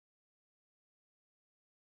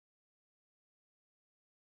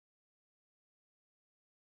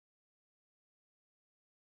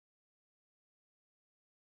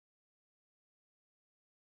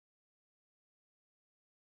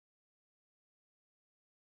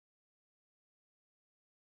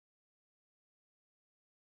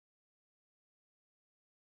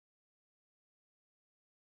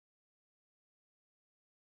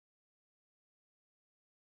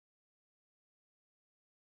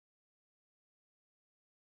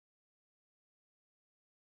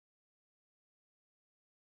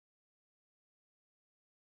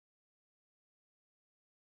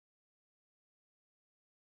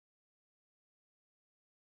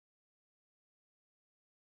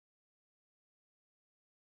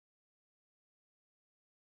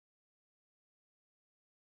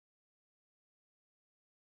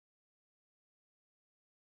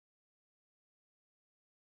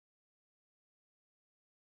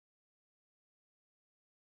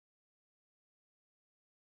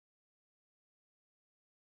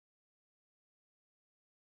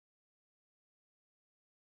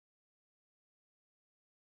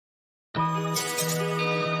The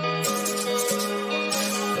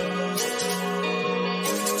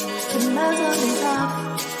muzzle is off.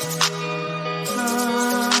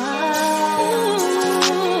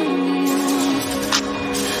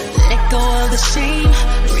 Let go of the shame,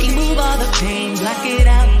 remove all the pain, block it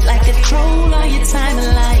out like a troll on your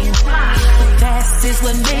timeline. The past is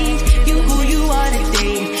what made you who you are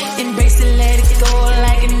today. Embrace it, let it go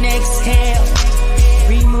like an exhale.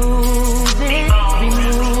 Remove it,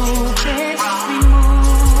 remove it,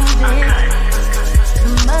 remove it. The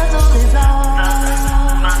muzzle is off.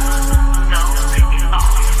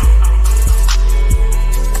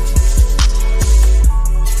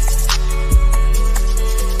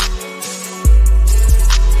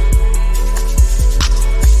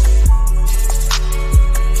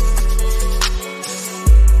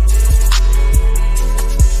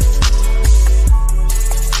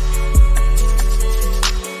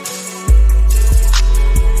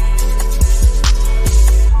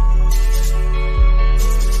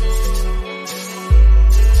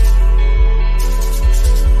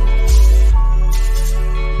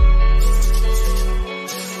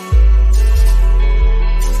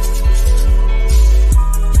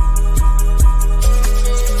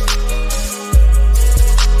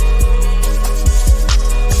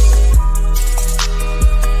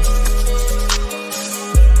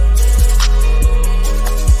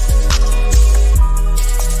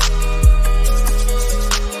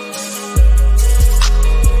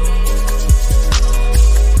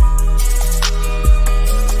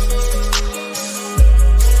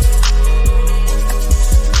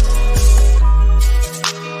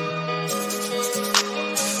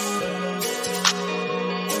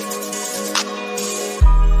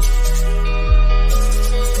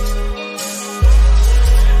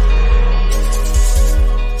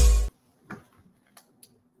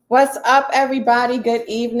 What's up, everybody? Good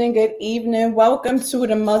evening. Good evening. Welcome to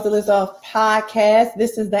the Muzzle is Off podcast.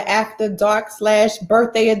 This is the After Dark /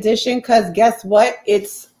 birthday edition because guess what?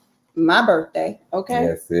 It's my birthday. Okay.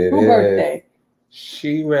 Yes, it Who is. birthday?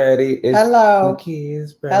 She ready. It's Hello.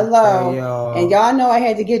 Kids' birthday, Hello. y'all. And y'all know I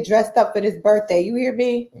had to get dressed up for this birthday. You hear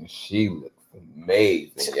me? And she looks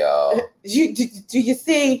amazing, y'all. Do you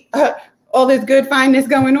see all this good fineness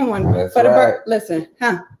going on? That's for the right. Listen,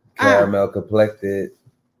 Caramel complected.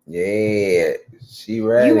 Yeah, she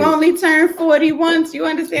ready. You only turned 40 once. You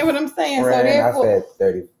understand what I'm saying? Friend, so therefore, I said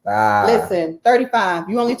 35. Listen, 35.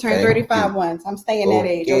 You only turned Thank 35 you. once. I'm staying that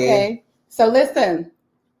age, okay? So listen,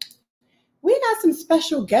 we got some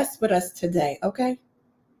special guests with us today, okay?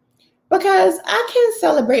 Because I can't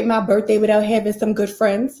celebrate my birthday without having some good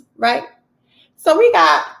friends, right? So we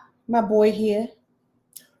got my boy here.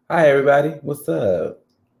 Hi, everybody. What's up?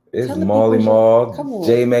 It's Tell the Molly people Maul, come on.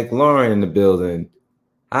 Jay McLaurin in the building.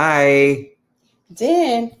 Hi.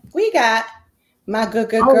 Then we got my good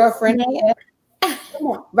girlfriend yeah. here. Come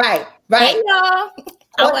on. Right. Hey, y'all.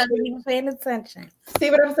 I wasn't even paying attention. See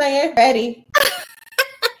what I'm saying? Ready?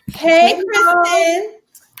 Hey, Kristen.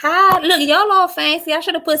 Hi. Look, y'all all fancy. I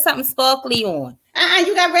should have put something sparkly on.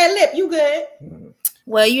 You got red lip. You good?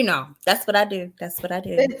 Well, you know, that's what I do. That's what I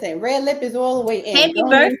do. Listen, red lip is all the way in. Happy Don't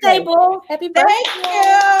birthday, even say- boo. Happy birthday. Thank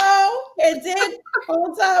you. And then,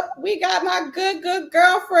 hold up, we got my good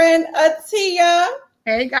girlfriend, Atia.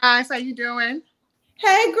 Hey guys, how you doing?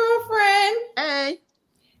 Hey, girlfriend. Hey,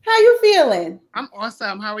 How you feeling? I'm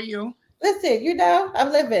awesome. How are you? Listen, you know,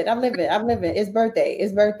 I'm living. It's birthday.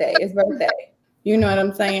 You know what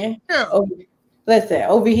I'm saying? Yeah. Listen,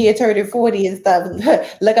 over here turning 40 and stuff,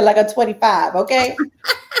 looking like a 25, okay?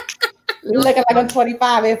 Looking like a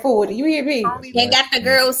 25 and 40. You hear me? You got the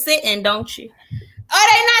girls sitting, don't you? Are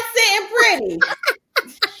they not sitting pretty?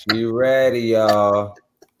 She ready, y'all.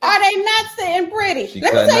 Are they not sitting pretty? She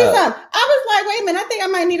Let me tell you cutting something. I was like, wait a minute. I think I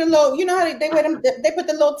might need a little. You know how they wear them? They put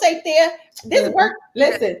the little tape there. This work.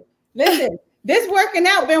 Listen. This working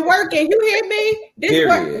out been working. You hear me? This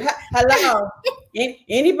work. Hello.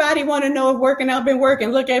 Anybody want to know if working out been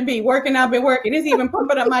working? Look at me. Working out been working. It's even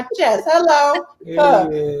pumping up my chest. Hello.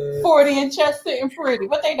 40 and chest sitting pretty.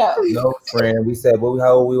 What they do? No, friend. We said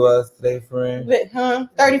how old we was today, friend?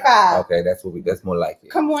 35. Okay, that's more like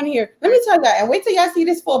it. Come on here. Let me tell you that. And wait till y'all see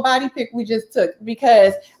this full body pic we just took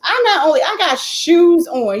because I got shoes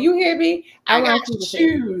on. You hear me? I got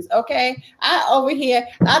shoes. Okay.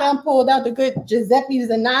 I done pulled out the good Giuseppe's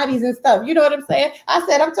and Nadi's and stuff. You know what I'm saying? I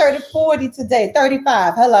said I'm turning 40 today.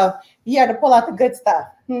 35. Hello. You had to pull out the good stuff.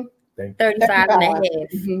 35 and a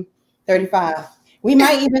half. 35. We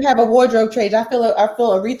might even have a wardrobe trade. I feel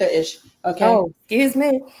Aretha-ish. Okay. Oh, excuse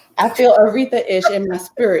me. I feel Aretha-ish in my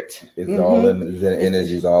spirit. It's all in the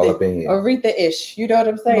energies all up in here. Aretha-ish. You know what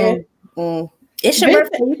I'm saying? It's your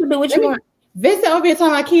birthday. You can do what you want. Vincent over here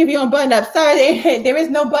talking about Kev, you don't button up. Sorry, there is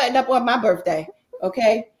no button up on my birthday.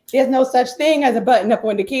 Okay? There's no such thing as a button up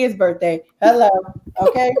on the kid's birthday. Hello.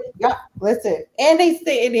 Okay? Listen. And they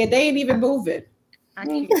sitting there. They ain't even moving. I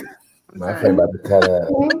can't. My friend about to cut up.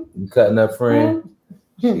 You cutting up, friend?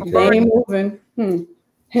 They ain't moving.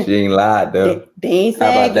 She ain't lied, though. They ain't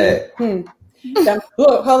How about sagging. that?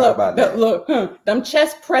 Look, hold How up. about that? Look, them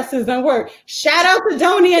chest presses don't work. Shout out to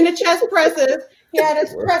Donnie and the chest presses. He had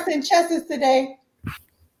us pressing chests today.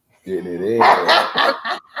 Getting it in.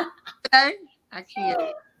 Okay? I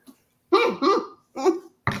can't.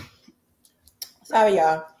 Sorry,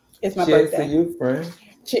 y'all. It's my Cheers birthday. to you, friend.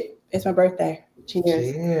 It's my birthday. Cheers.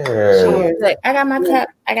 Cheers. Look, I got my cup.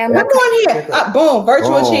 Come on here. Boom.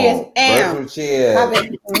 Virtual cheers. Virtual cheers.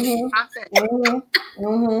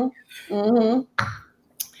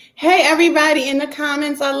 Hey, everybody in the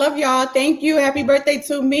comments. I love y'all. Thank you. Happy birthday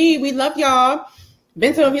to me. We love y'all.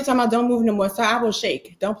 Vincent over here talking about don't move no more. So I will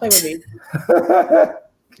shake. Don't play with me.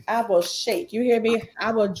 I will shake. You hear me?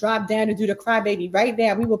 I will drop down and do the crybaby right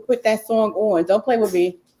now. We will put that song on. Don't play with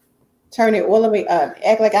me. Turn it all the way up.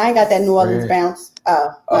 Act like I ain't got that New Orleans bounce.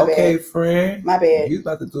 Oh, my bad. Friend. My bad. You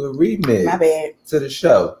about to do a remix. My bad. To the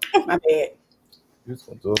show. My bad. You just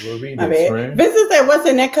gonna do a little remix, My bad. friend. Vincent said, "What's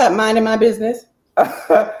in that cup? Minding my business." A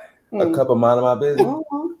cup of mine of my business.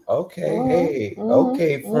 Okay. Hey.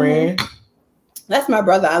 Okay, friend. That's my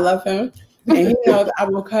brother. I love him. And he knows I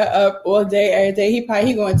will cut up all day, every day.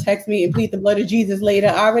 He going to text me and plead the blood of Jesus later.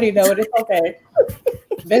 I already know it. It's okay.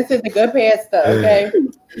 Vincent's a good pastor, okay?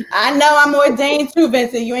 I know I'm ordained too,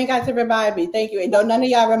 Vincent. You ain't got to remind me. Thank you. And don't none of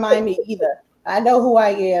y'all remind me either. I know who I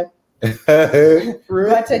am.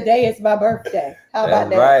 But today is my birthday. How about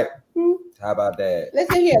that? Right. How about that?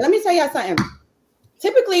 Listen here. Let me tell y'all something.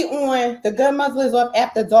 Typically on the Good Muzzle is off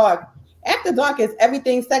After Dark. After Dark is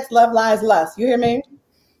everything sex, love, lies, lust. You hear me?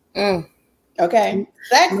 Okay.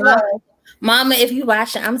 Sex, love. Mama, if you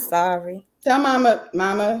watch it, I'm sorry. Tell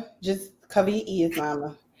mama, just cover your ears,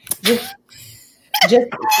 mama. Just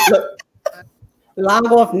look.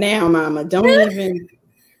 Log off now, mama. Don't even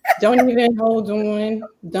hold on.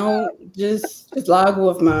 Don't just log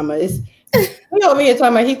off, mama. We over here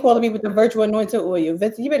talking about he calling me with the virtual anointed oil.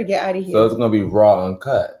 Vincent, you better get out of here. So it's gonna be raw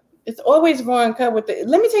uncut. It's always raw and cut with the.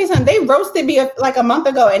 Let me tell you something. They roasted me like a month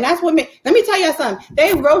ago, and that's what made. Let me tell you something.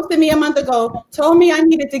 They roasted me a month ago. Told me I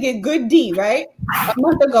needed to get good D right a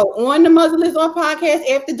month ago on the Muzzle is On podcast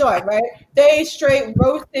After Dark. Right? They straight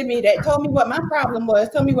roasted me. That told me what my problem was.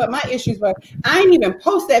 Told me what my issues were. I ain't even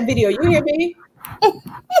post that video. You hear me?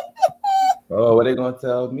 Oh, what they gonna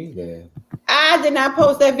tell me then? I did not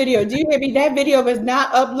post that video. Do you hear me? That video was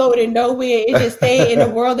not uploaded nowhere. It just stayed in the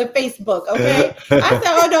world of Facebook. Okay. I said,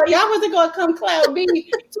 oh no, y'all wasn't gonna come cloud me,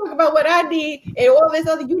 talk about what I need and all this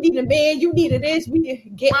other. You need a man, you needed this. We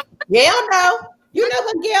get Gail no. You know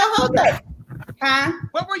what Gail hold up. Huh?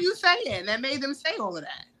 What were you saying that made them say all of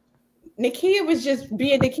that? Nakia was just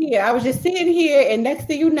being Nakia. I was just sitting here, and next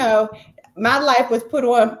thing you know, my life was put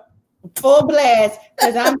on full blast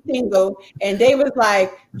because I'm single, and they was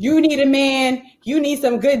like, you need a man, you need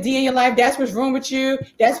some good D in your life, that's what's wrong with you,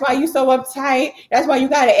 that's why you so uptight, that's why you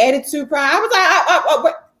got an attitude problem. I was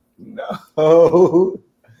like, no.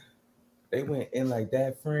 They went in like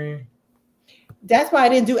that, friend. That's why I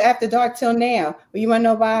didn't do After Dark till now. But you want to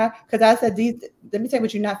know why? Because I said, let me tell you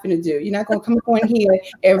what you're not going to do. You're not going to come on here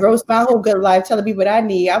and roast my whole good life, telling me what I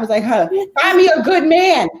need. I was like, find me a good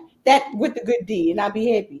man that with the good D, and I'll be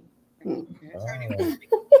happy.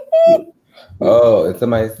 Oh, and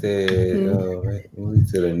somebody said, we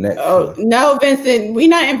to the next one. No, Vincent, we're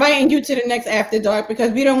not inviting you to the next After Dark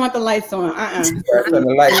because we don't want the lights on. Turn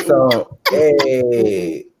the lights on.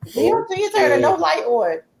 Hey. You turn no light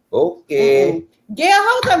on. Okay. Gail,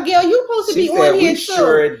 hold up, Gail. You supposed to be on here too.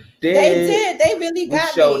 Sure did. They did. They really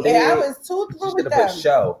got me. And I was too through with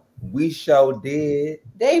them. We sure did.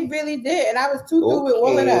 They really did. And I was too through with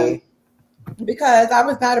all of them. Because I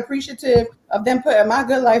was not appreciative of them putting my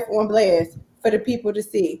good life on blast for the people to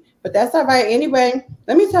see. But that's all right. Anyway,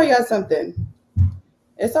 let me tell y'all something.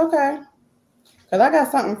 It's okay. Because I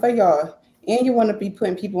got something for y'all. And you want to be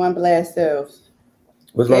putting people on blast selves.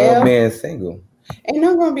 What's wrong with being single? Ain't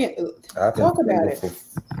no wrong being. I've been talk about it. For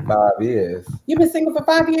 5 years. You've been single for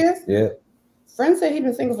 5 years? Yeah. Friend said he's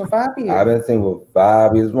been single for 5 years. I've been single for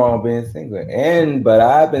 5 years. Wrong being single, but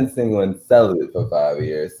I've been single and celibate for 5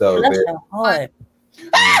 years. So bless your heart.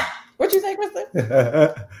 What you say,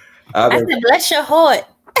 Krista? I said, bless your heart.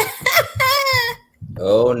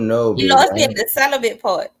 Oh no! You lost me at the celibate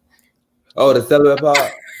part. Oh, the celibate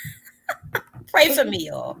part. Pray for me,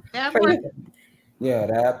 y'all. That Pray one, for me. Yeah,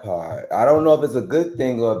 that part. I don't know if it's a good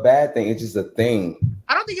thing or a bad thing. It's just a thing.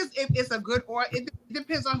 I don't think it's a good or it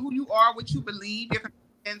depends on who you are, what you believe. Different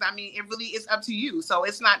things. I mean, it really is up to you. So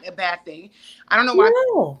it's not a bad thing. I don't know why.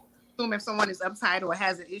 No. Assume if someone is uptight or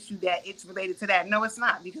has an issue that it's related to that. No, it's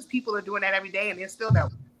not, because people are doing that every day and they're still that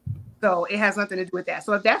way. So it has nothing to do with that.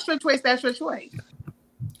 So if that's your choice, that's your choice.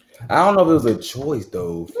 I don't know if it was a choice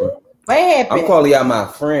though. What happened? I'm calling out my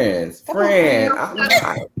friends. Friend,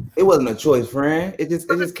 it wasn't a choice, friend. It just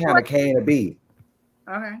kind of came to be.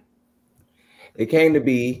 Okay. It came to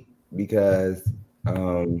be because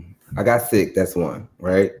I got sick. That's one,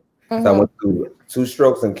 right? So I went through 2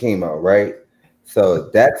 strokes and chemo, right? So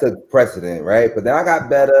that took precedent, right? But then I got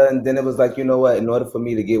better, and then it was like, you know what? In order for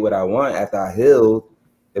me to get what I want after I healed,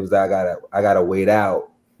 it was I gotta wait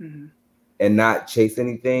out and not chase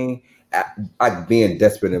anything. Like being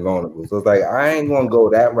desperate and vulnerable. So it's like I ain't gonna go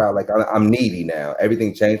that route. Like I'm needy now.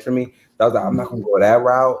 Everything changed for me. So I was like, I'm not gonna go that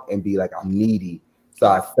route and be like I'm needy. So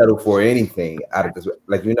I settle for anything out of this.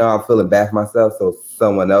 Like, you know, I'm feeling bad for myself. So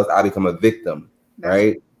someone else, I become a victim,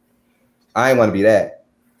 right? I ain't want to be that.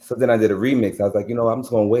 So then I did a remix. I was like, you know, I'm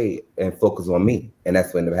just gonna wait and focus on me, and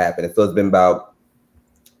that's when it happened. And so it's been about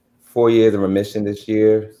 4 years in remission this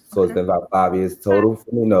year. So it's been about 5 years total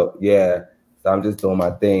for me. No, yeah. So I'm just doing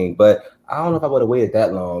my thing. But I don't know if I would have waited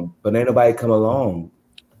that long, but ain't nobody come along.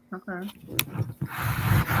 Okay.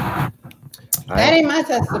 That ain't my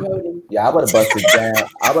testimony. Yeah, I would have busted down.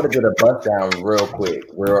 I would have did a bust down real quick,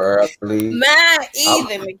 real early. Mine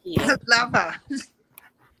even, Makia. Love her.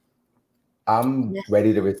 I'm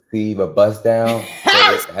ready to receive a bust down,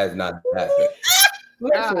 but it has not happened.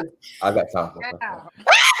 Listen. I got time for it.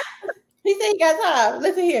 He said he got time.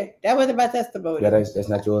 Listen here. That wasn't my testimony. Yeah, that's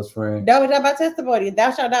not yours, friend. That was not my testimony.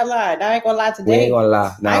 Thou shalt not lie. I ain't gonna lie today. We ain't gonna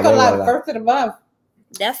lie. I ain't gonna lie first of the month.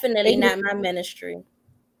 Definitely not my ministry.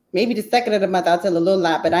 Maybe the second of the month I'll tell a little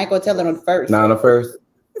lie, but I ain't gonna tell it on the first. Not on the first.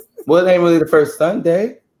 Well, it ain't really the first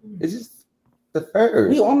Sunday. It's just the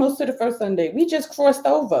first. We almost to the first Sunday. We just crossed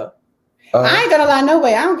over. I ain't gonna lie no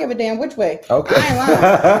way. I don't give a damn which way. Okay.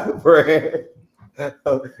 I ain't lying.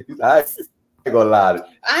 I ain't gonna lie.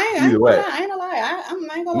 I ain't gonna lie. I ain't gonna lie.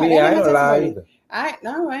 I ain't gonna lie. Me, I ain't gonna lie either. I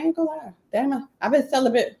ain't gonna lie. Damn, I've been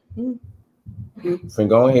celibate. Friend,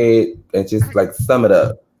 go ahead and just like sum it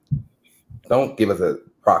up. Don't give us a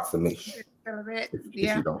approximation.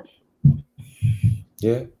 Yeah. You don't.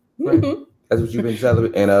 Yeah. Right. That's what you've been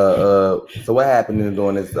celebrating. And so what happened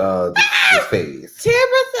during this phase?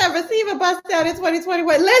 10% receive a bust down in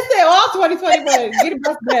 2021. Let's say all 2021. Get a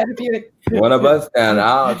bust down if you One of us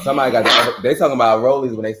down. Somebody got they talking about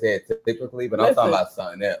rollies when they said typically, but I'm talking about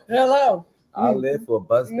something else. Hello. I live for a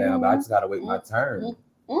bust down, but I just gotta wait my turn.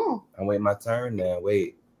 I'm waiting my turn now.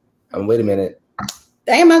 Wait a minute.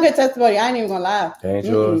 That ain't my good testimony. I ain't even gonna lie. That ain't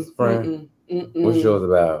yours, friend. What's yours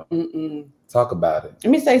about? Talk about it. Let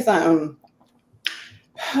me say something.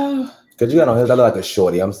 Cause you got on heels, I look like a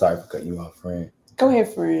shorty. I'm sorry for cutting you off, friend. Go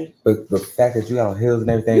ahead, friend. But the fact that you got on heels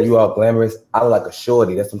and everything, you all glamorous. I look like a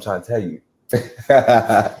shorty. That's what I'm trying to tell you.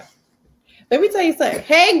 Let me tell you something.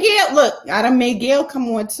 Hey, Gail, look, I done made Gail come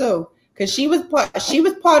on too, cause she was part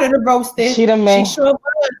of the roasting. She done made. She sure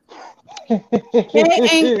was. Hey,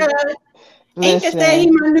 Anchor. Anchor said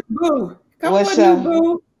he my new boo. Come on, new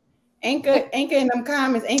boo. Anchor in them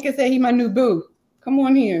comments. Anchor said he my new boo. Come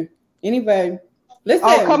on here. Anybody? Listen.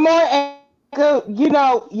 Oh, come on, Anchor. You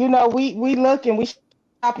know, we looking, we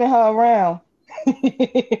shopping her around. What they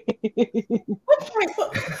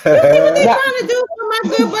trying to do for my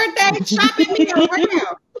good birthday? Shopping me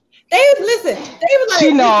around. They was like,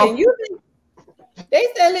 they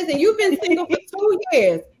said, listen, you've been single for 2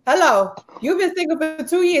 years. Hello, you've been single for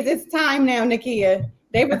 2 years. It's time now, Nakia.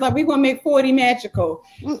 They was like, we gonna make 40 magical.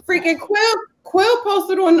 Freaking Quill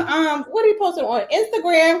posted on what he posted on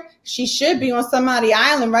Instagram. She should be on somebody's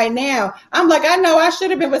island right now. I'm like, I know I should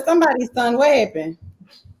have been with somebody's son. What happened?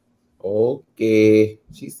 Okay,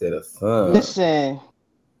 she said a son. Listen,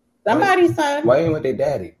 somebody's son. Why you ain't with their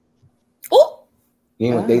daddy? Oh, you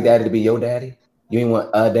ain't want their daddy to be your daddy. You ain't want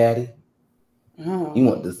a daddy. You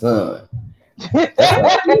want the son.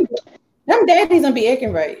 Them daddies don't be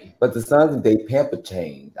acting right. But the sons, they pamper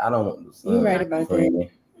change. I don't want the son. You right about that.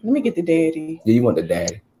 Let me get the daddy. Yeah, you want the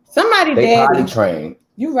daddy. Somebody they daddy. Potty trained.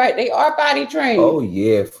 You right. They are body trained. Oh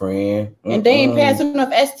yeah, friend. And they ain't passing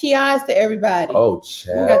enough STIs to everybody. Oh,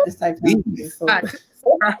 child. You got this type of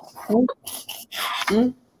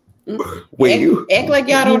Wait, act like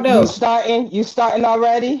y'all don't know. You starting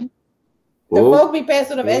already? The folk be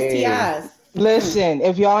passing enough STIs. Listen,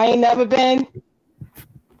 if y'all ain't never been.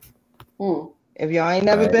 If y'all ain't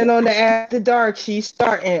never been on the After Dark, she's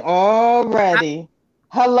starting already.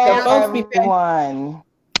 Hello, The folks be everyone.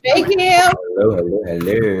 Thank you.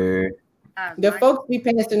 Hello. The folks be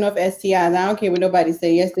passing off STIs. I don't care what nobody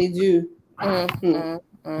say. Yes, they do. And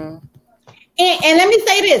let me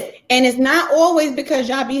say this, and it's not always because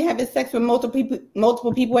y'all be having sex with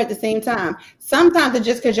multiple people at the same time. Sometimes it's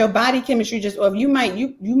just because your body chemistry just off. You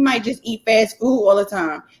might just eat fast food all the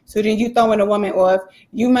time. So then you throwing a woman off.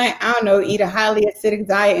 You might, I don't know, eat a highly acidic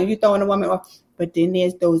diet and you throwing a woman off. But then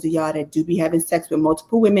there's those of y'all that do be having sex with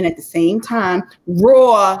multiple women at the same time.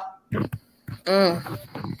 Raw. But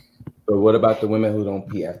what about the women who don't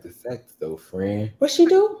pee after sex though, friend? What she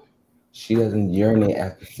do? She doesn't urinate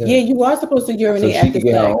after sex. Yeah, you are supposed to urinate after sex. So she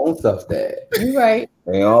can get her own stuff that. You're right.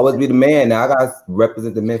 Ain't always be the man. Now I gotta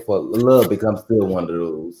represent the men for a little bit. I'm still one of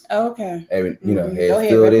those. Okay. Every, you know, Go ahead,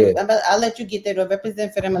 still there. I'll let you get there to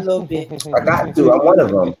represent for them a little bit. I got to. I'm one of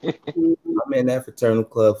them. I'm in that fraternal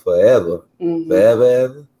club forever.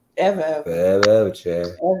 Forever, Chad.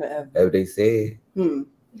 Ever they said. All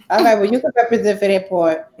right, well, you can represent for that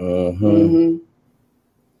part.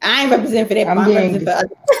 I ain't represent for that part. I'm represent for other.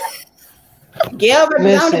 Gail,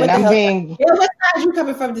 listen, Gail, what side you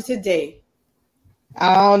coming from today?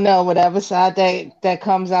 I don't know. Whatever side that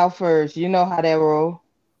comes out first. You know how that roll.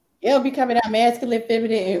 It'll be coming out masculine,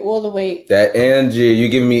 feminine, and all the way. That energy, you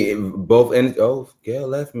give me both energy. Oh, Gail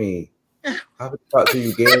left me. I would talk to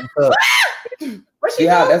you, Gail. What she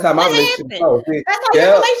that's how my relationship goes. That's how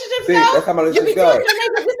your relationship goes. That's how my relationship goes.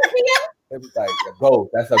 It was like a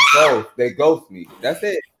ghost. That's a ghost. They ghost me. That's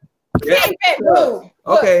it. Yeah. Hey, boo.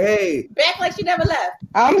 Okay, hey. Back like she never left.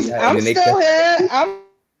 I'm still here. I'm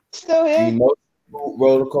still here. Emotional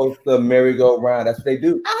roller coaster, merry-go-round. That's what they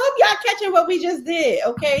do. I hope y'all catching what we just did.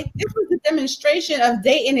 Okay, this was a demonstration of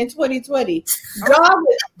dating in 2020. God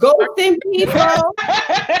was ghosting people.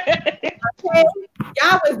 Okay,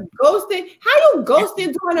 y'all was ghosting. How you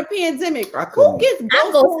ghosting during a pandemic? Who gets ghosted?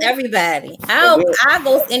 I ghost everybody. I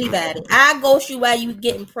ghost anybody. I ghost you while you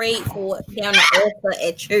getting prayed for down the altar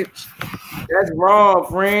at church. That's wrong,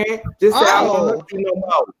 friend. Just say I don't want you no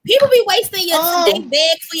more. People be wasting your they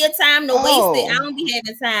beg for your time to waste it. I don't be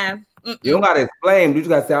having time. You don't gotta explain. You just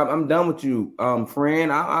gotta say I'm done with you,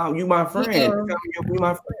 friend. You my friend. You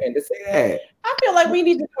my friend. Just say that. I feel like we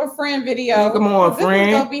need to do a friend video. Yeah, come on, this friend.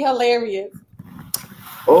 This is gonna be hilarious.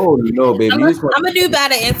 Oh no, baby. I'm gonna do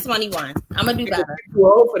better in 21. I'm gonna do better. Too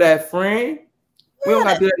old for that, friend. We don't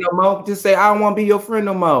gotta do that no more. Just say I don't want to be your friend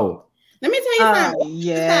no more. Let me tell you something.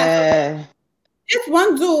 Yeah. This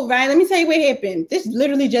one dude, right? Let me tell you what happened. This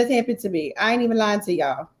literally just happened to me. I ain't even lying to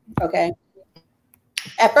y'all. Okay.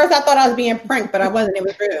 At first, I thought I was being pranked, but I wasn't. It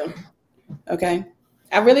was real. Okay.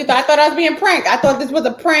 I thought I was being pranked. I thought this was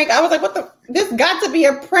a prank. I was like, this got to be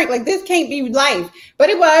a prank. Like, this can't be life. But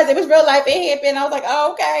it was real life. It happened. I was like,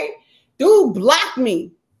 oh, okay. Dude blocked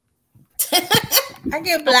me. I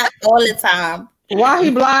get blocked all the time. Why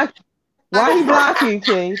he blocked? Why he block you,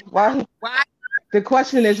 Kay? Why? The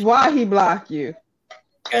question is why he block you.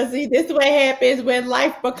 Because see, this is what happens when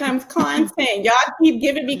life becomes content. Y'all keep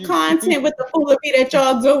giving me content with the foolery that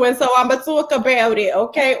y'all doing, so I'm gonna talk about it,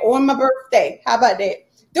 okay? On my birthday. How about that?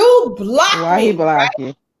 Dude blocked me. Why he block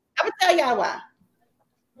you? I'm gonna tell y'all why.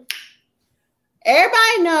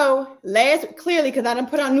 Everybody know clearly because I done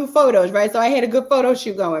put on new photos, right? So I had a good photo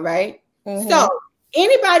shoot going, right? Mm-hmm. So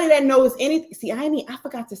anybody that knows anything, see, I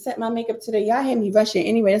forgot to set my makeup today. Y'all had me rushing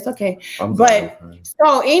anyway. That's okay.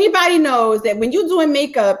 So anybody knows that when you're doing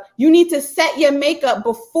makeup, you need to set your makeup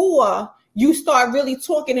before you start really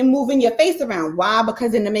talking and moving your face around. Why?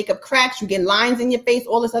 Because in the makeup cracks, you get lines in your face,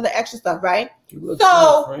 all this other extra stuff, right?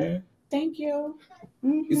 So thank you.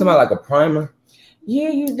 Mm-hmm. You talking about like a primer?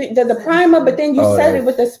 Yeah, you the primer, but then you set it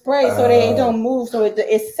with the spray so they don't move, so it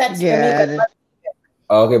sets the makeup.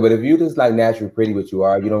 Okay, but if you just like naturally pretty what you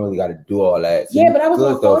are, you don't really got to do all that. So yeah, but I was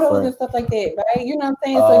on photos and stuff like that, right? You know what I'm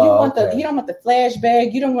saying? So you don't want the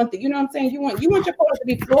flashback, you don't want you know what I'm saying? You want your photos to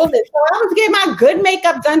be flawless. So I was getting my good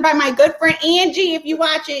makeup done by my good friend Angie. If you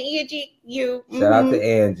watching, Angie, shout out to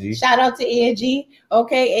Angie. Shout out to Angie.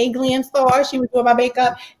 Okay, A Glam Star. She was doing my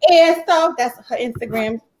makeup, and so that's her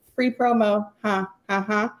Instagram. Free promo,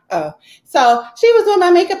 Oh, so she was doing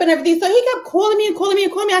my makeup and everything. So he kept calling me. I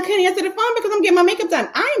couldn't answer the phone because I'm getting my makeup done.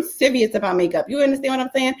 I am serious about makeup. You understand what I'm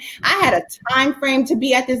saying? I had a time frame to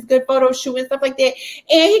be at this good photo shoot and stuff like that.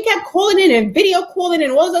 And he kept calling in and video calling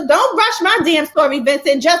and all that. Don't rush my damn story,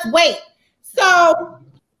 Vincent. Just wait. So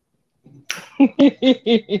I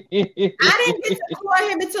didn't get to call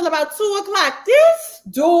him until about 2:00. This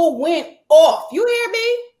dude went off. You hear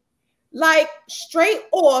me? Like straight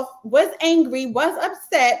off, was angry, was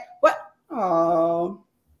upset. What? Oh,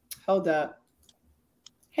 hold up.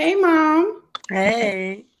 Hey, Mom.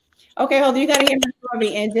 Hey. Okay, hold on. You gotta hear my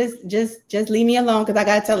story and just leave me alone because I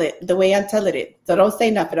gotta tell it the way I tell it. So don't say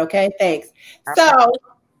nothing, okay? Thanks. So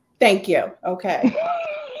thank you. Okay.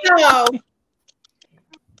 So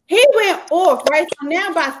he went off, right? So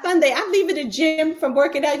now by Sunday, I'm leaving the gym from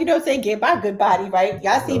working out. You know what I'm saying? Get my good body, right?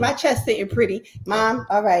 Y'all see my chest sitting pretty. Mom,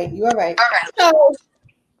 all right. You all right. So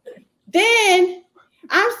then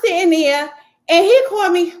I'm sitting there and he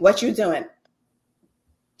called me, what you doing?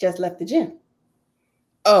 Just left the gym.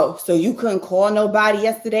 Oh, so you couldn't call nobody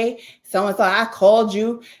yesterday? So I called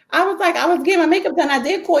you. I was like, I was getting my makeup done. I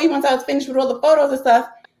did call you once I was finished with all the photos and stuff.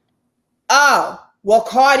 Oh, well,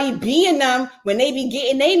 Cardi B and them, when they be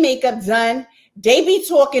getting their makeup done, they be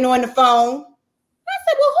talking on the phone. I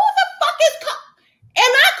said, well, who the fuck is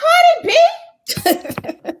Am I Cardi B?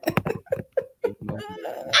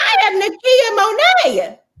 I am Nakia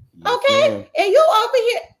Monet. Okay? And you over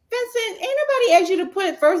here, Vincent, ain't nobody asked you to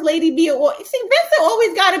put First Lady Mia. See, Vincent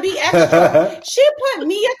always got to be extra. She put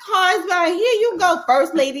Mia Carswell. Here you go,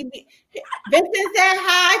 First Lady Mia. Vincent said,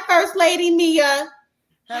 hi, First Lady Mia.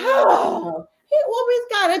 Oh, he always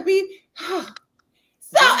got to be.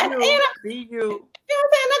 See you. You know what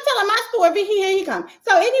I'm saying? I'm telling my story. Here he comes.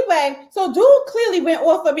 So anyway, so dude clearly went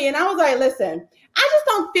off of me, and I was like, listen, I just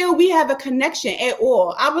don't feel we have a connection at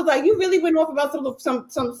all. I was like, you really went off about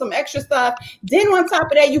some extra stuff. Then on top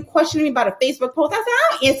of that, you questioned me about a Facebook post. I said, I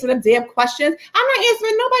don't answer them damn questions. I'm not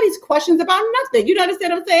answering nobody's questions about nothing. You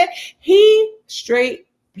understand what I'm saying? He straight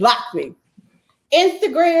blocked me.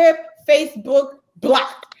 Instagram, Facebook,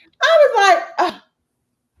 blocked. I was like,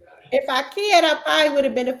 if I cared, I probably would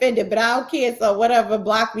have been offended, but I don't care. So whatever,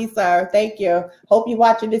 block me, sir. Thank you. Hope you're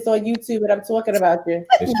watching this on YouTube and I'm talking about you.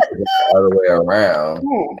 It's all the way around.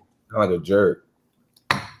 Kind of like a jerk.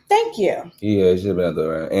 Thank you. Yeah, it should have been other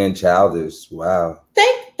way around. And childish. Wow.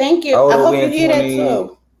 Thank you. I hope you hear that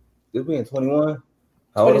too. Did we in 21?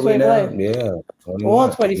 How old are we now? Yeah, 21. Well,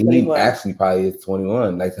 2021. He actually probably is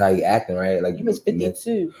 21. Like how he acting, right? Like he was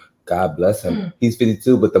 52. God bless him. He's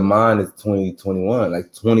 52, but the mind is 21,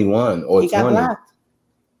 like 21 or 20. Got blocked.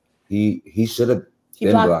 He should have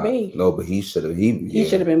been blocked. Me. No, but he should have. He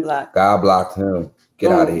should have been blocked. God blocked him.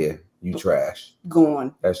 Get out of here. You trash.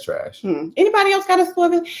 Gone. That's trash. Anybody else got a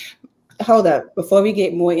story? Hold up. Before we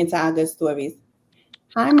get more into our good stories.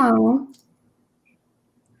 Hi, Mom.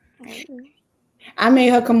 I made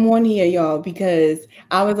her come on here, y'all, because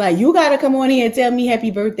I was like, you got to come on here and tell me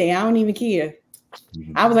happy birthday. I don't even care.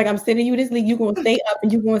 I was like, I'm sending you this link. You're going to stay up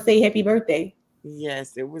and you're going to say happy birthday.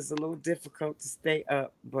 Yes, it was a little difficult to stay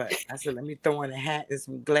up, but I said, let me throw on a hat and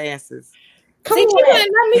some glasses. Come on.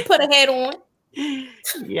 Let me put a hat on.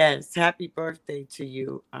 Yes, happy birthday to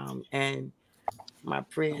you. And my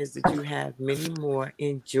prayer is that you have many more.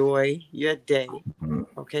 Enjoy your day.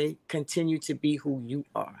 Okay? Continue to be who you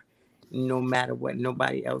are, no matter what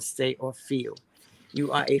nobody else say or feel.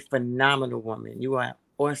 You are a phenomenal woman. You are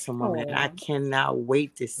awesome woman. And I cannot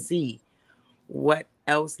wait to see what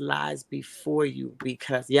else lies before you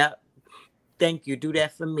because thank you. Do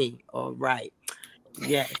that for me. All right.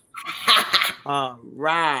 Yes. All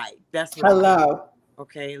right. That's what hello.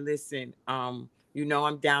 Okay, listen. You know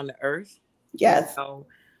I'm down to earth. Yes. So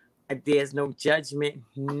there's no judgment,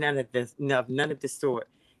 none of the sort.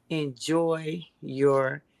 Enjoy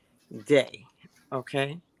your day.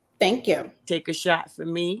 Okay. Thank you. Take a shot for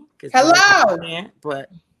me. Hello.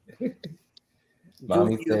 But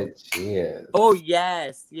Mommy said cheers. Oh,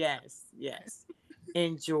 yes.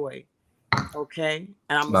 Enjoy. Okay.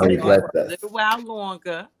 And I'm going to stay on for a little while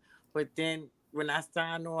longer. But then when I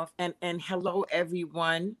sign off, and hello,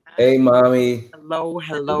 everyone. Hey, Mommy. Hello.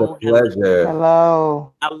 It's a pleasure.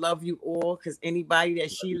 Hello. I love you all because anybody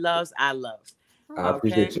that she loves, I love. I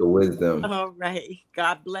appreciate your wisdom. All right.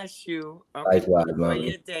 God bless you. Okay. Likewise, Enjoy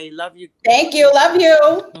your day. Love you. Thank you. Love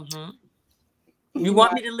you. You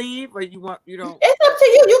want me to leave or you don't? It's up to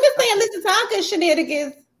you. You can stay and listen to our good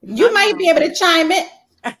shenanigans. You might be able to chime in.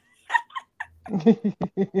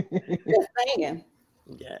 Just saying.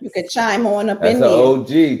 Yes. You could chime on up in there.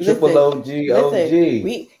 OG, triple OG.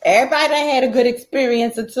 Everybody done had a good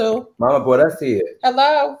experience or two. Mama, boy, that's it.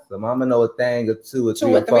 Hello. So Mama know a thing or two or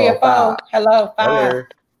three or four. Hello, 5.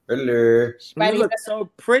 Hello. You look so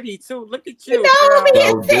pretty too. Look at you.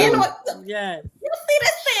 Yes. You see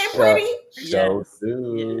this saying pretty? Yes.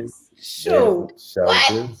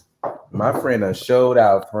 My friend done showed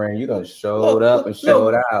out, friend. You done showed up and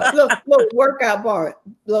showed out. Look, workout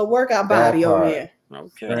body over here.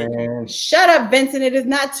 Okay. Friend. Shut up, Vincent. It is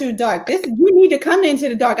not too dark. You need to come into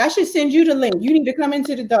the dark. I should send you the link. You need to come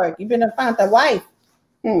into the dark. You've been to find the wife.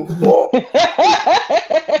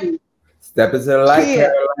 Step into the light,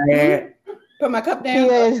 Caroline. Put my cup down.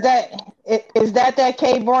 Kia, Is that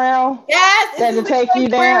K Brown? Yes, that'll take you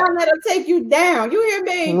down. That'll take you down. You hear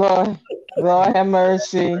me? Lord have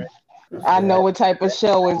mercy. I know what type of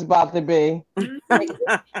show it's about to be. It's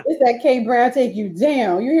that K Brown take you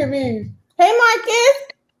down. You hear me? Hey, Marcus.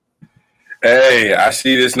 Hey, I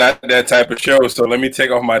see this not that type of show, so let me take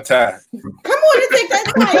off my tie. Come on and take that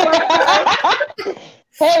tie.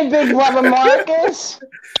 Hey, big brother Marcus.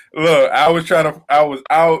 Look, I was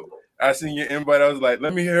out. I seen your invite. I was like,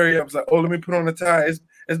 let me hurry up. I was like, let me put on the tie. It's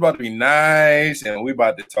about to be nice, and we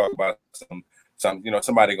about to talk about some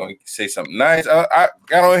somebody gonna say something nice. I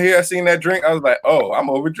got on here, I seen that drink. I was like, I'm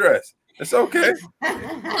overdressed. It's okay.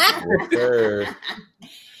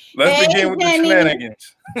 Let's begin with the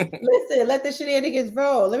shenanigans. Listen, let the shenanigans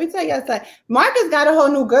roll. Let me tell you something. Marcus got a whole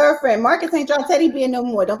new girlfriend. Marcus ain't y'all teddy bear no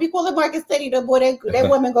more. Don't be calling Marcus teddy no more. That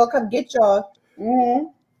woman gonna come get y'all.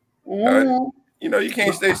 You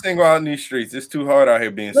can't stay single out in these streets. It's too hard out here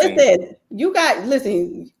being single.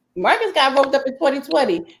 Listen, Marcus got roped up in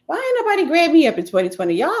 2020. Why ain't nobody grabbed me up in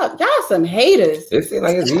 2020? Y'all some haters. It seems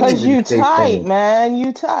like it's because you tight, man.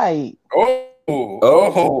 You tight.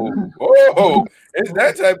 It's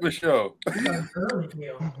that type of show.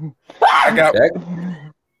 I got.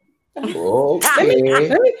 Okay.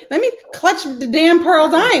 Let me clutch the damn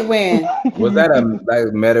pearls I ain't wearing. Was that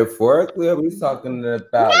metaphorically? Or are we talking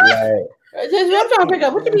about like? I'm trying to pick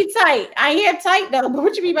up. What you mean tight? I am tight though, but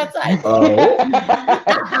what you mean by tight?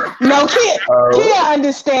 No, Kia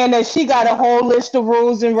understand that she got a whole list of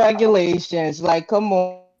rules and regulations. Like, come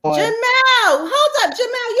on. Jamel, hold up. Jamel,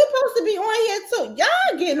 you supposed to be on here too.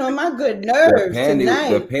 Y'all getting on my good nerves tonight.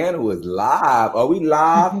 The panel is live. Are we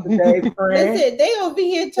live today, friend? Listen, they over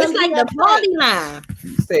here telling me like the party line.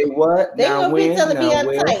 You say what? They over here telling me I'm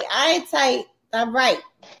tight. I ain't tight. I'm right.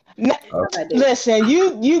 Listen,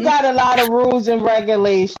 you got a lot of rules and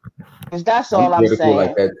regulations. That's all I'm saying.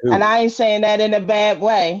 Like and I ain't saying that in a bad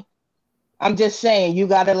way. I'm just saying you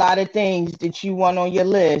got a lot of things that you want on your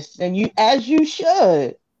list, and you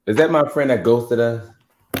should. Is that my friend that ghosted us?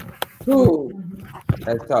 Who?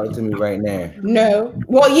 That's talking to me right now. No.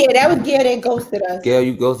 Well, yeah, that was Gail that ghosted us. Gail,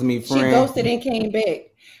 you ghosted me, friend. She ghosted and came back.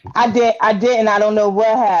 I didn't. I don't know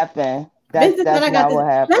what happened. That's not what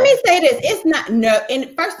happened. Let me say this. It's not and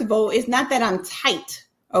first of all, it's not that I'm tight.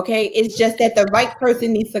 Okay. It's just that the right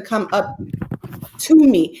person needs to come up to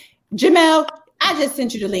me. Jamel, I just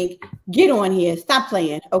sent you the link. Get on here. Stop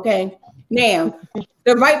playing. Okay. Now,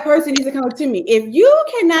 the right person needs to come up to me. If you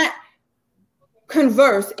cannot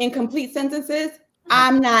converse in complete sentences,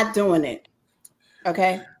 I'm not doing it.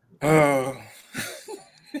 Okay. Sometimes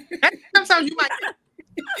you might.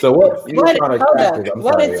 So what? What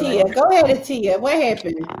Atia? Go ahead, Atia. What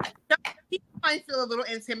happened? People might feel a little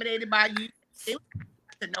intimidated by you. They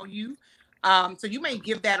want to know you. So you may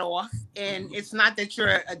give that off, and it's not that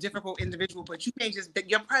you're a difficult individual, but your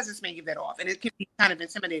presence may give that off, and it can be kind of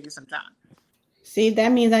intimidating sometimes. See,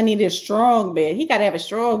 that means I need a strong back. He got to have a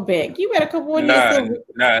strong back. You better come on. Nah.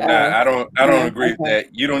 I don't agree with that.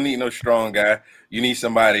 You don't need no strong guy. You need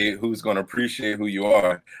somebody who's going to appreciate who you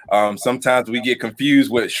are. Sometimes we get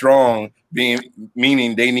confused with strong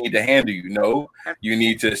meaning they need to handle you. No, you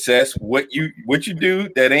need to assess what you do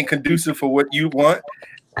that ain't conducive for what you want.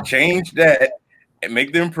 Change that and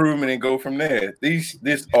make the improvement and go from there.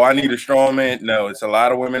 I need a strong man. No, it's a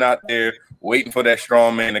lot of women out there waiting for that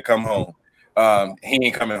strong man to come home. He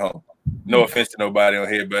ain't coming home. No offense to nobody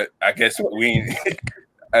on here, but I guess we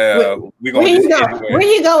gonna. Where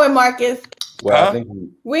he going, Marcus? Well,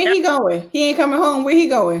 where he going? He ain't coming home. Where he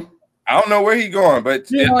going? I don't know where he going, but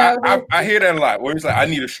I hear that a lot. Where he's like, I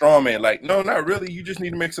need a strong man. Like, no, not really. You just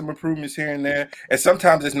need to make some improvements here and there. And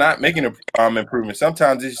sometimes it's not making an improvement.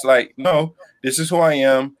 Sometimes it's like, no, this is who I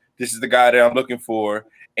am. This is the guy that I'm looking for.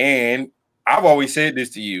 And I've always said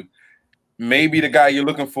this to you. Maybe the guy you're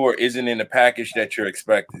looking for isn't in the package that you're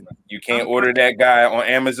expecting. You can't order that guy on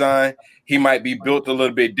Amazon. He might be built a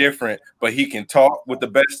little bit different, but he can talk with the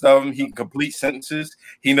best of them. He can complete sentences.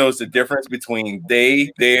 He knows the difference between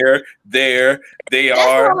they, there, they That's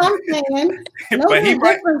are. What I'm saying. But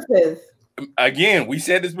differences. Again, we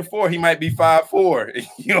said this before. He might be 5'4".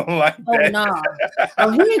 You don't like that? Oh,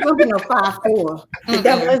 no. He ain't gonna be no 5'4". The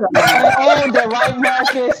devil is older, right,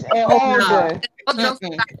 Marcus? And older.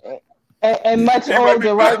 And much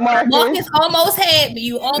older, right, Marcus? Marcus almost had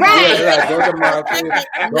you. Right. Go to Marcus.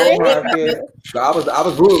 Go, Marcus. I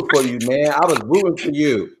was rooting for you, man. I was rooting for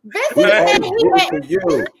you. Vincent gonna say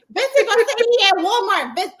he had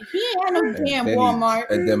Walmart. He ain't had no damn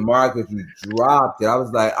Walmart. And then Marcus, you dropped it. I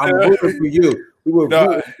was like, I'm rooting for you. We were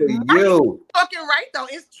rooting for you. Fucking right though.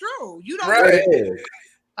 It's true. You don't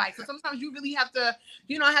like, so sometimes you really have to,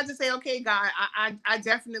 say, okay, God, I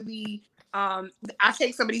definitely I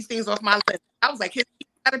take some of these things off my list. I was like, his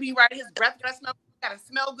gotta be right, his breath gotta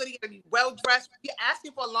smell good, he gotta be well dressed. You're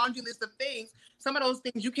asking for a laundry list of things. Some of those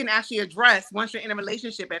things you can actually address once you're in a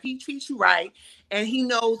relationship. If he treats you right and he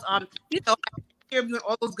knows, care of you and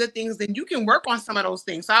all those good things, then you can work on some of those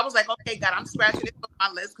things. So I was like, okay, God, I'm scratching this off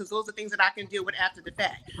my list because those are things that I can deal with after the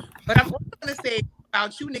fact. But I'm also going to say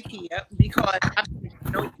about you, Nakia, because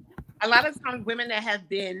a lot of times women that have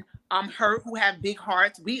been hurt, who have big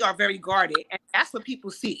hearts, we are very guarded, and that's what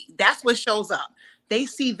people see. That's what shows up. They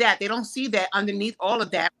see that. They don't see that underneath all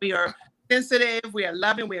of that. We are sensitive, we are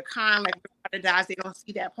loving, we're kind, like we're about to die. They don't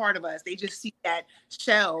see that part of us. They just see that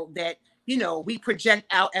shell that we project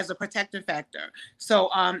out as a protective factor. So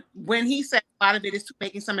when he said a lot of it is to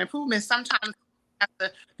making some improvements, sometimes you have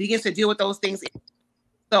to begin to deal with those things.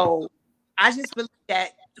 So I just believe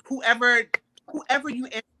that whoever you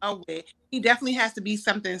end up with, he definitely has to be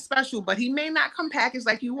something special, but he may not come packaged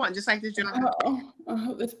like you want, just like this gentleman.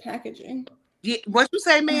 Oh, this packaging. Yeah, what you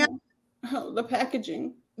say, man? Oh, the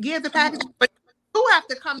packaging. Yeah, the packaging. But you have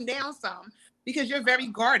to come down some because you're very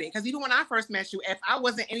guarded. Because even when I first met you, if I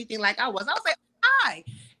wasn't anything like I was like, hi.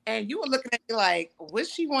 And you were looking at me like,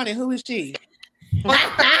 what's she wanting? Who is she?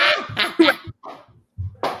 Everybody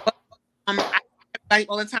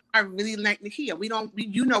all the time, I really like Nakia. We don't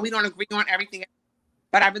agree on everything,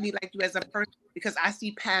 but I really like you as a person because I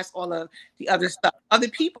see past all of the other stuff. Other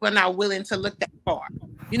people are not willing to look that far.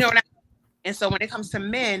 You know what I mean? And so when it comes to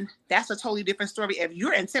men, that's a totally different story. If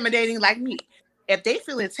you're intimidating like me, if they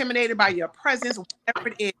feel intimidated by your presence, whatever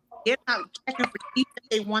it is, they're not checking for you if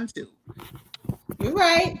they want to. You're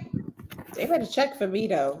right. They better check for me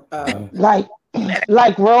though. Like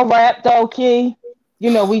real rap though, Key.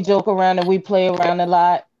 We joke around and we play around a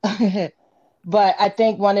lot. But I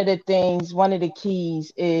think one of the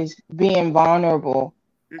keys is being vulnerable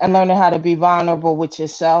and learning how to be vulnerable with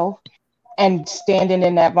yourself and standing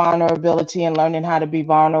in that vulnerability and learning how to be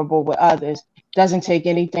vulnerable with others. Doesn't take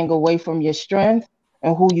anything away from your strength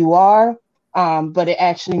and who you are, but it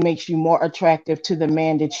actually makes you more attractive to the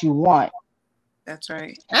man that you want. That's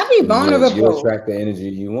right. I'll be vulnerable. You attract the energy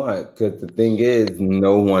you want because the thing is,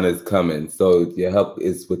 no one is coming. So your help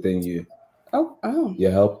is within you. Oh.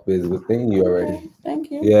 Your help is within you already. Okay, thank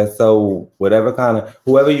you. Yeah. So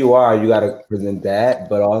whoever you are, you got to present that,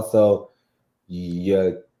 but also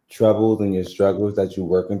your troubles and your struggles that you're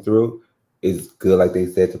working through is good, like they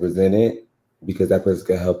said, to present it because that person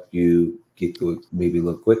can help you get through it maybe a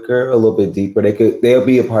little quicker, a little bit deeper. They'll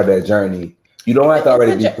be a part of that journey. You don't have to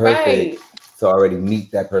already be perfect to already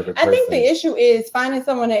meet that perfect person. I think the issue is finding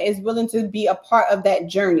someone that is willing to be a part of that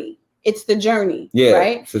journey. It's the journey,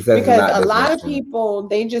 right? Because a lot of people,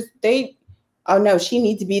 oh no, she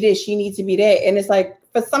needs to be this, she needs to be that. And it's like,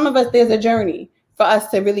 for some of us, there's a journey for us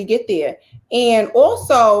to really get there. And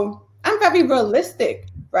also, I'm very realistic,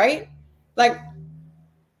 right? Like,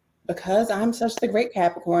 because I'm such the great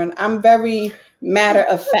Capricorn, I'm very matter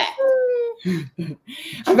of fact.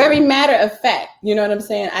 I'm very matter of fact. You know what I'm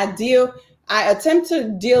saying? I attempt to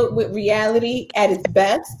deal with reality at its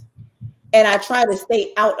best. And I try to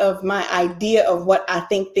stay out of my idea of what I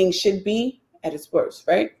think things should be at its worst,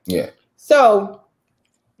 right? Yeah. So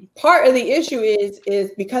part of the issue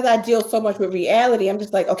is because I deal so much with reality, I'm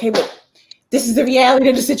just like, okay, but this is the reality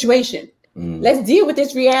of the situation. Let's deal with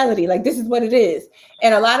this reality. Like, this is what it is.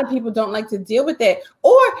 And a lot of people don't like to deal with that.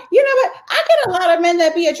 Or, you know what? I get a lot of men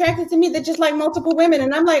that be attracted to me that just like multiple women.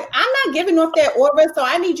 And I'm like, I'm not giving off that aura. So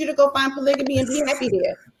I need you to go find polygamy and be happy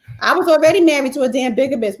there. I was already married to a damn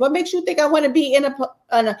bigamist. What makes you think I want to be in a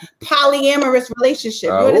polyamorous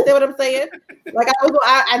relationship? You understand what I'm saying? Like,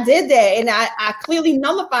 I did that, and I clearly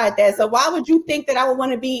nullified that. So why would you think that I would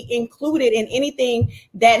want to be included in anything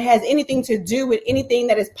that has anything to do with anything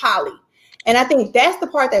that is poly? And I think that's the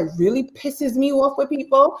part that really pisses me off with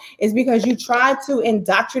people, is because you try to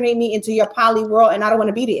indoctrinate me into your poly world, and I don't want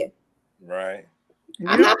to be there. Right.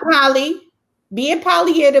 I'm not poly. Being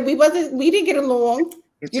polyamorous, we didn't get along.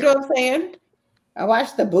 You know what I'm saying? I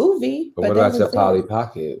watched the movie. But what about your poly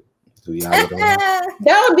pocket? Don't be in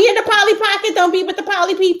the poly pocket. Don't be with the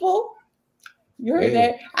poly people. You heard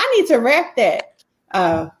that? I need to rap that.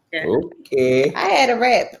 Okay. I had a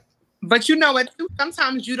rap. But you know what?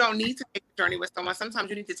 Sometimes you don't need to take the journey with someone. Sometimes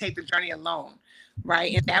you need to take the journey alone,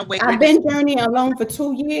 right? And that way, I've been journeying alone for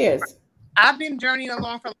 2 years. I've been journeying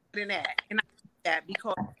alone for longer than that, and I do that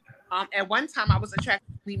because at one time I was attracted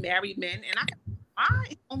to married men, and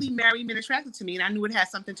I only married men attracted to me, and I knew it had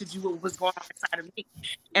something to do with what was going on inside of me.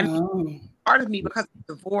 And part of me, because of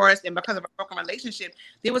divorce and because of a broken relationship,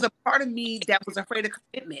 there was a part of me that was afraid of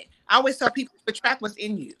commitment. I always tell people to attract what's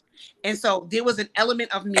in you. And so there was an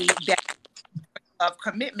element of me that of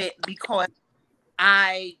commitment because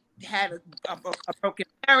I had a broken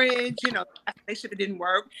marriage, you know, they should have didn't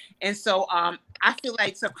work. And so I feel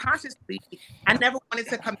like subconsciously, I never wanted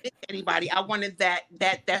to commit to anybody. I wanted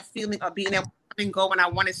that feeling of being able to come and go when I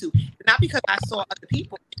wanted to. Not because I saw other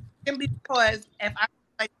people, simply because if I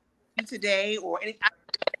like you today or anything, I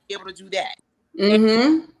would be able to do that.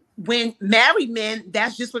 Mm-hmm. When married men,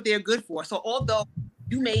 that's just what they're good for. So although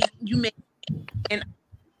you may, and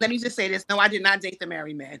let me just say this. No, I did not date the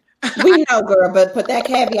married man. We know, girl, but put that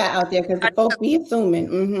caveat out there because the folks be assuming.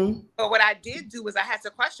 Mm-hmm. But what I did do is I had to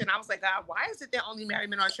question. I was like, God, why is it that only married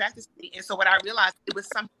men are attracted to me? And so what I realized, it was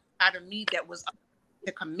something out of me that was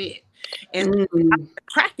to commit. And I'm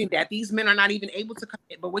attracting that. These men are not even able to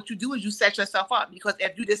commit. But what you do is you set yourself up, because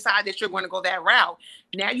if you decide that you're going to go that route,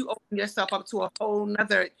 now you open yourself up to a whole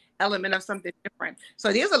nother element of something different.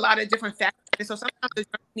 So there's a lot of different factors. And so sometimes the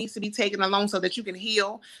journey needs to be taken along so that you can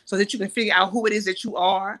heal, so that you can figure out who it is that you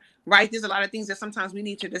are, right? There's a lot of things that sometimes we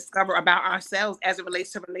need to discover about ourselves as it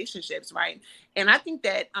relates to relationships, right? And I think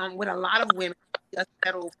that with a lot of women,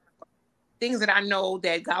 settle things that I know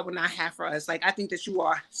that God would not have for us. Like, I think that you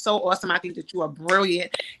are so awesome. I think that you are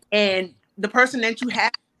brilliant. And the person that you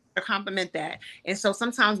have to compliment that. And so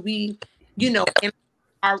sometimes we, you know, in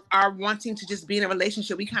are wanting to just be in a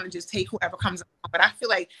relationship, we kind of just take whoever comes along. But I feel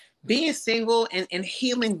like being single and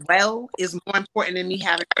healing well is more important than me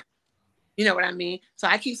having, you know what I mean? So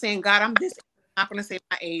I keep saying, God, I'm this age. I'm not going to say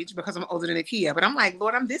my age because I'm older than Akia, but I'm like,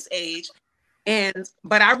 Lord, I'm this age.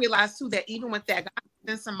 But I realized too that even with that, God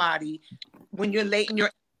sends somebody when you're late in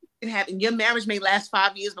your marriage may last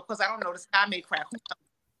 5 years, because I don't know, the sky may crack.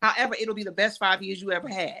 However, it'll be the best 5 years you ever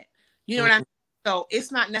had. You know what I mean? So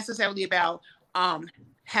it's not necessarily about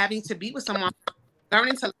having to be with someone,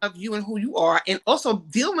 learning to love you and who you are, and also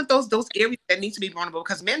dealing with those areas that need to be vulnerable,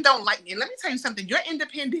 because men don't like me. And let me tell you something, you're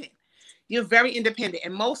independent. You're very independent.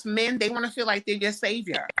 And most men, they want to feel like they're your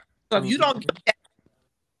savior. So if you don't get that,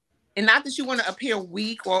 and not that you want to appear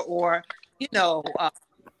weak or you know,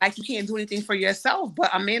 like you can't do anything for yourself, but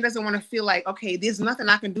a man doesn't want to feel like, okay, there's nothing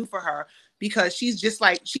I can do for her because she's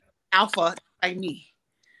alpha like me,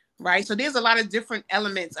 right? So there's a lot of different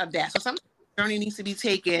elements of that. So sometimes the journey needs to be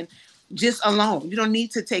taken just alone. You don't need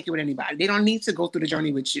to take it with anybody. They don't need to go through the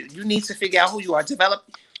journey with you. You need to figure out who you are.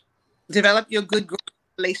 Develop your good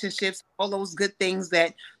relationships, all those good things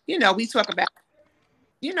that, you know, we talk about.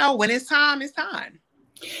 You know, when it's time, it's time.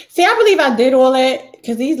 See, I believe I did all that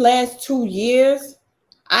because these last 2 years,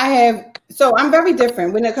 I'm very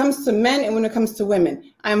different when it comes to men and when it comes to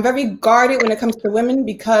women. I'm very guarded when it comes to women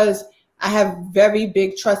because I have very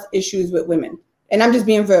big trust issues with women. And I'm just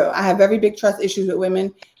being real. I have very big trust issues with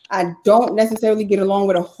women. I don't necessarily get along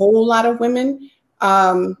with a whole lot of women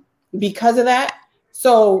because of that.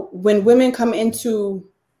 So when women come into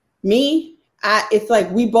me, it's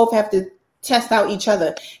like we both have to test out each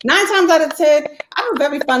other. 9 times out of 10, I'm a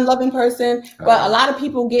very fun-loving person, but a lot of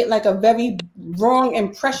people get like a very wrong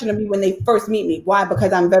impression of me when they first meet me. Why?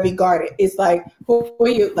 Because I'm very guarded. It's like, who are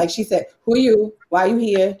you? Like she said, who are you? Why are you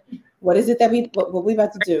here? What is it that what we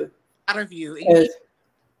about to do? Out of you.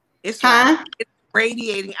 It's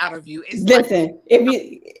radiating out of you. Listen,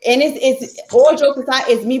 it's all jokes aside,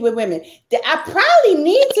 it's me with women. I probably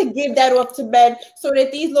need to give that off to men so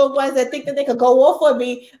that these little ones that think that they could go off on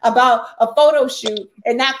me about a photo shoot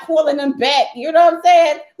and not calling them back. You know what I'm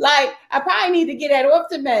saying? Like, I probably need to get that off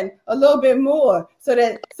to men a little bit more so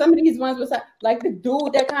that some of these ones was like the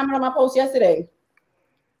dude that commented on my post yesterday.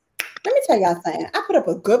 Let me tell y'all something. I put up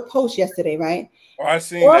a good post yesterday, right? Oh, I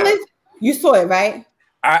seen that. You saw it, right?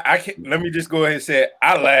 I can't. Let me just go ahead and say it.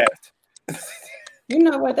 I laughed. You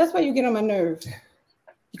know what? That's why you get on my nerves.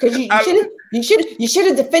 Because you should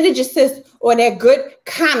have defended your sis or that good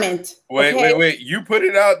comment. Wait. You put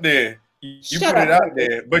it out there. You put it out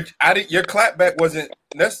there, but your clapback wasn't.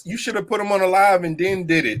 You should have put him on a live and then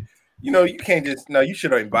did it. You know, you can't just. No, you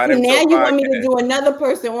should have invited him. Now you want me to do another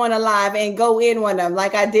person on a live and go in on them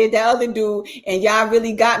like I did that other dude, and y'all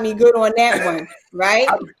really got me good on that one, right?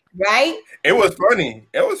 Right? It was funny.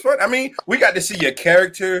 It was fun. I mean, we got to see your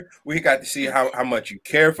character. We got to see how much you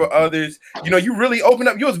care for others. You know, you really opened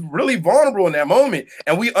up. You was really vulnerable in that moment.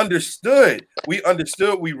 And we understood. We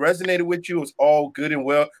resonated with you. It was all good and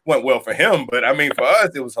well. Went well for him. But I mean, for us,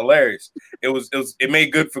 it was hilarious. It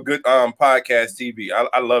made good for good podcast TV.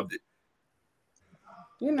 I loved it.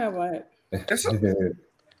 You know what?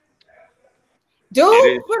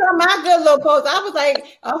 Dude put on my good little post. I was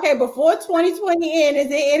like, okay, before 2020 ends, is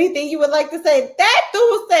there anything you would like to say? That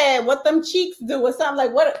dude said, what them cheeks do or something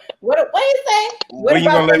like, what you say? What you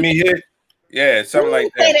gonna let me hit? Yeah, something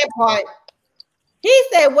like that. Say that part. He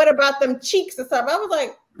said, what about them cheeks or something? I was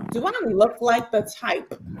like, do I look like the type?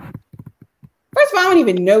 First of all, I don't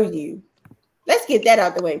even know you. Let's get that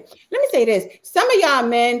out the way. Let me say this. Some of y'all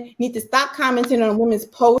men need to stop commenting on a woman's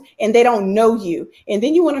post and they don't know you. And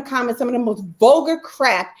then you want to comment some of the most vulgar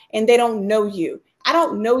crap and they don't know you. I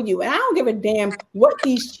don't know you. And I don't give a damn what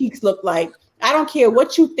these cheeks look like. I don't care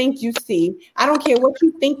what you think you see. I don't care what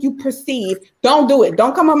you think you perceive. Don't do it.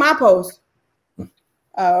 Don't come on my post.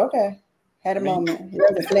 Oh, okay. Had a moment. It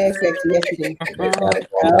was a flashback to yesterday.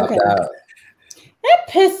 Okay. That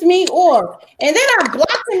pissed me off. And then I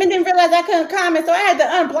blocked him and didn't realize I couldn't comment. So I had to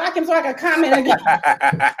unblock him so I could comment again.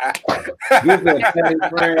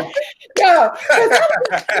 Yo,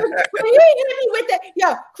 when he hit me with that,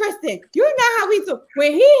 yo, Kristen, you know how we do.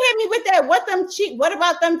 When he hit me with that, what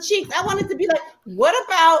about them cheeks? I wanted to be like, what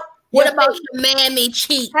about your mammy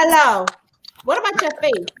cheeks? Hello. What about your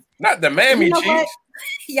face? Not the mammy cheeks. What?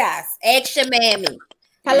 Yes, extra mammy.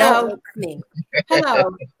 Hello.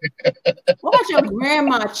 Hello. What about your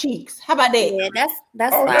grandma cheeks? How about that? Yeah, that's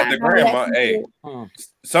not the grandma. Hey,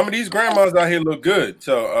 some of these grandmas out here look good.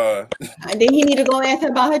 So and then he need to go ask her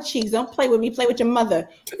about her cheeks. Don't play with me, play with your mother.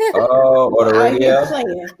 Oh, or the radio.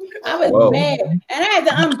 I was mad. And I had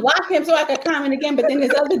to unblock him so I could comment again. But then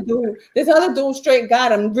this other dude straight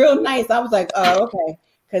got him real nice. I was like, oh, okay.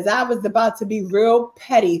 Because I was about to be real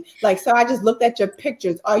petty. Like, so I just looked at your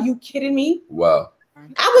pictures. Are you kidding me? Wow.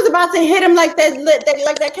 I was about to hit him like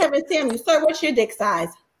that Kevin Samuels. Sir, what's your dick size?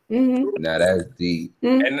 Mm-hmm. Now that's deep.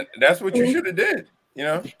 Mm-hmm. And that's what you should have did, you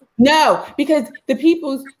know? No, because the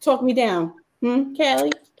peoples talk me down.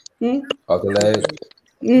 Callie? Off the leg.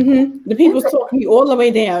 The peoples talk me all the way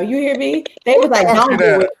down. You hear me? They was like, don't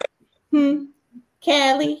do it.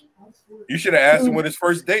 Callie? You should have asked him what his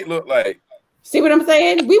first date looked like. See what I'm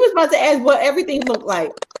saying? We was about to ask what everything looked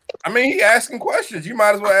like. I mean, he asking questions. You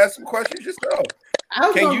might as well ask some questions yourself. I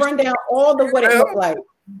was going to run down all the what it looked like.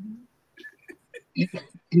 You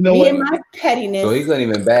know me what? And my pettiness. So he couldn't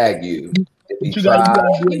even bag you. If you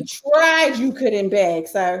tried, you couldn't bag,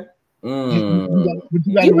 sir. You would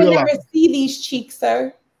never see these cheeks,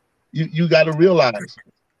 sir. You got to realize,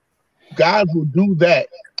 guys will do that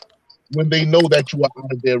when they know that you are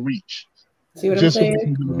out of their reach. See what I'm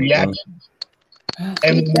saying? So the reaction. And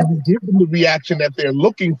when you give them the reaction that they're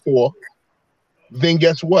looking for, then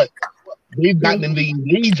guess what? They've gotten the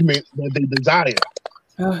engagement that they desire.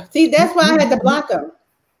 See, that's why I had to block them.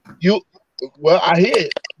 I hear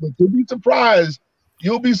it, but you'll be surprised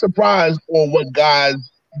on what guys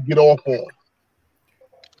get off on.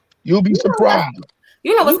 You'll be surprised.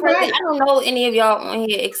 You know what's crazy? I don't know any of y'all on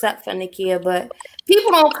here except for Nikia, but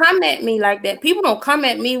people don't come at me like that. People don't come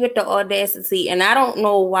at me with the audacity, and I don't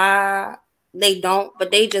know why they don't, but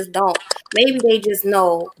they just don't. Maybe they just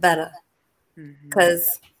know better.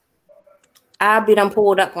 Because I'll be done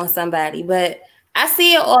pulled up on somebody, but I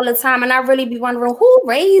see it all the time, and I really be wondering who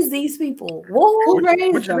raised these people. Who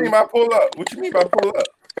raised what you mean by pull up? What you mean by pull up?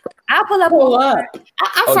 I'll pull up. Pull up.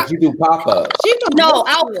 You do pop up. No,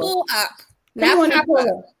 I'll pull up.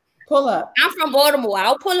 Pull up. I'm from Baltimore.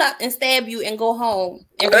 I'll pull up and stab you and go home.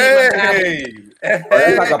 And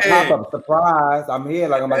that's like a pop-up surprise. I'm here,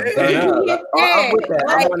 like I'm about to turn up. I'm with that.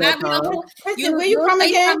 Where you from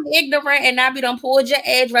again? I'm ignorant, and I be done pulled your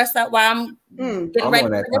address up while I'm getting ready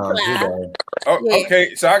to reply.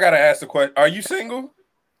 Okay, so I gotta ask the question: are you single?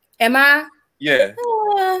 Am I? Yeah.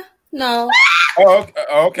 No.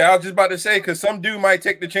 Okay. I was just about to say, because some dude might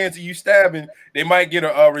take the chance of you stabbing. They might get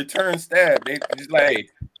a return stab. They just like, hey,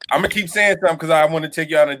 I'm gonna keep saying something because I want to take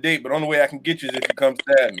you on a date, but the only way I can get you is if you come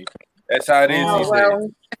stab me. That's how it is.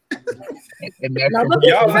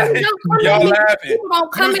 Y'all laughing. People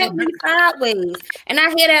don't come at me sideways, and I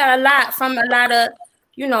hear that a lot from a lot of,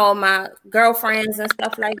 my girlfriends and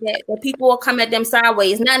stuff like that. That people will come at them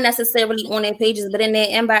sideways, not necessarily on their pages, but in their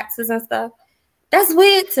inboxes and stuff. That's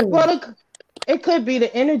weird to me. Well, it could be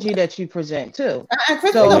the energy that you present too.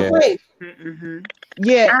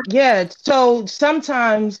 Yeah. So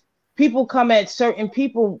sometimes people come at certain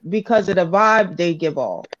people because of the vibe they give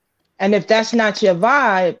off, and if that's not your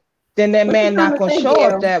vibe, then that man not gonna show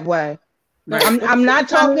up that way. I'm not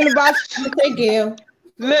talking about. Thank you.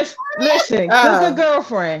 Listen, good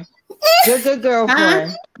girlfriend. Good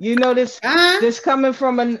girlfriend. You know this coming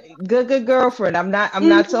from a good girlfriend. I'm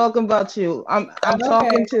not talking about you. I'm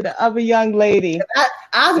talking to the other young lady.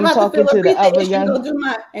 I was about to feel the other young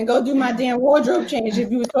go do my damn wardrobe change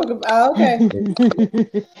if you were talking about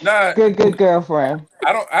Nah, good girlfriend.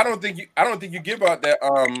 I don't think you give out that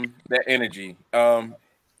energy.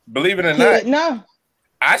 Believe it or not, no.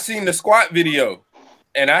 I seen the squat video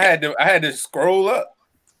and I had to scroll up.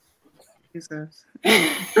 Jesus. I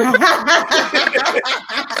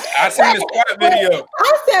seen the squat video.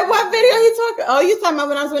 I said, what video you talking? Oh, you talking about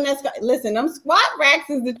when I was in that squat? Listen, them squat racks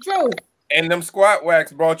is the truth. And them squat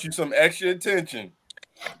wax brought you some extra attention.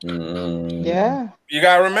 Yeah. You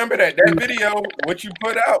gotta remember that video, what you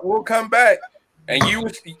put out, will come back. And you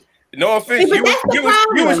was, no offense, you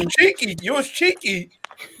was cheeky. You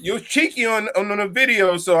was cheeky on the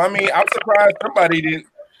video. So I mean, I'm surprised somebody didn't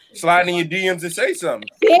slide in your DMs and say something.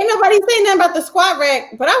 See, ain't nobody saying nothing about the squat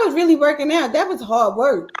rack, but I was really working out. That was hard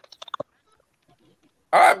work.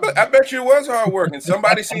 I bet you it was hard work. And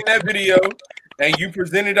somebody seen that video and you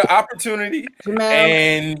presented the opportunity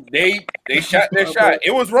and they shot their shot.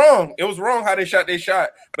 It was wrong. It was wrong how they shot their shot,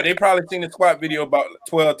 but they probably seen the squat video about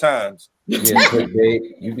 12 times. Yeah,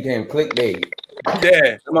 clickbait. You became clickbait.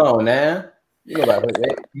 Yeah. Come on now. You know about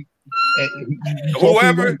clickbait.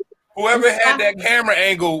 Whoever had that camera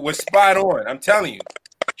angle was spot on. I'm telling you.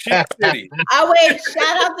 City. Wait,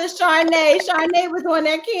 shout out to Charnay. Charnay was on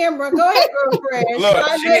that camera. Go ahead, girlfriend.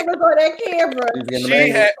 Charnay was on that camera. She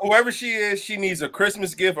had, whoever she is, she needs a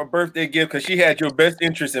Christmas gift, a birthday gift, because she had your best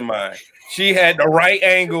interest in mind. She had the right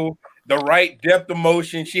angle, the right depth of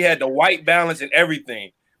motion. She had the white balance and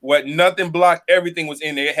everything. What nothing blocked, everything was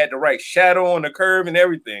in there. It had the right shadow on the curve and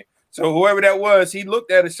everything. So whoever that was, he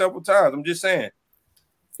looked at it several times. I'm just saying.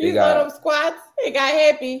 You saw them squats. He got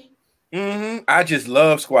happy. I just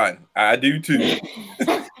love squatting. I do too.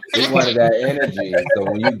 He wanted that energy. So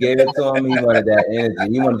when you gave it to him, he wanted that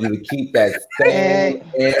energy. He wanted you to keep that same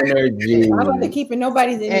energy. I wasn't keeping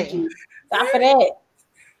nobody's energy. Stop for that.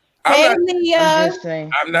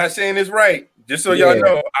 I'm not saying it's right. Just so y'all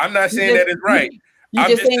know, I'm not saying that it's right. You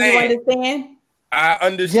just saying you understand? I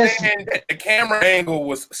understand that the camera angle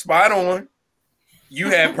was spot on. You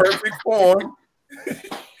had perfect form.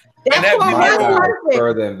 That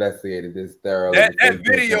further investigated this thoroughly. That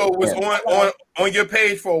video was on your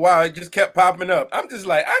page for a while. It just kept popping up. I'm just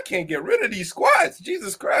like, I can't get rid of these squats.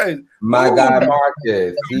 Jesus Christ. My guy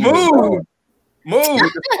Marcus. Move.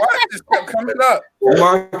 The squats just kept coming up.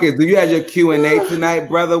 Marcus, do you have your Q&A tonight,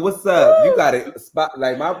 brother? What's up? You got it spot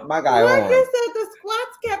like my guy Marcus on. said the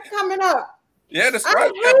squats kept coming up. Yeah, the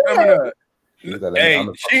squats kept coming up. Hey,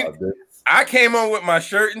 I came on with my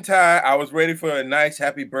shirt and tie. I was ready for a nice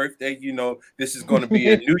happy birthday. You know, this is going to be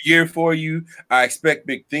a new year for you. I expect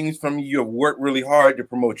big things from you. You've worked really hard to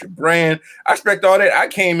promote your brand. I expect all that. I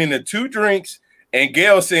came into 2 drinks and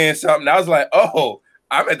Gail saying something. I was like, oh,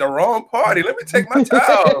 I'm at the wrong party. Let me take my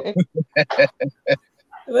towel.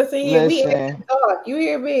 Listen here, we after dark. You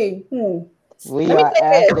hear me? We are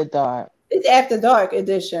after dark. It's after dark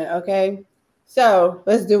edition, okay? So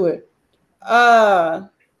let's do it.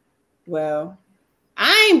 Well,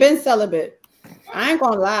 I ain't been celibate. I ain't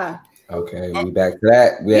gonna lie. Okay, we back to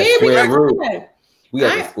that. We at square root. We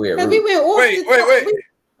at the square root. We went wait.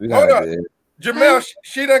 Hold on. Jamel,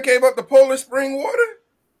 she done gave up the Poland Spring water?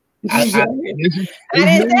 I didn't say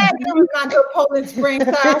it was not the Poland Spring.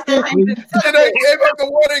 So I said, she done gave up the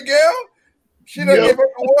water, girl. She done gave up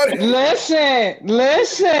the water.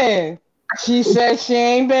 Listen. She said she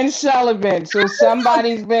ain't been celibate, so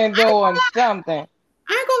somebody's been doing something.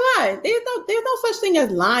 I ain't gonna lie. There's no such thing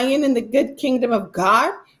as lying in the good kingdom of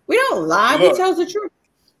God. We don't lie. We tell the truth.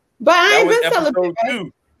 But I ain't been celibate.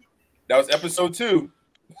 That was episode 2.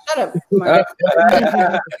 Shut up. I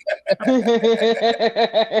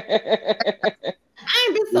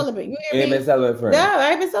ain't been celibate. You ain't been celibate, friend. No,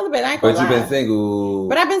 I ain't been celibate. I ain't gonna lie. But you've been single.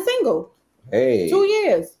 But I've been single. Hey. 2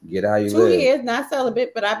 years. Get how you 2 live. years, not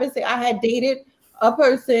celibate, but I've been saying I had dated a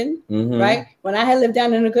person, right? When I had lived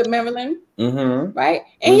down in the good Maryland, right?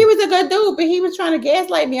 And he was a good dude, but he was trying to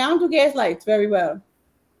gaslight me. I don't do gaslights very well.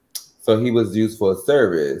 So he was used for a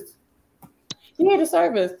service. He had a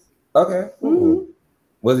service. Okay.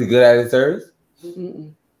 Was he good at his service?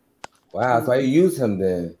 Wow, so why you use him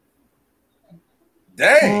then?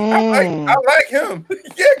 Dang, I like him.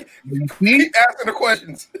 Yeah, keep asking the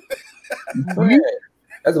questions.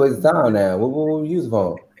 That's a waste of time now. What you use him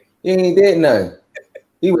for? He ain't did nothing.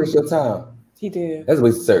 He wasted your time. He did. That's a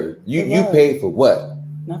waste of service. You paid for what?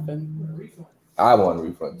 Nothing. I want a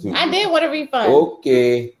refund too. I did want a refund.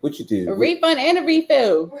 Okay. What you did? A refund and a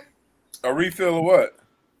refill. A refill of what?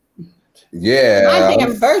 Yeah. My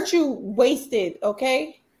damn virtue wasted,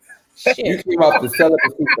 okay? Shit. You came off the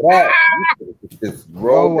celibacy for that. You just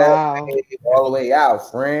rolled that all the way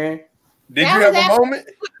out, friend. Did you have a moment?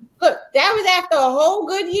 Look, that was after a whole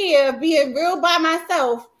good year of being real by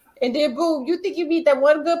myself. And then boom, you think you meet that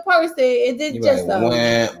one good person and then you just Come on.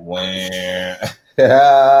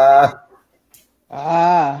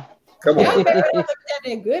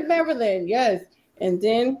 Good Maryland, yes. And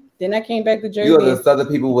then I came back to Jersey. You know, the Southern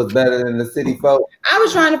people was better than the city folk. I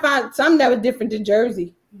was trying to find something that was different than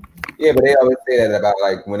Jersey. Yeah, but they always say that about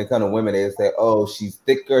like when it comes to women, they say, "Oh, she's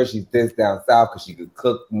thicker, she's this down south because she could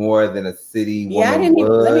cook more than a city woman I ain't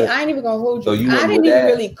would." even gonna hold you. So I didn't even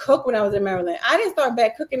really cook when I was in Maryland. I didn't start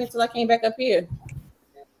back cooking until I came back up here.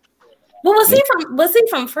 But was he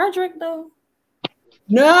from Frederick though?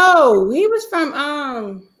 No, he was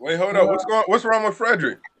from Wait, hold up. What's wrong with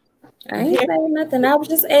Frederick? I ain't saying nothing. I was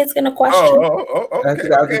just asking a question. Okay. First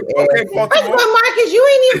of all, Marcus, you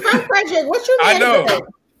ain't even from Frederick. What you mean? I know.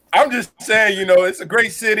 I'm just saying, you know, it's a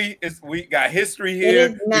great city. We got history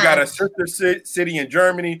here. We got a sister city in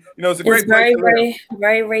Germany. You know, it's a great place.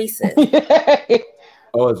 Very racist.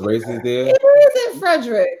 Oh, it's racist there? It is in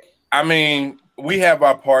Frederick. I mean, we have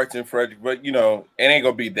our parts in Frederick, but, you know, it ain't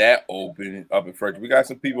going to be that open up in Frederick. We got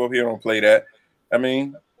some people up here who don't play that. I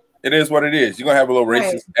mean, it is what it is. You're going to have a little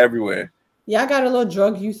racist everywhere. Y'all got a little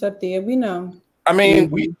drug use up there. We know. I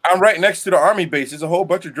mean, I'm right next to the Army base. There's a whole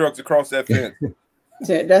bunch of drugs across that fence.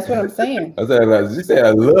 That's what I'm saying. I said, like, you said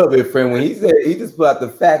a little bit, friend. When he said he just put out the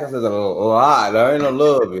fact, I said a lot. There ain't a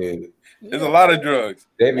little bit. There's a lot of drugs.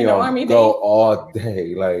 They be on go all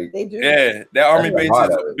day, like they do. Yeah, that Army base has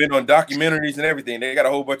been on documentaries and everything. They got a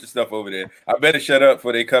whole bunch of stuff over there. I better shut up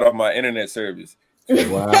before they cut off my internet service.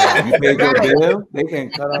 Wow, you pay good bill? They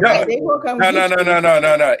can cut off.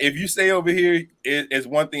 No. If you stay over here, it's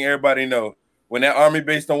one thing everybody know. When that Army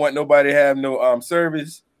base don't want nobody to have no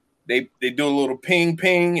service, they do a little ping,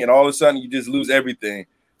 and all of a sudden you just lose everything.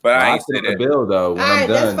 But I ain't say that. Bill though. When I'm done,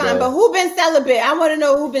 that's fine. But who been celibate? I want to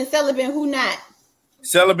know who been celibate, who not.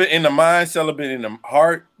 Celibate in the mind, celibate in the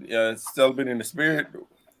heart, celibate in the spirit.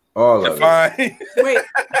 All of it. Wait,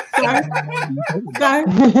 sorry.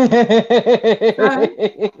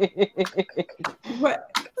 What?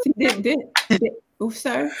 Oh,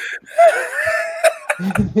 sorry.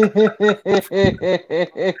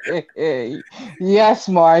 Yes,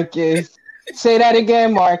 Marcus. Say that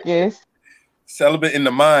again, Marcus. Celibate in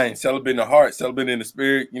the mind, celibate in the heart, celibate in the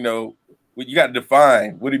spirit. You know, you got to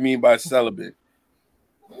define what do you mean by celibate.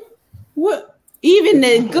 What? Even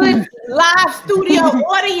the good live studio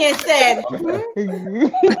audience said. The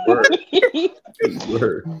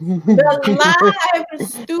live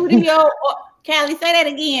studio. Callie, say that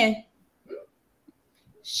again.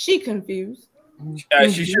 She confused.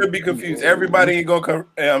 She should be confused. Everybody ain't gonna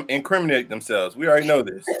incriminate themselves. We already know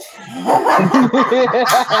this. I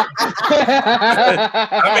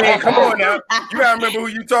mean, come on now. You gotta remember who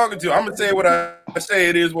you talking to. I'm gonna say what I say.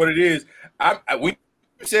 It is what it is. We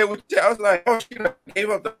said what I was like. Oh, she gave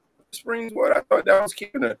up the Springs. What I thought that was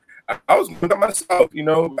keeping her. I was with myself. You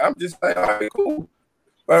know, I'm just like, all right, cool.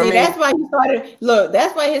 But see, that's why he started. Look,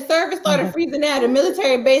 that's why his service started freezing out. The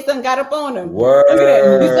military base done got up on him. Word.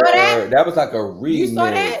 You saw that? That was like a remix. You saw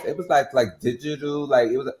that? It was like digital. Like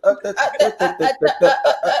it was.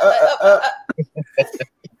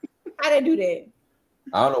 How they do that?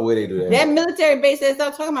 I don't know where they do that. That military base said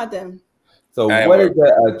stop talking about them. So what is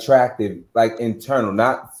the attractive, like internal,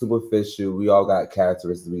 not superficial? We all got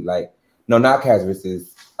characteristics. We like, no, not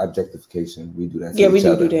characteristics. Objectification. We do that. Yeah, we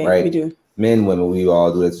do that. Right? We do. Men, women, we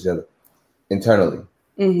all do that to each other. Internally,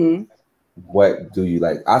 what do you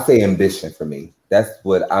like? I say ambition for me. That's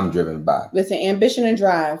what I'm driven by. Listen, ambition and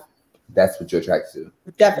drive. That's what you're attracted to.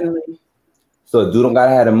 Definitely. So a dude don't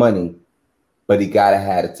gotta have the money, but he gotta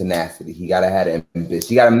have the tenacity. He gotta have the ambition.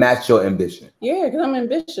 You gotta match your ambition. Yeah, because I'm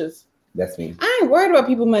ambitious. That's me. I ain't worried about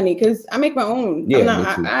people's money because I make my own.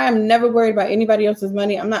 Yeah, I'm never worried about anybody else's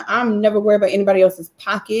money. I'm never worried about anybody else's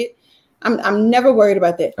pocket. I'm never worried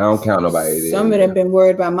about that. I don't count nobody. Some of them been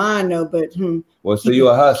worried about mine though, but well, so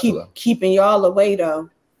you're a hustler. Keeping y'all away though.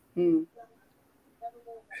 So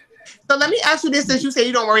let me ask you this: since you say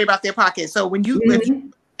you don't worry about their pocket, so when you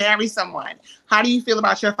marry someone, how do you feel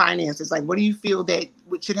about your finances? Like, what do you feel that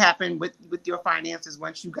what should happen with your finances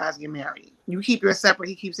once you guys get married? You keep yours separate.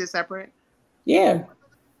 He keeps his separate. Yeah.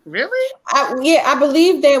 Really? I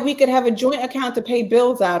believe that we could have a joint account to pay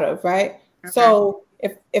bills out of, right? Okay. So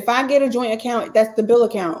if I get a joint account, that's the bill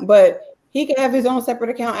account. But he can have his own separate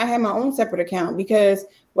account. I have my own separate account because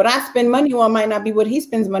what I spend money on might not be what he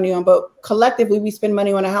spends money on, but collectively we spend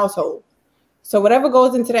money on a household. So whatever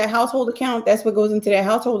goes into that household account, that's what goes into that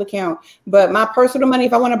household account. But my personal money,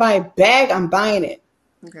 if I want to buy a bag, I'm buying it.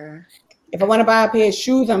 Okay. If I want to buy a pair of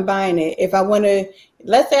shoes, I'm buying it. If I want to,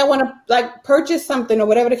 let's say I want to like purchase something or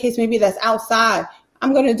whatever the case may be that's outside,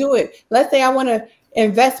 I'm going to do it. Let's say I want to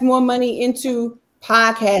invest more money into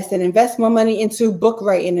podcasting, invest more money into book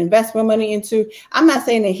writing, invest more money into, I'm not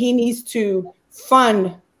saying that he needs to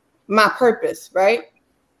fund my purpose, right?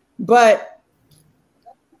 But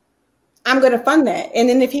I'm going to fund that. And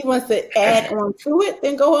then if he wants to add on to it,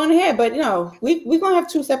 then go on ahead. But, we're going to have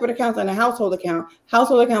 2 separate accounts on a household account.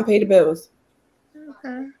 Household account pay the bills.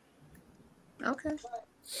 Okay. You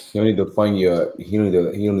don't need to fund he don't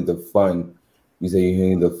need to fund. You say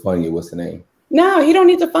you need to fund your, what's the name? No, he don't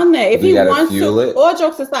need to fund that. If he wants to, it? all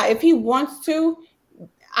jokes aside, if he wants to,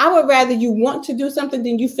 I would rather you want to do something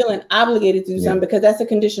than you feeling obligated to do something, because that's a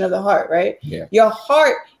condition of the heart, right? Yeah. Your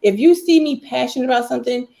heart, if you see me passionate about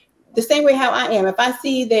something, the same way how I am, if I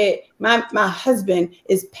see that my husband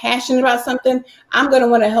is passionate about something, I'm going to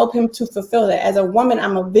want to help him to fulfill that. As a woman,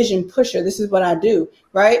 I'm a vision pusher. This is what I do,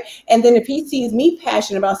 right? And then if he sees me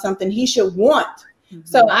passionate about something, he should want. Mm-hmm.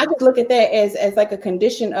 So I just look at that as like a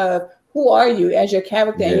condition of who are you as your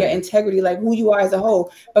character and your integrity, like who you are as a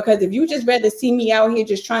whole. Because if you just rather see me out here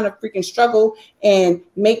just trying to freaking struggle and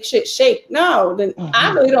make shit shake, no, then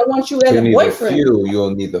I really don't want you as a boyfriend.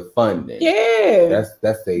 You'll need the funding. Yeah,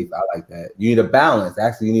 that's safe. I like that. You need a balance.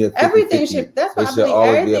 Actually, you need a 50-50. Everything should. That's what it should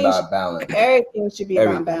always be about balance. Everything should be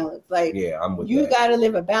about balance. Like, I'm with you got to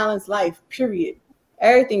live a balanced life. Period.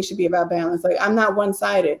 Everything should be about balance. Like, I'm not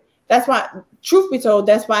one-sided. That's why, truth be told,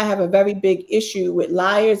 that's why I have a very big issue with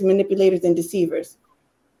liars, manipulators, and deceivers.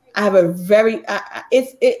 I have a very,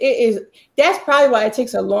 it is, that's probably why it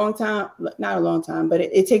takes a long time, not a long time, but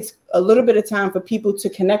it takes a little bit of time for people to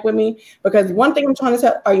connect with me. Because one thing I'm trying to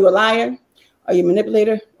tell, are you a liar? Are you a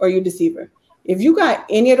manipulator? Or are you a deceiver? If you got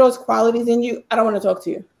any of those qualities in you, I don't want to talk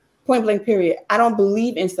to you. Point blank, period. I don't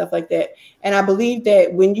believe in stuff like that. And I believe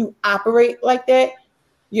that when you operate like that,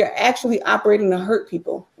 you're actually operating to hurt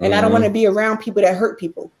people. And I don't want to be around people that hurt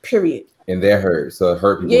people, period. And they're hurt. So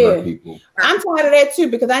hurt people hurt people. I'm tired of that too,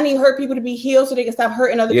 because I need hurt people to be healed so they can stop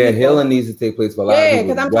hurting other people. Yeah, healing needs to take place for a lot of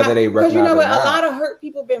people, whether they recognize it or not. Because a lot of hurt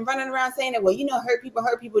people been running around saying that, well,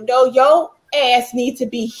 hurt people. No, your ass need to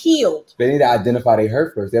be healed. They need to identify they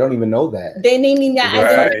hurt first. They don't even know that. They need to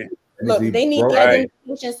identify. Look, they need the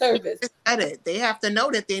identification service. They have to know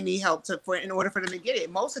that they need help in order for them to get it.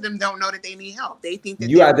 Most of them don't know that they need help. They think that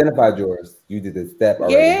you identified yours. You did the step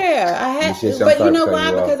already. Yeah, I had to. But you know why?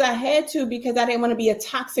 Because I had to, because I didn't want to be a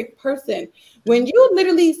toxic person. When you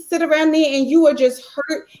literally sit around there and you are just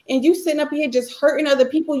hurt and you sitting up here just hurting other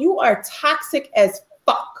people, you are toxic as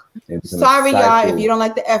fuck. Sorry, y'all, if you don't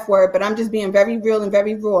like the F word, but I'm just being very real and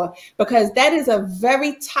very raw, because that is a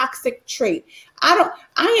very toxic trait.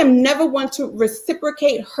 I am never one to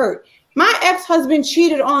reciprocate hurt. My ex-husband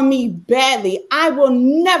cheated on me badly. I will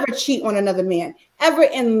never cheat on another man ever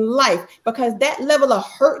in life, because that level of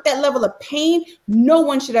hurt, that level of pain, no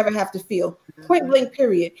one should ever have to feel. Point blank,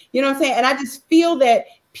 period. You know what I'm saying? And I just feel that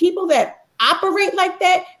people that operate like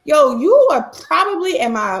that, you are probably,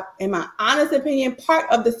 in my honest opinion,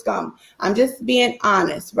 part of the scum. I'm just being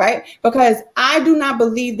honest, right? Because I do not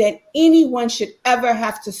believe that anyone should ever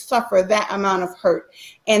have to suffer that amount of hurt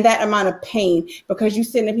and that amount of pain, because you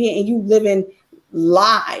sitting up here and you live in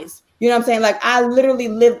lies. You know what I'm saying? Like, I literally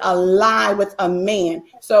lived a lie with a man.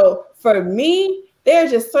 So for me, there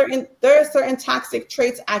are certain toxic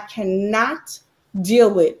traits I cannot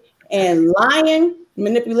deal with, and lying,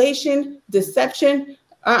 manipulation, deception,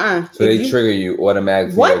 So they trigger you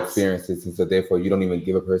automatically for your experiences, and so therefore you don't even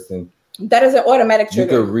give a person. That is an automatic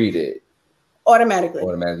trigger. You can read it automatically.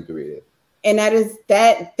 Automatically read it. And that is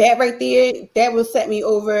that right there. That will set me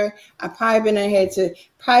over. I probably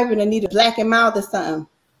been need a black and mild or something.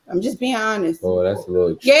 I'm just being honest. Oh, that's a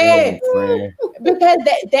little friend. Because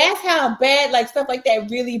that's how bad, like, stuff like that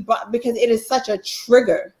really, because it is such a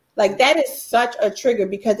trigger. Like, that is such a trigger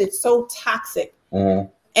because it's so toxic. Mm-hmm.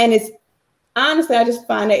 And it's honestly, I just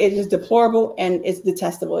find that it is deplorable and it's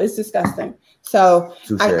detestable. It's disgusting. So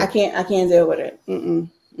I can't deal with it.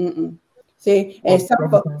 See, and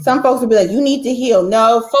some folks will be like, you need to heal.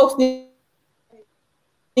 No, folks need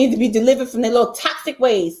to be delivered from their little toxic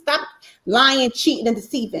ways. Stop lying, cheating, and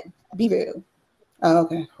deceiving. Be real. Oh,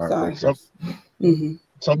 okay. Sorry.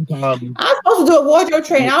 Sometimes I was supposed to do a wardrobe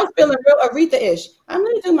change. I was feeling real Aretha-ish. I'm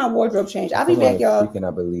gonna do my wardrobe change. I'll be back, y'all.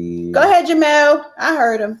 I believe. Go ahead, Jamel. I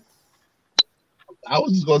heard him. I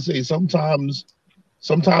was just gonna say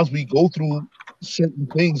sometimes we go through certain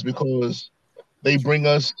things because they bring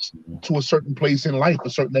us to a certain place in life, a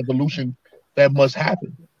certain evolution that must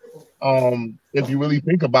happen. If you really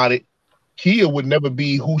think about it, Kia would never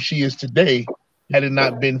be who she is today had it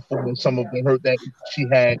not been for some of the hurt that she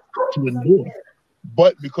had to endure.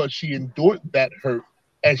 But because she endured that hurt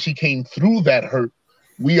and she came through that hurt,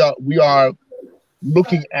 we are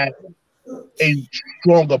looking at a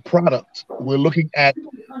stronger product. We're looking at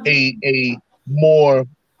a more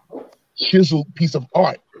chiseled piece of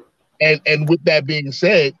art. And with that being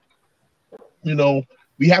said,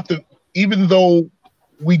 we have to, even though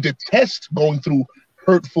we detest going through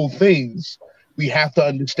hurtful things, we have to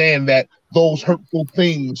understand that those hurtful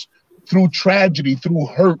things, through tragedy, through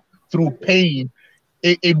hurt, through pain,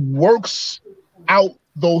 it works out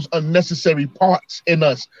those unnecessary parts in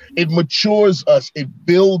us. It matures us, it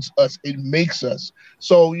builds us, it makes us.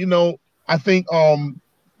 So, I think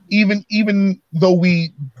even though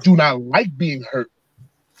we do not like being hurt,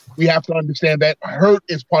 we have to understand that hurt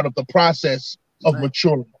is part of the process of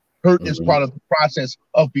maturing. Hurt is part of the process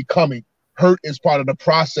of becoming. Hurt is part of the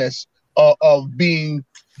process of being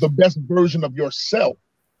the best version of yourself.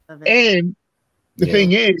 And the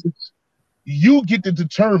thing is, you get to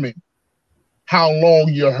determine how long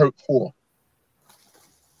you're hurt for.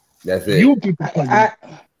 That's it. You get to determine.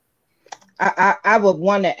 I would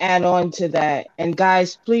want to add on to that. And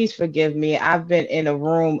guys, please forgive me. I've been in a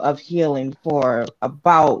room of healing for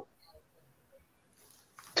about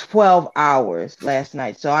 12 hours last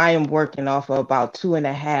night. So I am working off of about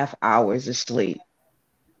 2.5 hours of sleep.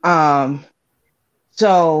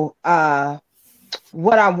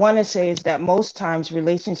 What I want to say is that most times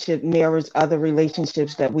relationship mirrors other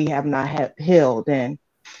relationships that we have not healed in,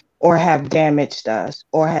 or have damaged us,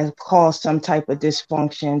 or has caused some type of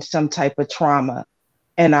dysfunction, some type of trauma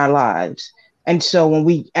in our lives. And so when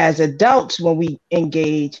we, as adults, when we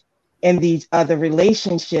engage in these other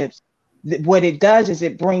relationships, what it does is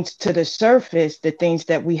it brings to the surface the things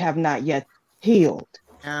that we have not yet healed.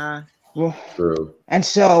 True. And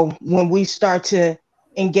so when we start to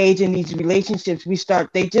engage in these relationships,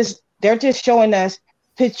 they're just showing us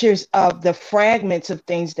pictures of the fragments of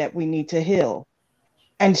things that we need to heal.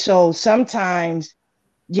 And so sometimes,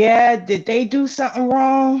 did they do something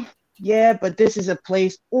wrong? Yeah, but this is a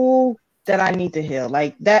place, that I need to heal.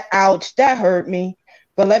 Like that, ouch, that hurt me.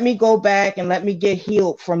 But let me go back and let me get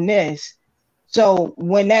healed from this. So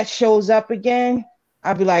when that shows up again,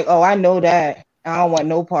 I'll be like, I know that. I don't want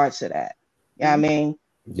no parts of that. You know what I mean?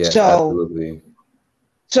 Yes, absolutely.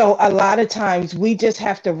 So a lot of times we just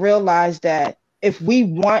have to realize that if we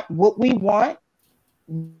want what we want,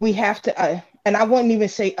 we have to, and I wouldn't even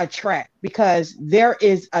say attract, because there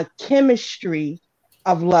is a chemistry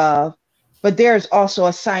of love, but there's also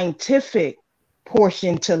a scientific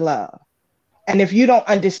portion to love. And if you don't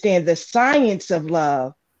understand the science of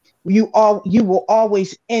love, you will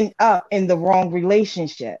always end up in the wrong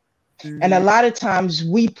relationship. Mm-hmm. And a lot of times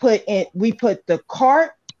we put the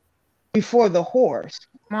cart before the horse.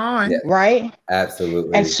 Come on. Right?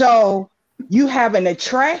 Absolutely. And so you have an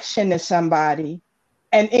attraction to somebody,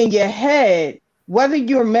 and in your head, whether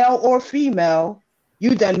you're male or female,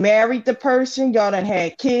 you done married the person, y'all done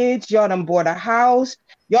had kids, y'all done bought a house,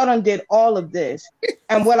 y'all done did all of this.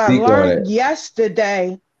 And what I learned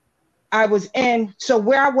yesterday, I was in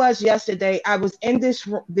this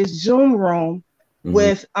Zoom room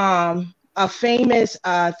with a famous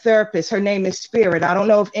therapist. Her name is Spirit. I don't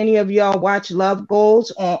know if any of y'all watch Love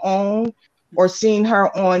Goals on OWN or seen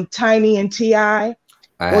her on Tiny and T.I.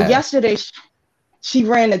 Well, yesterday she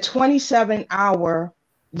ran a 27-hour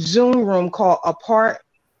Zoom room called Apart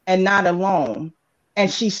and Not Alone. And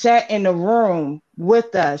she sat in the room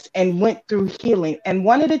with us and went through healing. And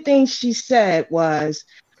one of the things she said was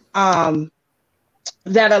that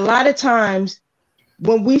a lot of times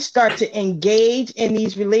when we start to engage in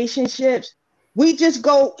these relationships, we just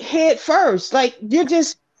go head first. Like you're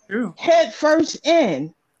just head first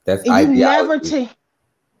in. That's ideology.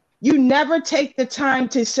 You never take the time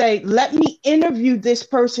to say, let me interview this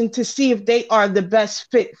person to see if they are the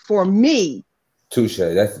best fit for me. Touche.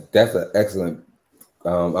 That's an excellent.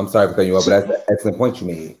 I'm sorry for cutting you off, but that's an excellent point you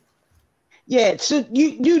made. Yeah. So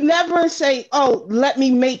you never say, let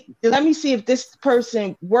me see if this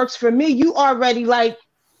person works for me. You already like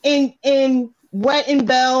in wedding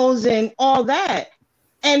bells and all that.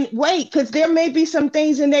 And wait, because there may be some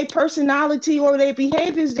things in their personality or their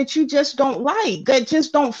behaviors that you just don't like, that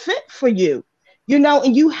just don't fit for you,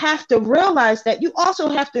 and you have to realize that you also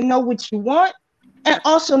have to know what you want and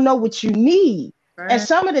also know what you need. Right. And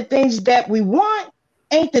some of the things that we want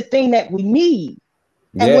ain't the thing that we need.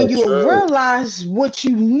 And when you realize what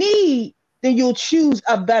you need, then you'll choose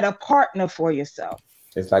a better partner for yourself.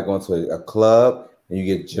 It's like going to a club and you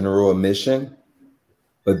get general admission.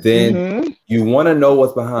 But then you want to know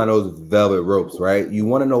what's behind those velvet ropes, right? You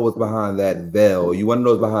want to know what's behind that veil. You want to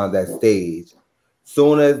know what's behind that stage.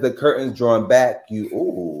 Soon as the curtain's drawn back, when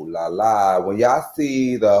y'all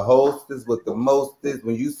see the hostess with the mostest,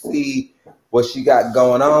 when you see what she got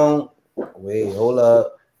going on, wait, hold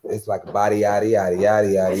up. It's like body yada yada yada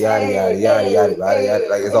yada yada yada yada yada body yada,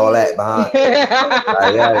 like it's all that behind.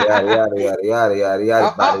 Yada yada yada yada yada yada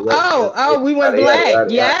yada. We went black.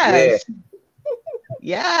 Yes.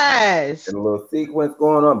 Yes. And a little sequence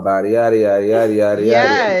going on, body yada yada yada yada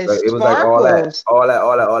yes. yada. It was like all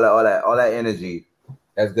that energy.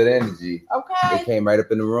 That's good energy. Okay. It came right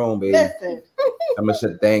up in the room, baby. Listen. I'm gonna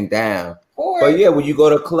shut the thing down. But yeah, when you go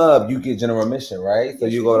to a club, you get general admission, right? So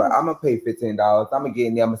you go, I'm gonna pay $15. I'm gonna get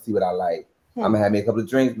in there. I'm gonna see what I like. I'm gonna have me a couple of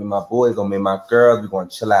drinks with my boys or me and my girls. We're gonna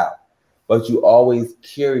chill out. But you always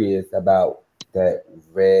curious about that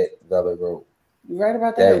red velvet rope. You right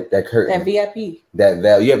about that. That curtain. That VIP. That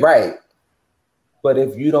veil. Yeah, right. But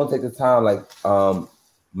if you don't take the time, like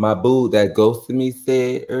my boo that ghosted me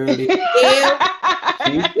said earlier,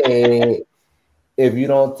 she said, if you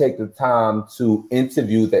don't take the time to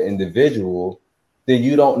interview the individual, then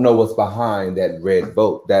you don't know what's behind that red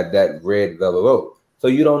boat, that red velvet rope. So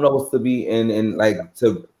you don't know what's to be in like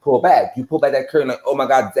to pull back. You pull back that curtain, like, oh my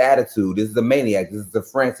God, this attitude. This is a maniac. This is a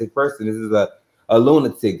frantic person. This is a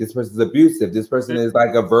lunatic. This person is abusive. This person is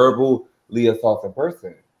like a verbally assaulting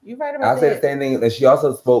person. You right about that. I said the same thing. And she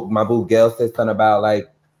also spoke, my boo Gail said something about like,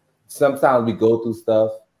 sometimes we go through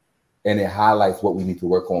stuff and it highlights what we need to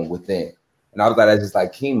work on within. And I was like, that's just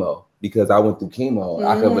like chemo, because I went through chemo. Mm-hmm.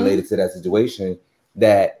 I could relate it to that situation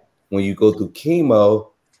that when you go through chemo,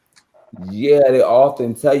 yeah, they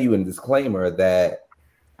often tell you in disclaimer that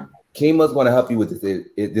chemo is going to help you with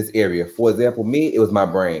this area. For example, me, it was my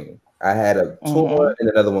brain. I had a tumor and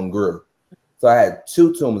another one grew. So I had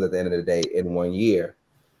 2 tumors at the end of the day in 1 year.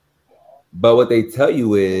 But what they tell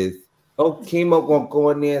you is, oh, chemo going to go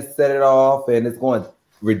in there, set it off, and it's going to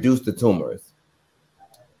reduce the tumors.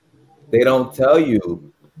 They don't tell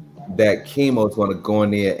you that chemo is going to go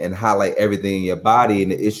in there and highlight everything in your body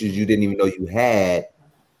and the issues you didn't even know you had.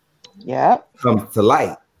 Yeah, comes to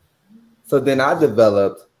light. So then I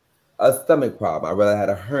developed a stomach problem. I really had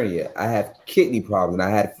a hernia. I had kidney problems. And I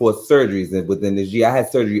had 4 surgeries within this year. I had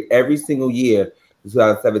surgery every single year in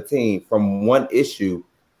 2017 from one issue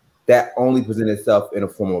that only presented itself in the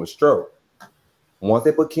form of a stroke. Once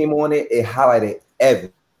they put chemo on it, it highlighted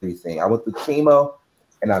everything. I went through chemo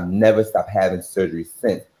and I've never stopped having surgery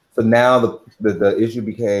since. So now the issue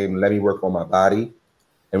became, let me work on my body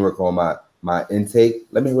and work on my intake.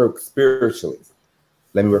 Let me work spiritually.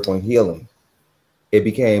 Let me work on healing. It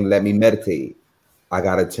became, let me meditate. I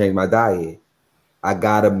got to change my diet. I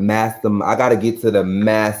got to get to the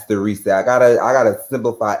master reset. I got to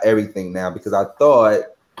simplify everything now, because I thought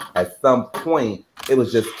at some point it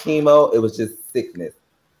was just chemo. It was just sickness.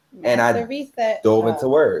 And I dove into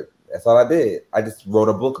work. That's all I did. I just wrote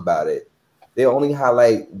a book about it. They only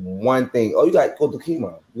highlight one thing. Oh, you got to go through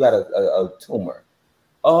chemo. You got a tumor.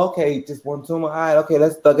 Oh, okay, just one tumor. All right, okay,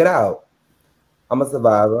 let's thug it out. I'm a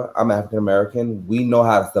survivor. I'm African American. We know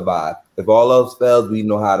how to survive. If all else fails, we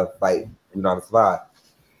know how to fight. We know how to survive.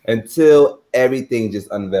 Until everything just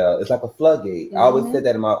unveiled. It's like a floodgate. Mm-hmm. I always said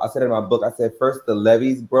that I said it in my book. I said first the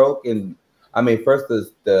levees broke, and first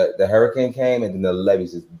the hurricane came, and then the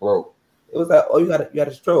levees just broke. It was like, oh, you got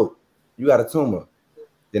a stroke, you got a tumor.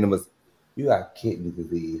 Then it was, you got kidney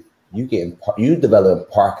disease. You developing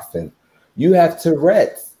Parkinson's. You have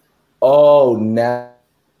Tourette's. Oh, now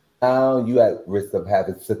you at risk of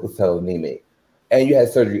having sickle cell anemia. And you had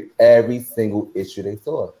surgery every single issue they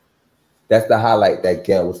saw. That's the highlight that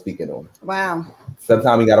Gail was speaking on. Wow.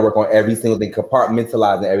 Sometimes you got to work on every single thing,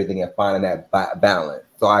 compartmentalizing everything and finding that balance.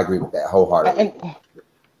 So I agree with that wholeheartedly.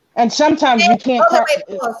 And sometimes you can't.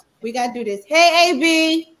 Wait, pause. We got to do this. Hey,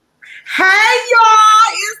 AB. Hey,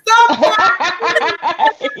 y'all. It's the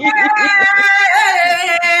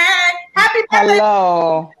Happy birthday.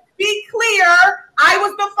 Hello. Be clear. I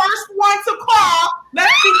was the first one to call.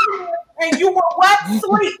 Let's be clear. And you were what?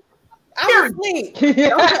 Sleep. I was asleep.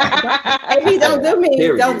 Don't do me.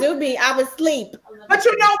 Period. Don't do me. I was asleep. But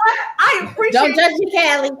you know what? I appreciate. Don't judge me,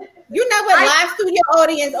 Callie. You know what? Live studio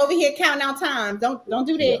audience over here counting out time. Don't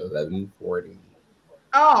do that. 11:40.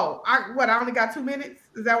 Oh, I only got 2 minutes.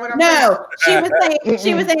 Is that what I'm saying? No,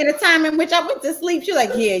 she was saying the time in which I went to sleep. She was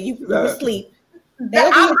like, yeah, you were asleep.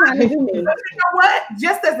 But you know what?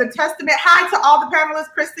 Just as a testament, hi to all the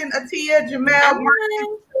panelists: Kristen, Atia, Jamel,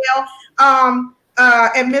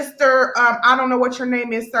 and Mr. I don't know what your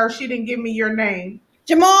name is, sir. She didn't give me your name.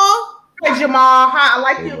 Jamal. Hey, Jamal. Hi, I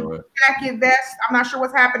like your jacket vest. I'm not sure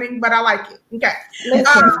what's happening, but I like it. Okay.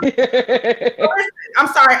 I'm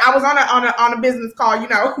sorry. I was on a business call. You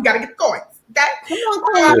know, got to get the coins.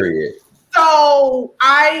 Okay. So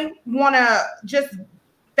I want to just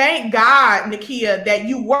thank God, Nakia, that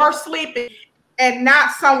you were sleeping and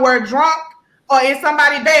not somewhere drunk or in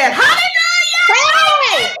somebody's bed.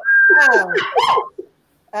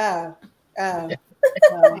 Hallelujah!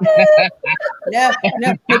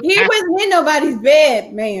 No, he wasn't in nobody's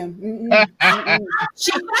bed, ma'am.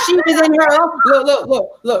 She was in her own.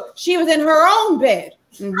 Look. She was in her own bed.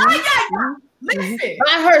 Listen,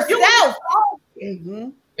 by herself.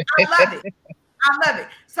 I love it. I love it.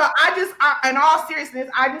 So in all seriousness,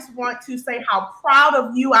 I just want to say how proud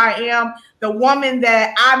of you I am. The woman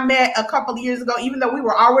that I met a couple of years ago, even though we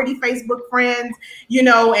were already Facebook friends,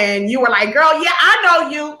 and you were like, girl, yeah, I know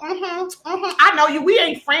you. I know you. We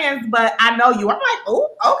ain't friends, but I know you. I'm like, oh,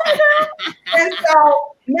 okay, girl. And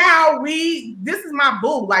so now this is my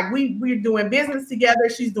boo. Like we're doing business together.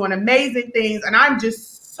 She's doing amazing things. And I'm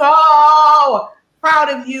just so proud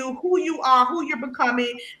of you, who you are, who you're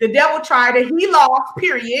becoming. The devil tried it. He lost,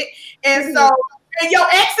 period. And so, and your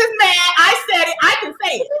ex is mad. I said it. I can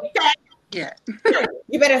say it. Okay? Yeah.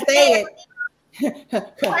 You better say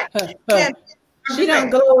it. She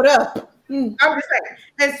done glowed up. I'm just saying.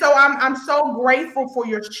 And so I'm so grateful for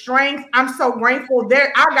your strength. I'm so grateful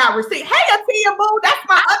there. I got receipt. Hey, Atia Boo. That's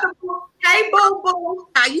my other boo. Hey, Boo Boo.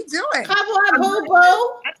 How you doing? Come on, Boo Boo.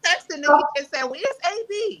 I texted Nikki and said, where's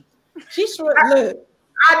AB? She's short. Look.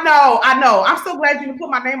 I know. I'm so glad you didn't put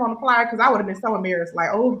my name on the flyer because I would have been so embarrassed.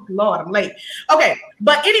 Like, oh Lord, I'm late. Okay,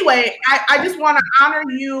 but anyway, I just want to honor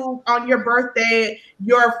you on your birthday,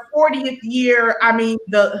 your 40th year. I mean,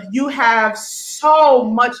 you have so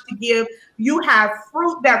much to give. You have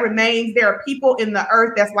fruit that remains. There are people in the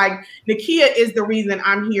earth that's like, Nakia is the reason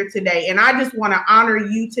I'm here today. And I just want to honor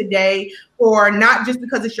you today for not just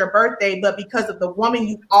because it's your birthday, but because of the woman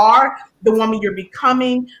you are, the woman you're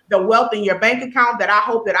becoming, the wealth in your bank account that I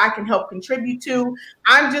hope that I can help contribute to.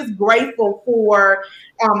 I'm just grateful for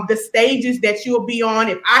the stages that you'll be on.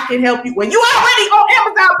 If I can help you, when you already on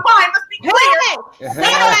Amazon Prime, let's be clear.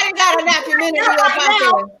 Somebody got a documentary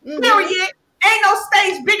up there. Period. Ain't no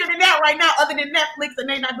stage bigger than that right now other than Netflix, and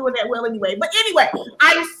they're not doing that well anyway. But anyway,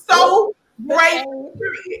 I'm so grateful.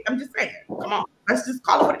 I'm just saying, come on, let's just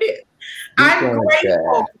call it what it is. I'm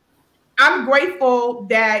grateful. I'm grateful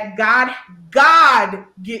that God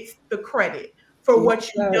gets the credit for what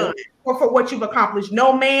you've done or for what you've accomplished.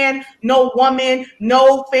 No man, no woman,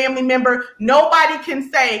 no family member, nobody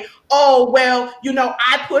can say, oh, well,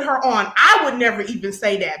 I put her on. I would never even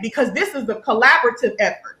say that because this is a collaborative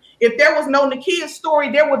effort. If there was no Nakia's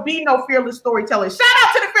story, there would be no Fearless Storytellers. Shout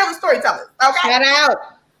out to the Fearless Storytellers. Okay. Shout out.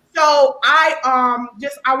 So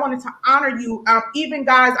I wanted to honor you. Even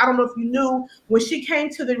guys, I don't know if you knew, when she came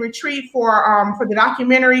to the retreat for the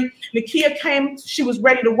documentary, Nakia came, she was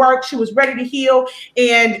ready to work, she was ready to heal.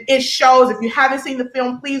 And it shows. If you haven't seen the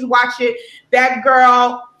film, please watch it. That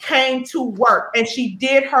girl came to work and she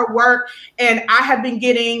did her work. And I have been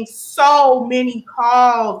getting so many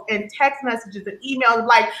calls and text messages and emails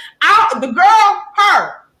like, the girl,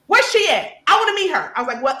 her. Where's she at? I want to meet her. I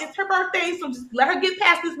was like, well, it's her birthday, so just let her get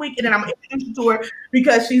past this week, and then I'm going to introduce you to her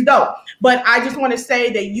because she's dope. But I just want to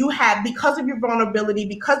say that you have, because of your vulnerability,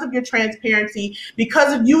 because of your transparency,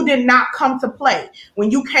 because of you did not come to play.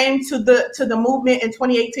 When you came to the movement in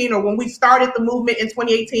 2018, or when we started the movement in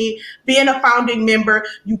 2018, being a founding member,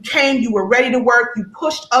 you came, you were ready to work, you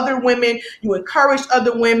pushed other women, you encouraged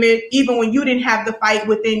other women, even when you didn't have the fight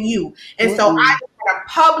within you. And so I want to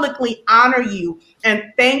publicly honor you and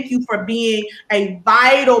thank you for being a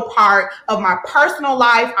vital part of my personal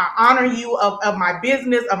life. I honor you of my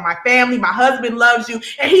business, of my family. My husband loves you,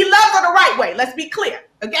 and he loves her the right way. Let's be clear,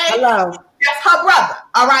 okay? Hello. That's her brother,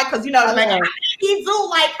 all right? Because like he do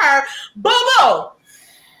like her. Boo boo.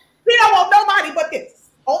 He don't want nobody but this.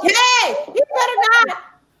 Okay? Hey, you better not.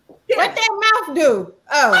 Yeah. What that mouth do?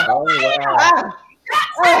 Wow.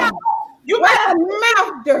 You what the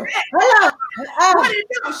mouth do? Hello. What do you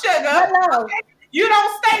do, sugar? Hello. Okay? You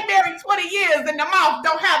don't stay married 20 years and the mouth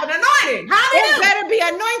don't have an anointing. How do you? It better be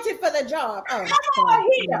anointed for the job. Come on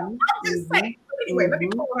here. I'm just saying. Anyway, let me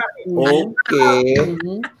pull it up. Okay.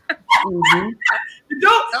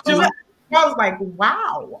 I was like,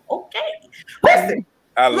 wow. Okay. Listen.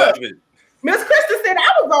 I love it. Miss Krista said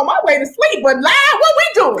I was on my way to sleep, but live, what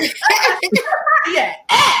we doing? Yeah.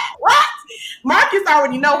 What? Marcus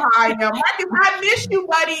already know how I am. Marcus, I miss you,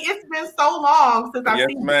 buddy. It's been so long since I've seen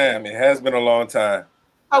you. Yes, ma'am. It has been a long time.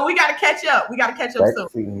 Oh, we got to catch up.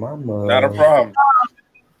 Soon. Not a problem.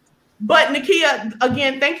 But Nakia,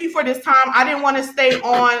 again, thank you for this time. I didn't want to stay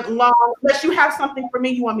on long unless you have something for me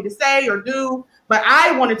you want me to say or do. But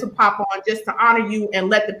I wanted to pop on just to honor you and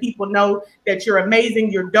let the people know that you're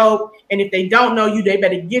amazing, you're dope. And if they don't know you, they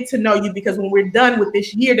better get to know you, because when we're done with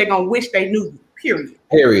this year, they're going to wish they knew you,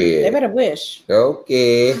 period. They better wish.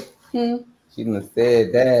 Okay. She done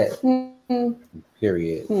said that.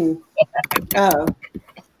 Period. Oh.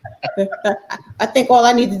 I think all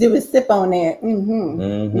I need to do is sip on that.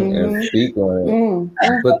 And speak on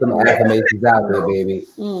it. Put some affirmations out there, baby.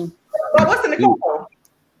 Well, what's in the cup?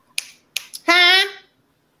 Huh?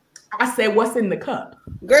 I said, what's in the cup?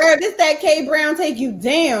 Girl, this that K Brown take you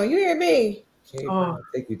down. You hear me?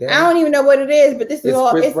 Take you down. I don't even know what it is, but this is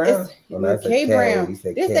all Chris Brown? It's K Brown.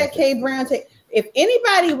 This that K Brown take. If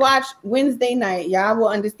anybody watched Wednesday night, y'all will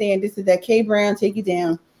understand this is that K Brown take you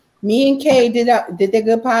down. Me and Kay did that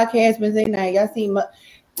good podcast Wednesday night. Y'all see let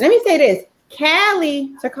me say this.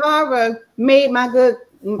 Callie Takara made my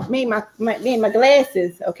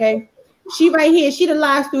glasses, okay? She right here, she the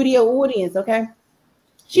live studio audience, okay?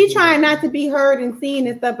 She trying not to be heard and seen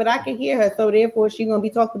and stuff, but I can hear her, so therefore she's gonna be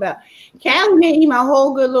talked about. Callie made me my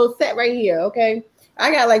whole good little set right here, okay?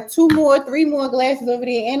 I got like 3 more glasses over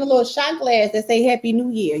there and a little shot glass that say Happy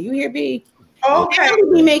New Year. You hear me? Okay. Callie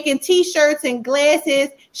be making t-shirts and glasses.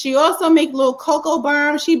 She also make little cocoa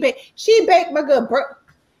bombs. She baked my good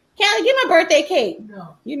Callie, give my birthday cake.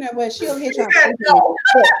 No. You know what? She'll hit you.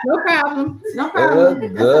 No problem. No problem.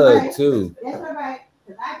 It look good too. That's all right.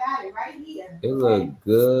 I got it right here. It look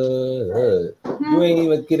good. You ain't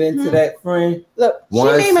even get into that, friend. Look,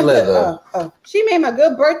 she made my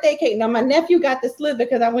good birthday cake. Now my nephew got the slither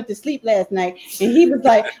because I went to sleep last night, and he was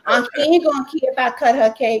like, "She ain't gonna care if I cut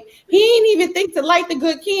her cake." He ain't even think to light the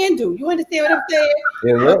good candle. You understand what I'm saying?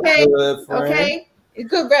 It look good, friend. Okay, it's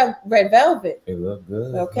good red velvet. It look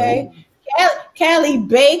good. Okay, Callie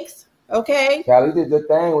bakes. Okay. Callie did the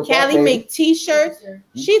thing with Callie make t-shirts.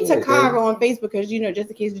 She Takara on Facebook because just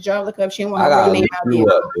in case the jar look up, she didn't want her name out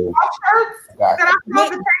there.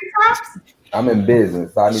 I'm in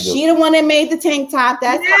business. So she the one that made the tank top.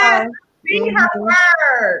 That's her. Be her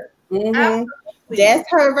word. That's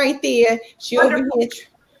her right there. She over here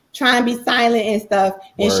trying to be silent and stuff.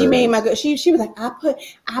 And she made my good. She was like, I put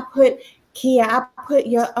Kia, I put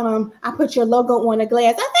your logo on the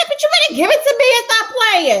glass. I said, but you better give it to me and stop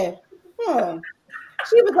playing.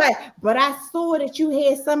 She was like, but I saw that you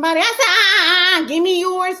had somebody. I said, give me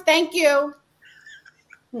yours. Thank you.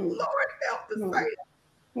 Lord help the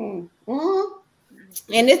saint.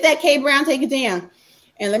 And it's that K Brown take you down.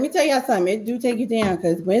 And let me tell y'all something. It do take you down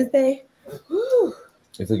because Wednesday.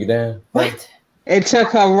 It took you down? What? It took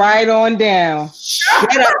her right on down.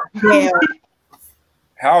 Shut up, down.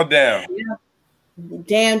 How down?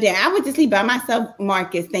 Down. I went to sleep by myself,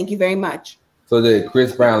 Marcus. Thank you very much. So did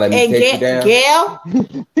Chris Brown let me take you down? Gail?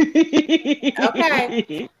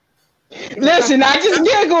 Okay. Listen, I just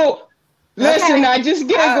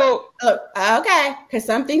giggled. Okay. Because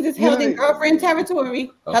some things is held in girlfriend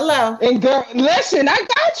territory. Okay. Hello. And girl, listen, I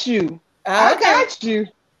got you. I got you.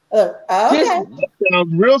 Okay. That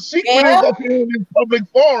sounds real secretive up here in this public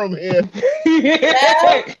forum here.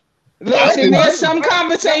 Listen, there's some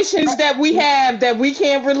conversations that we have that we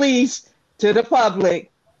can't release to the public.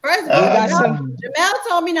 First of all, Jamel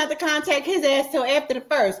told me not to contact his ass till after the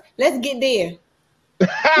first. Let's get there.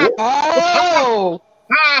 No.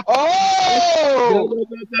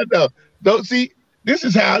 Don't see. This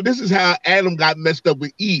is how Adam got messed up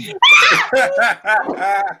with Eve.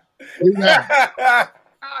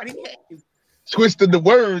 Twisted the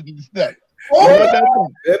words and stuff.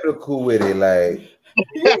 Biblical with it, like.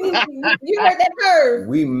 You heard that curve?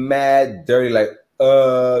 We mad dirty, like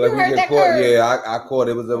like we get caught. Curve? Yeah, I caught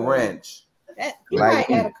it was a wrench. You might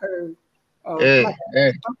have a curve. I'm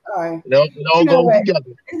sorry. Don't go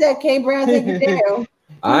together. Is that K Brown take you down?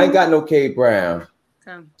 I ain't got no K Brown.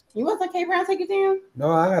 You want some K Brown take you down?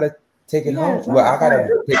 No, I gotta take it home. Well, I gotta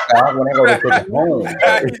take it out when I go to take it home.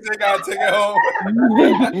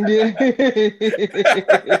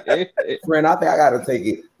 Friend, I think I gotta take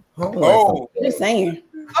it home. Just saying.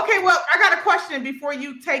 Okay, well, I got a question before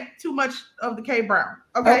you take too much of the K Brown.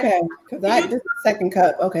 Okay, because this is the second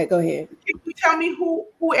cup. Okay, go ahead. Can you tell me who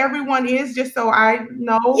everyone is, just so I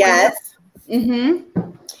know? Yes.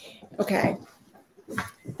 Okay.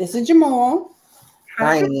 This is Jamal.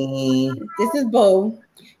 Hi. This is Bo.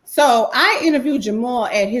 So I interviewed Jamal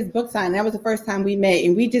at his book signing. That was the first time we met,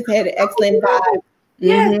 and we just had an excellent vibe.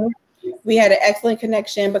 Yeah. We had an excellent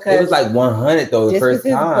connection because it was like 100 though the first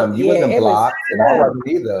time. You wasn't blocked, and I wasn't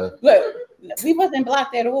either. Look, we wasn't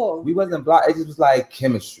blocked at all. We wasn't blocked. It just was like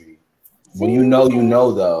chemistry. When you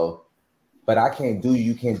know though. But I can't do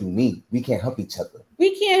you can't do me. We can't help each other.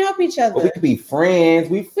 We can't help each other. But we could be friends.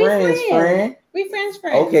 We friends. We friends.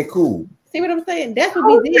 Okay, cool. See what I'm saying? That's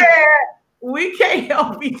what we did. We can't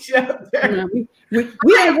help each other. We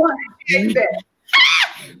don't want that.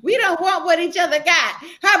 We don't want what each other got.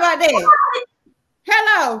 How about that?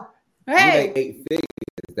 Hello. Hey. We make 8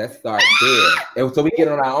 figures. That starts there. And so we get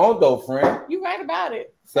on our own though, friend. You right about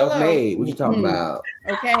it. Self-made. What you talking about?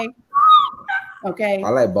 Okay. Okay. I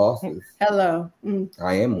like bosses. Hello.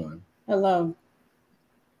 I am one. Hello.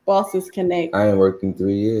 Bosses connect. I ain't worked in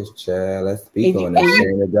 3 years, child. Let's speak on that.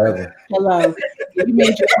 Shame the devil. Hello. You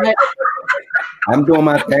made your I'm doing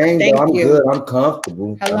my thing, Thank though. I'm you. good. I'm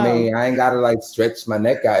comfortable. Hello. I mean, I ain't gotta like stretch my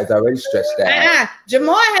neck out. It's already stretched out.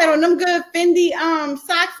 Jamal had on them good Fendi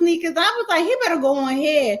sock sneakers. I was like, he better go on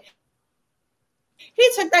here. He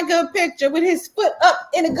took that good picture with his foot up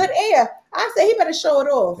in a good air. I said he better show it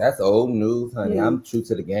off. That's old news, honey. I'm true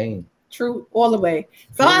to the game. True all the way.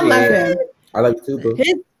 So I love him. I love you too, boo.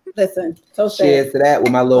 Listen, so cheers to that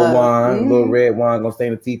with my little wine, little red wine, gonna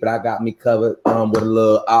stain the teeth, but I got me covered with a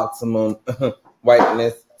little optimum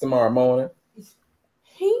whiteness tomorrow morning.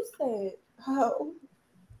 He said, "Oh,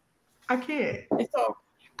 I can't." It's all.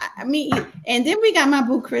 I mean, and then we got my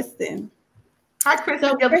boo Kristen. Hi, Kristen.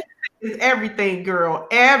 So, Kristen is everything, girl.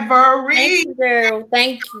 Thank you, girl.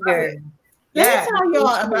 Thank you, girl. Let me tell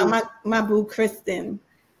y'all about my boo Kristen.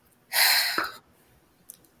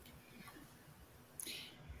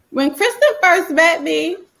 When Kristen first met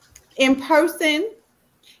me in person,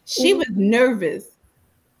 she was nervous.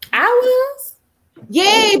 I was?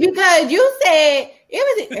 Yeah, because you said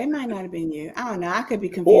it might not have been you. I don't know. I could be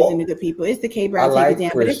confusing the good people. It's the K Brown take it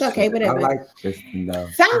down, but it's okay, whatever. I like Kristen, though.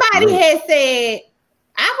 Somebody had said,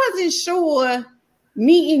 I wasn't sure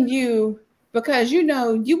meeting you because you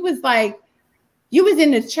was like, you was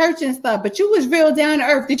in the church and stuff, but you was real down to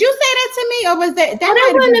earth. Did you say that to me, or was that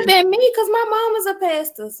that wouldn't have been me because my mom was a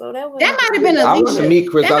pastor, so that might have been Alicia. I want to meet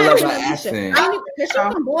Chris. I love her accent. No,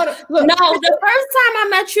 the first time I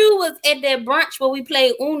met you was at that brunch where we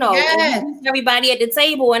played Uno. Yes. And everybody at the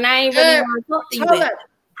table, and I ain't really want to talk to you.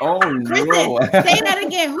 Oh no! Say that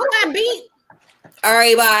again. Who got beat?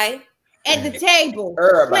 Everybody at the table.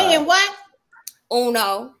 Playing what?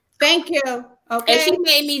 Uno. Thank you. Okay. And she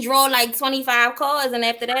made me draw like 25 cards, and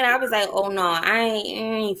after that, I was like, "Oh no, I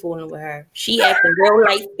ain't fooling with her. She acting real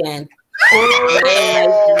light skin."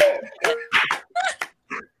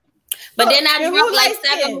 But then I drank like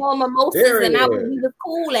 7 more mimosas, and we was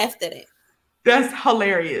cool after that. That's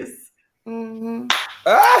hilarious. Mm-hmm.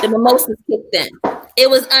 The mimosas kicked in. It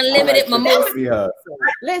was unlimited mimosas.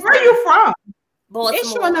 Listen, where are you from? Baltimore. It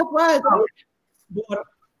sure enough was.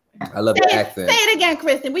 I love the accent. Say it again,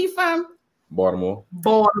 Kristen. Where you from? Baltimore.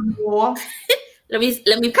 Let me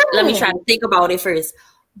try to think about it first.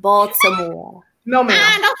 Baltimore. No,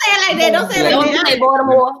 man. Don't say it like that. Don't say it like that. Say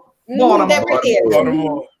Baltimore.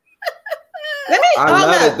 Baltimore. I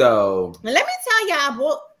love it though. Let me tell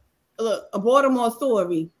y'all a Baltimore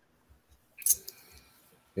story.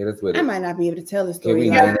 Hit us with it. I might not be able to tell the story.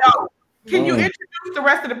 Can you introduce the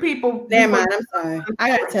rest of the people? Never mind. I'm sorry. I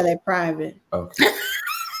gotta tell it private. Okay.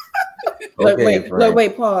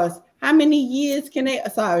 Wait, pause. How many years can they?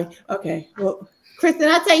 Sorry. Okay. Well, Kristen,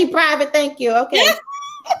 I'll tell you private. Thank you. Okay.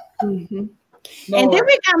 Mm-hmm. And then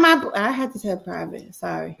we got I had to tell private.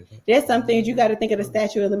 Sorry. There's some things you got to think of the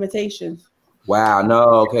statute of limitations. Wow. No.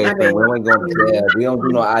 Okay. So we ain't gonna tell. We don't do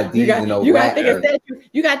no IDs. You got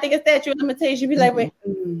to think of statute of limitations. Be like, wait.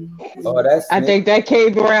 Oh, that's. I think that K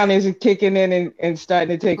Brown is kicking in and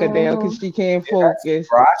starting to take her down because she can't focus.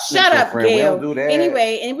 Shut up, Gail. Do that.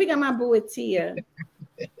 Anyway, and we got my boo Tia.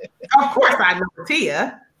 Of course, I know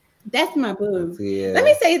Tia. That's my boo. Yeah. Let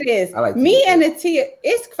me say this. Like me and Tia,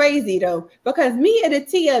 it's crazy though, because me and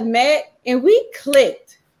Tia met and we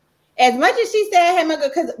clicked. As much as she said,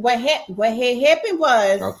 because what had happened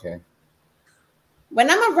was, when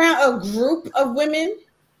I'm around a group of women,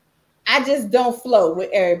 I just don't flow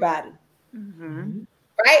with everybody. Mm-hmm.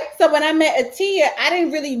 Right? So when I met Tia, I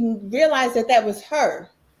didn't really realize that was her.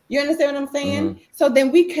 You understand what I'm saying? Mm-hmm. So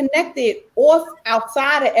then we connected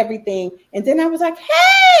outside of everything. And then I was like,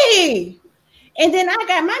 hey. And then I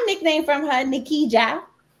got my nickname from her, Nikija.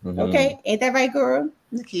 Mm-hmm. Okay. Ain't that right, girl?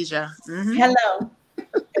 Nikija. Mm-hmm. Hello.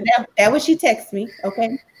 that was she texts me.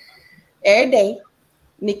 Okay. Every day.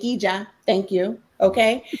 Nikija. Thank you.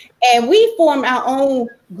 Okay. And we formed our own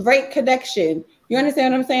great connection. You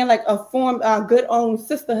understand what I'm saying? Like a good own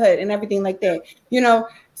sisterhood and everything like that.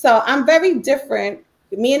 So I'm very different.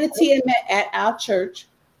 Me and Tia met at our church.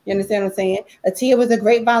 You understand what I'm saying? Tia was a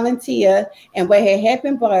great volunteer. And what had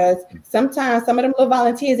happened was sometimes some of them little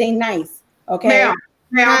volunteers ain't nice. Okay.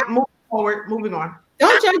 Now moving on.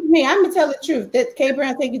 Don't judge me. I'm gonna tell the truth. That K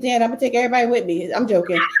Brown take you down. I'm gonna take everybody with me. I'm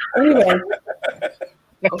joking. Anyway.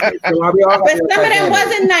 Okay, so but some of them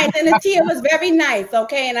wasn't nice, and the Tia was very nice.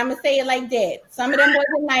 Okay, and I'm gonna say it like that. Some of them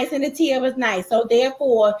wasn't nice, and the Tia was nice. So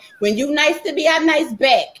therefore, when you nice to me, I'm nice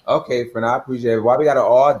back. Okay, friend, I appreciate it. Why we gotta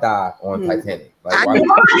all die on Titanic? Like, why?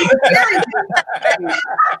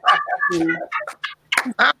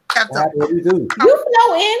 What do we do? You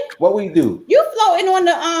floating? What we do? You floating on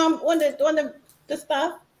the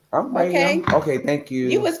stuff. I'm right here. Okay, thank you.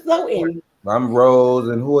 You was floating. I'm Rose,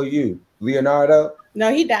 and who are you? Leonardo? No,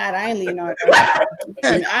 he died. I ain't Leonardo. I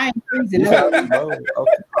ain't freezing. No. Okay.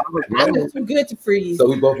 I was too good to freeze. So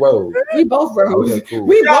we both rose. We both rose. Okay, cool.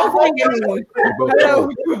 We both hanging on. Hello.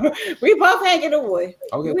 We both hanging on.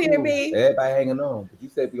 Okay, you hear me? Everybody hanging on. But you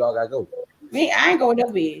said we all gotta go. Me, I ain't going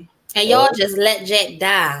nowhere. And y'all just let Jack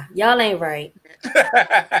die. Y'all ain't right.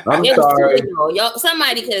 I'm sorry. Y'all,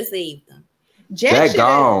 somebody could have saved them. Jack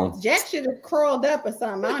gone. Jack should have crawled up or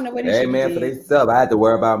something. I don't know what he should have did. Hey man, for themselves, I had to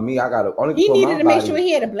worry about me. I got to only. He needed to make sure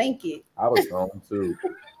he had a blanket. I was gone too.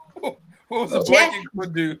 What was the blanket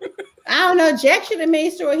would do? I don't know. Jack should have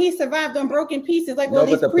made sure he survived on broken pieces, like all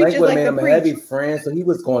these the preachers like made him the a heavy friend, so he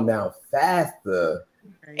was going down faster.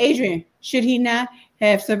 Adrian, should he not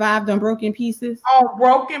have survived on broken pieces? On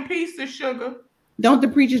broken pieces, sugar. Don't the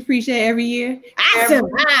preachers preach that every year? I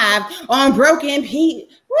survived on broken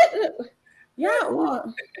pieces. What? Yeah.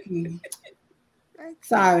 Well,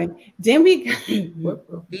 sorry. Then we. Who's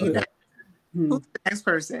the next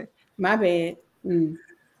person? My bad. You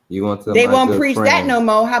want to? They won't preach that no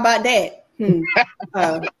more. How about that? They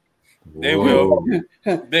will.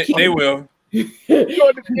 They will. They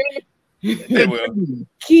will.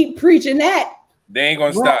 Keep preaching that. They ain't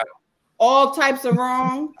gonna stop. All types of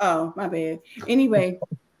wrong. Oh, my bad. Anyway,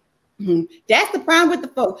 that's the problem with the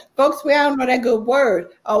folks. Folks, we don't know that good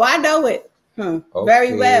word. Oh, I know it. Okay.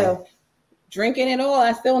 Very well. Drinking it all,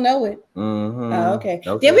 I still know it. Mm-hmm. Oh, okay.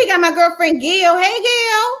 Then we got my girlfriend Gail. Hey,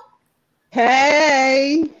 Gail.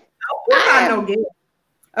 Hey. I know Gail.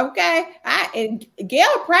 Okay. Gail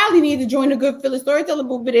probably need to join the Good Philly Storyteller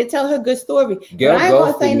movement and tell her good story. Gail I ain't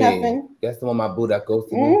gonna say nothing. That's the one my boo that goes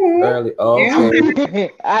to me early. Oh,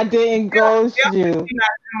 okay. I didn't ghost you.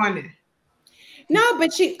 No,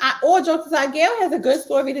 but all jokes aside, Gail has a good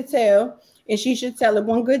story to tell, and she should tell it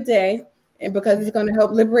one good day. And because it's going to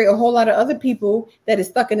help liberate a whole lot of other people that is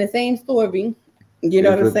stuck in the same story. You know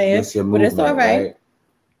what I'm saying? But it's all right.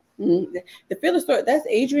 The Philly Story, that's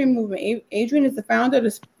Adrian movement. Adrian is the founder of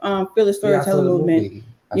the Philly Storyteller movement.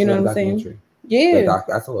 You know what I'm saying? Yeah.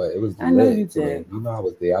 I saw it. It was. I know you did. You know I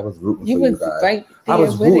was there. I was rooting for you guys. Right there I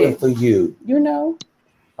was rooting for you. You know.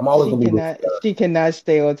 I'm always going to be. She cannot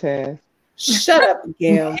stay on task. Shut up,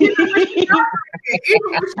 Gail.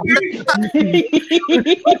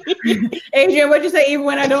 Adrian, what'd you say? Even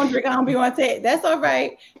when I don't drink, I don't be on tape. That's all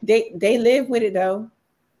right. They live with it though.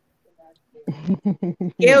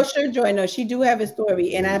 Gail should join us. She do have a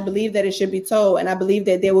story, and I believe that it should be told. And I believe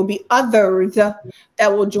that there will be others that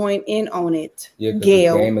will join in on it. Yeah,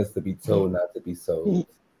 Gail. The game is to be told, not to be sold.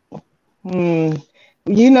 You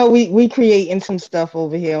know, we creating some stuff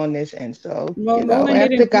over here on this end. So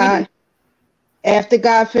after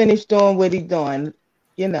God finished doing what he's doing,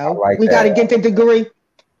 you know, we got to get the degree.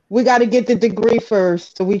 We got to get the degree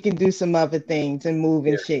first so we can do some other things and move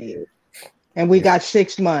and shake. And we got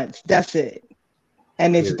 6 months. That's it.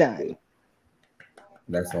 And it's done.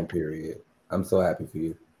 That's on period. I'm so happy for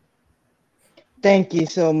you. Thank you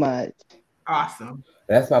so much. Awesome.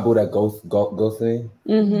 That's my boo that goes me.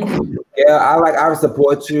 Mm-hmm. Yeah, I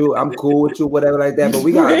support you. I'm cool with you, whatever like that. But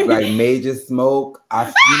we got like major smoke.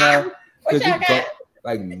 What y'all got?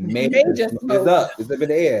 Like major smoke. It's up. It's up in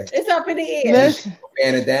the air. It's up in the air.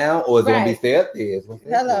 Fan it down, or is it gonna be stay up there?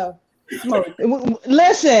 Hello. Smoke.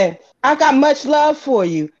 Listen, I got much love for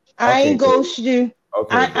you. I ain't ghost you.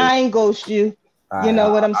 Okay, I ain't ghost you. You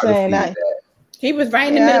know what I'm saying? He was right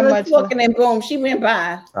in the middle of talking, and boom, she went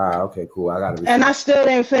by. Okay, cool. I got it. And I still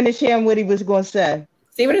didn't finish hearing what he was going to say.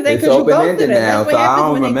 See what it is? It's open-ended now, so I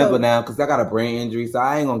don't remember now because I got a brain injury, so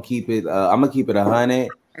I ain't gonna keep it. I'm gonna keep it 100.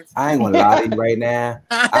 I ain't gonna lie to you right now.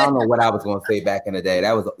 I don't know what I was gonna say back in the day.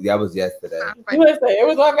 That was yesterday. It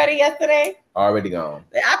was already yesterday. Already gone.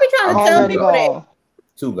 I be trying to tell people that.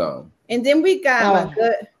 Two gone. And then we got my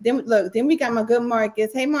good. Then we got my good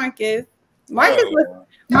Marcus. Hey, Marcus.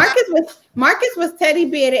 Marcus was teddy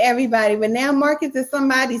bear to everybody, but now Marcus is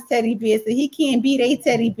somebody's teddy bear, so he can't be their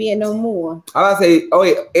teddy bear no more. I was say,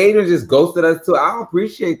 Adrian just ghosted us too. I don't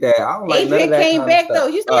appreciate that. I don't like Adrian came back though.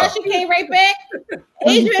 You see how she came right back?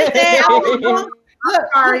 Adrian said, Adrian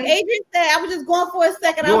said, I was just going for a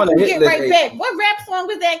second. I was gonna get right back. What rap song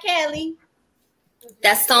was that, Callie?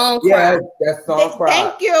 That song. Yeah, that song.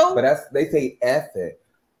 Thank you. But they say F it.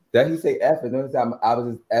 Did he say effing? No, I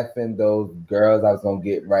was just effing those girls. I was gonna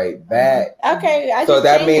get right back. Okay, I so just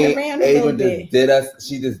that means Adrian just did us.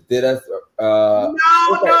 She just did us. No,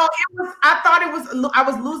 it was. I thought it was. I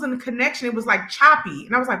was losing the connection. It was like choppy,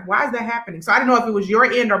 and I was like, "Why is that happening?" So I didn't know if it was your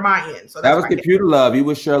end or my end. So that was computer love. You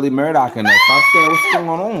was Shirley Murdoch in that. I'm saying, what's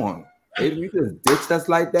going on? If you just ditched us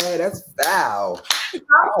like that, that's foul. I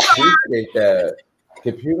appreciate that.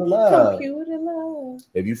 Computer love. Computer love.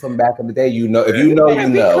 If you from back in the day, you know. If you know, you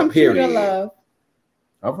know. Period. Love.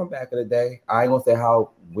 I'm from back in the day. I ain't gonna say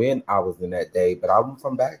when I was in that day, but I'm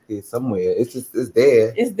from back there somewhere. It's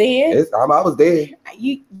there. It's there. I was there.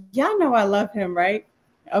 Y'all know I love him, right?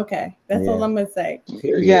 Okay, that's all I'm gonna say.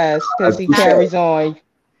 Period. Yes, because he carries on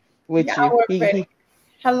with you.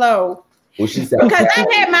 Hello. Well, she said, because I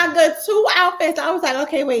had my good 2 outfits. I was like,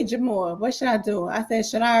 okay, wait, Jamor, what should I do? I said,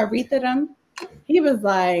 should I Aretha them? He was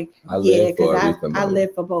like, yeah, because I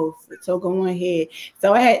live for both. So go on ahead.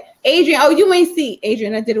 So I had Adrian. Oh, you ain't see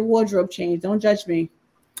Adrian. I did a wardrobe change. Don't judge me.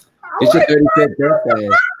 It's your 35th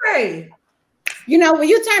birthday. You know, when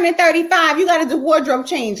you turn 35, you got to do wardrobe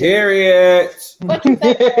changes. Period. What you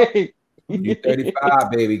say? You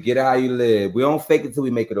 35, baby. Get how you live. We don't fake it till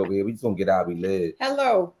we make it over here. We just gonna get how we live.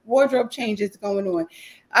 Hello. Wardrobe changes going on.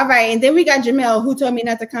 All right. And then we got Jamel, who told me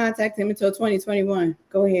not to contact him until 2021.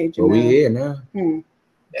 Go ahead, Jamel. Well, we here now.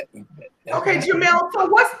 Okay, Jamel. So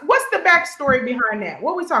what's the backstory behind that?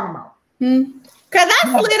 What are we talking about? Because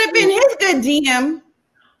I slid up in his good DM.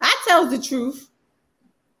 I tells the truth.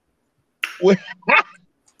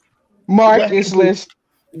 Marcus list.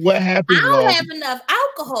 What happened? I don't have enough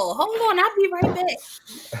alcohol. Hold on, I'll be right back.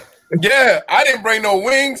 Yeah, I didn't bring no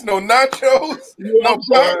wings, no nachos, no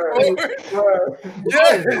popcorn.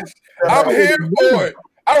 Yes, I'm here for it.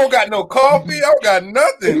 I don't got no coffee. I don't got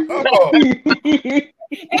nothing. Oh.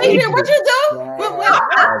 Adrian, what you do?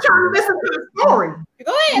 I'm trying to listen to the story.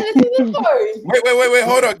 Go ahead, listen to the story. Wait.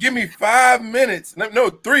 Hold on. Give me 5 minutes. No,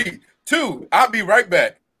 3, 2. I'll be right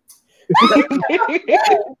back.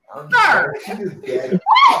 Sir, who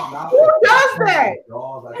does that?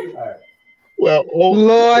 Well,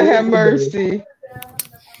 Lord have mercy.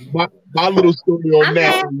 My little story on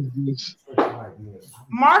that is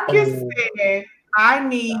Marcus said, I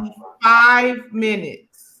need 5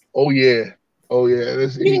 minutes. Oh yeah.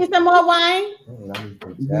 You need some more wine?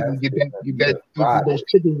 Get that those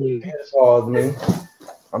chicken wings. Pause me.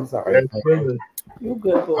 I'm sorry. You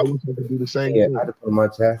good, boy. I wish I could do the same. Yeah, I had to put my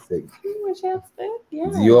chapstick. You want chapstick? Yeah.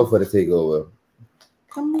 Dior for the takeover.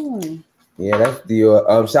 Come on. Yeah, that's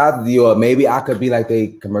Dior. Shout out to Dior. Maybe I could be like a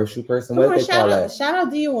commercial person. What do they call that? Shout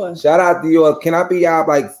out Dior. Shout out Dior. Can I be y'all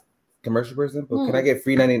like commercial person? But can I get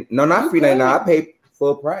free 99? No, not free 99. I pay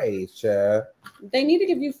full price, child. They need to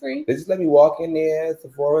give you free. They just let me walk in there,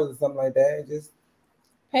 Sephora or something like that, and just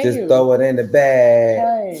you. throw it in the bag.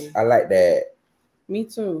 Hey. I like that. Me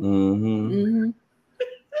too.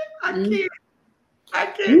 I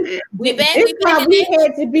can't. We back. This is why we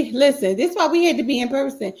had to be. Listen, this is why we had to be in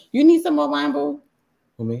person. You need some more wine, boo?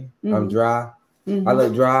 For me, I'm dry. I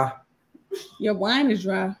look dry. Your wine is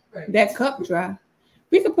dry. That cup dry.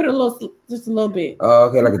 We could put just a little bit. Oh,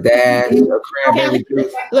 okay, like a dash, a cranberry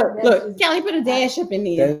juice. Look, Kelly, put a dash up in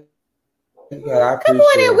there. Come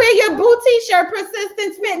on and wear your boo t-shirt,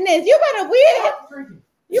 Persistence Fitness. You better wear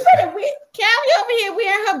Kelly over here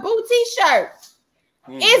wearing her boo t-shirt.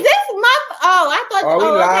 Is this month? Oh, I thought. We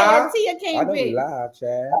live? Tia came big. We live,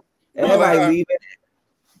 Chad. Everybody leaving.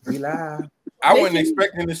 We live. I wasn't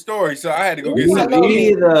expecting the story, so I had to go get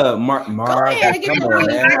some. Mark. Come on,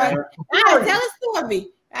 man. Tell a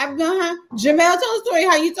story. Jamel, tell a story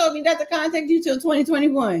how you told me not to contact you till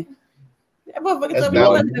 2021.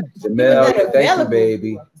 Jamel, thank you,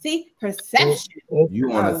 baby. See, perception.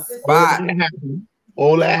 You on a spot.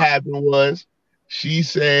 All that happened was she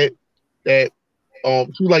said that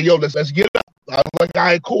she was like, yo, let's get up. I was like, all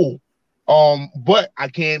right, cool. But I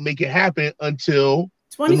can't make it happen until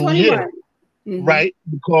 2021. Right?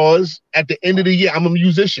 Because at the end of the year, I'm a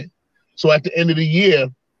musician. So at the end of the year,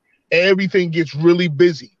 everything gets really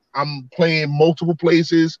busy. I'm playing multiple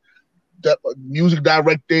places, music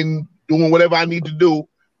directing, doing whatever I need to do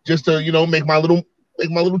just to, make my little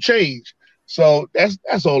change. So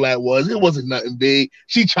that's all that was. It wasn't nothing big.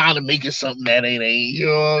 She trying to make it something that ain't. You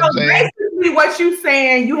know what I'm saying? Basically, what you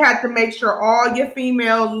saying, you had to make sure all your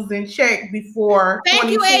females was in check before.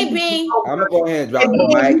 Thank you, AB. I'm gonna go ahead and drop the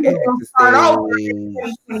mic and start over.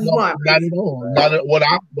 Not at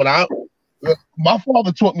all. My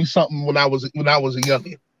father taught me something when I was a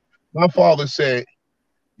youngin'. My father said,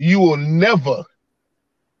 "You will never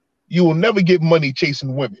get money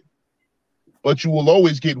chasing women, but you will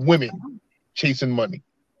always get women chasing money."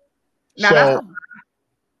 So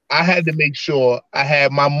I had to make sure I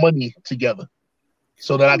had my money together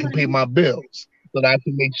so that I can pay my bills, so that I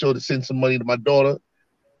can make sure to send some money to my daughter,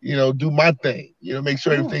 do my thing, make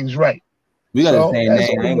sure everything's right. We got the same name.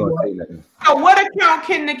 I ain't gonna say nothing. So what account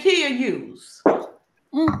can Nakia use?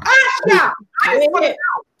 What account can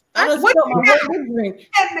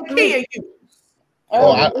Nakia use?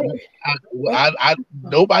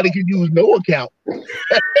 Nobody can use no account.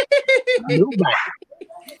 Nobody.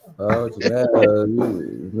 Oh, yeah.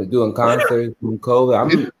 We're doing concerts from COVID.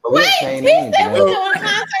 He said we're doing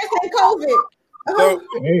concerts in COVID. So,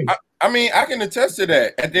 I mean, I can attest to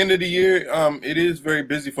that. At the end of the year, it is very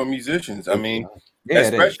busy for musicians. I mean,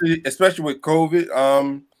 especially with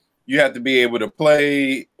COVID, you have to be able to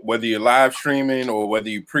play, whether you're live streaming or whether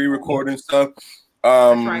you pre-recording stuff.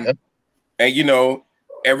 And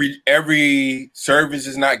every service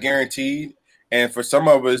is not guaranteed. And for some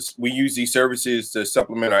of us, we use these services to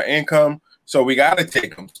supplement our income. So we got to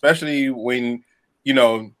take them, especially when,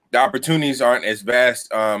 the opportunities aren't as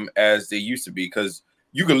vast as they used to be, because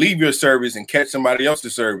you can leave your service and catch somebody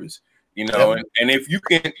else's service, and if you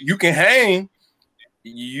can hang,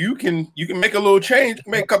 you can make a little change,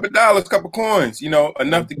 make a couple of dollars, couple of coins,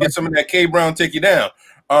 enough to get some of that K Brown take you down.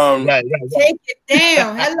 Take it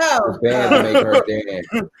down. Hello. Bands make her dance.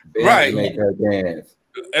 Right. Make her dance.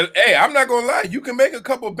 Hey, I'm not gonna lie. You can make a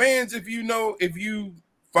couple bands if you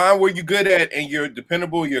find where you're good at and you're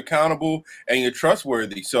dependable, you're accountable, and you're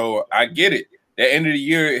trustworthy. So I get it. The end of the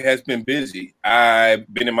year, it has been busy. I've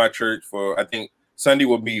been in my church for, I think Sunday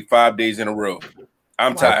will be 5 days in a row.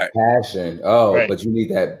 I'm tired. Passion. Oh, right. But you need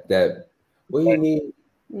that. What do you need?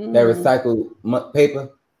 That recycled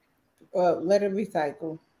paper. Let it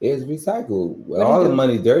recycle. It's recycled. All the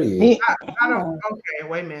money dirty. I don't. Okay,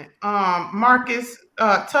 wait a minute. Marcus,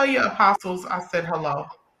 tell your apostles I said hello.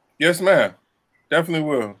 Yes, ma'am. Definitely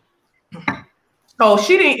will. So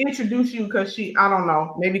she didn't introduce you because I don't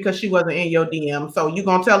know, maybe because she wasn't in your DM. So you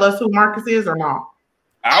gonna tell us who Marcus is or not?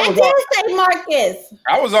 I did say Marcus.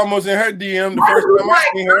 I was almost in her DM the first time I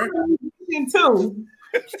seen her. Too,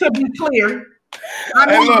 to be clear.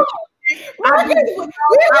 Hey, look. Marcus, where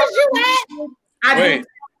was you at?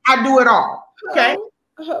 I do it all. Okay.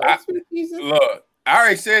 Look, I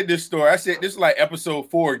already said this story. I said this is like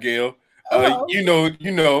episode 4, Gail. You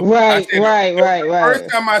know. Right. First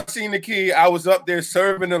time I seen the kid, I was up there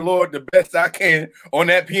serving the Lord the best I can on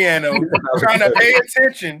that piano, trying to pay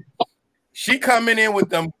attention. She coming in with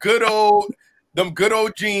them good old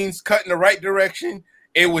jeans cut in the right direction.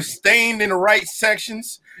 It was stained in the right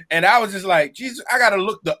sections, and I was just like, Jesus, I gotta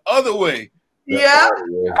look the other way. Yeah,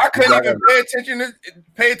 I couldn't even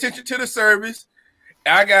pay attention to the service.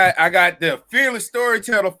 I got the fearless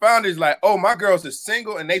storyteller founders like, oh, my girls are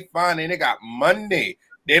single and they fine and they got money.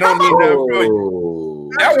 They don't need nothing.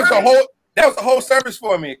 That was the whole service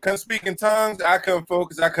for me. Couldn't speak in tongues. I couldn't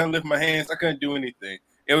focus. I couldn't lift my hands. I couldn't do anything.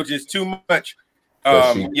 It was just too much.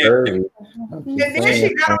 And then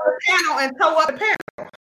she got on the piano and tore up the piano.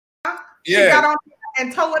 She got on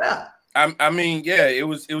and tore it up. I mean, it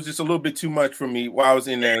was just a little bit too much for me while I was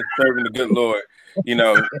in there serving the good Lord,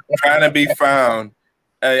 trying to be found.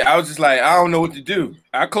 I was just like, I don't know what to do.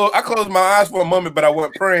 I closed my eyes for a moment, but I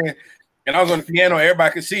wasn't praying, and I was on the piano.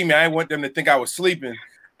 Everybody could see me. I didn't want them to think I was sleeping.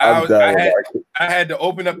 I had to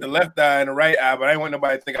open up the left eye and the right eye, but I didn't want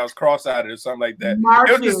nobody to think I was cross-eyed or something like that.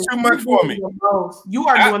 It was just too much for me. You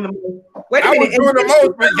are doing the most. Wait a minute. I was doing the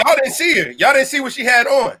most, but y'all didn't see her. Y'all didn't see what she had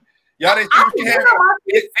on. Y'all didn't see what she had on.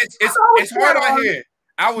 It's hard out here.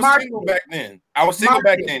 I was single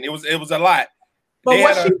back then. It was a lot. But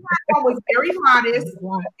what she had on was very modest.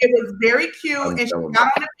 It was very cute, and she got on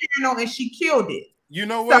the piano and she killed it. You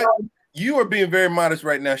know what? You are being very modest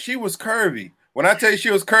right now. She was curvy. When I tell you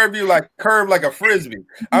she was curved like a frisbee,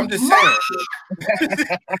 I'm just saying.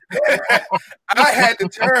 I had to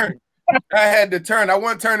turn. I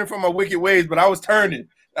wasn't turning from my wicked ways, but I was turning.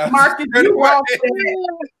 Marcus, you wrong.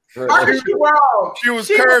 Marcus, you wrong. She was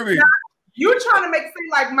curvy. You're trying to make it seem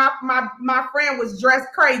like my friend was dressed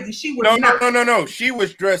crazy. She was not. No. She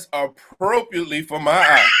was dressed appropriately for my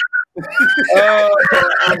eye.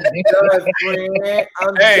 I'm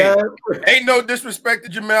done. Ain't no disrespect to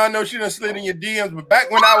Jamel. I know she done slid in your DMs, but back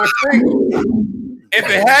when I was single, if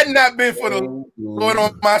it had not been for the Lord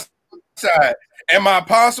on my side and my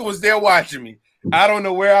apostle was there watching me, I don't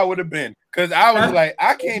know where I would have been. Because I was like,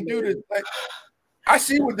 I can't do this. Like, I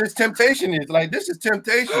see what this temptation is. Like, this is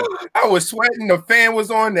temptation. I was sweating. The fan was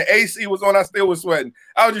on. The AC was on. I still was sweating.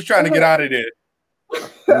 I was just trying to get out of there.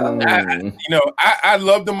 I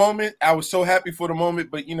love the moment. I was so happy for the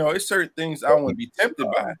moment. But, it's certain things I want to be tempted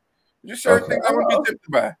by. Just certain things I want to be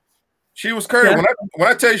tempted by. She was curved. Yeah. When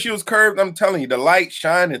I tell you she was curved, I'm telling you, the light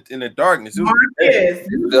shined in the darkness. It was Marcus.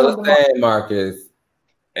 Still the same, Marcus.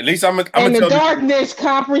 At least I'm in the darkness,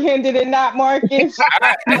 comprehended it not, Marcus.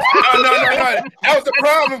 No. That was the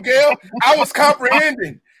problem, Gail. I was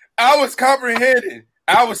comprehending. I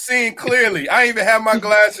was seeing clearly. I didn't even have my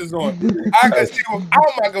glasses on. I could see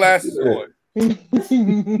without my glasses on.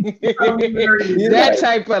 That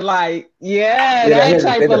type of light. Yeah, that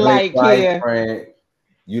type of light here.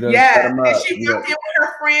 You done set them up. And she jumped in with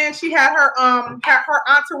her friend. She had her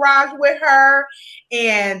entourage with her,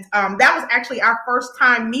 and that was actually our first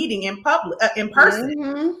time meeting in person.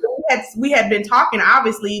 Mm-hmm. We had been talking,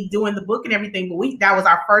 obviously, doing the book and everything, but that was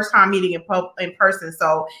our first time meeting in person.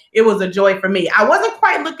 So it was a joy for me. I wasn't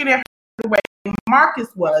quite looking at her the way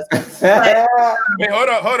Marcus was. But, hey, hold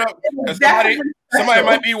up. Somebody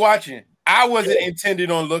might be watching. I wasn't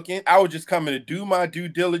intended on looking. I was just coming to do my due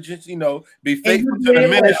diligence, be faithful to the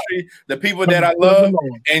ministry, the people that I love,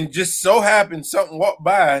 and just so happened something walked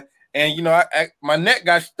by, and my neck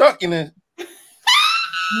got stuck in it.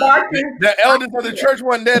 The elders of the church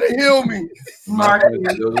wasn't there to heal me. Marcus,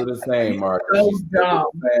 you'll do the same, Marcus.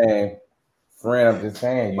 Friend, I'm just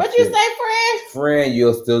saying. What'd you say, friend? Friend,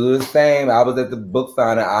 you'll still do the same. I was at the book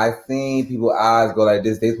signing. I seen people's eyes go like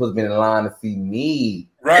this. They supposed to be in line to see me.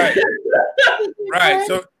 Right. Right.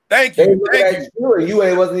 So thank you. You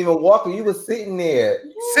wasn't even walking. You was sitting there.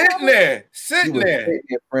 Sitting there,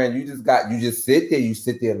 friend. You just sit there. You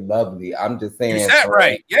sit there lovely. I'm just saying. You sat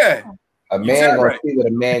right. Yeah. A man gonna see what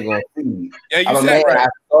a man gonna see. Yeah, you sat right.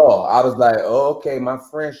 I was like, oh, okay, my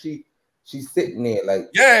friend, she's sitting there like.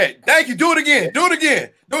 Yeah. Thank you. Do it again.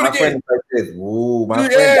 My friend like this. Ooh, my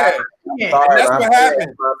friend. That's what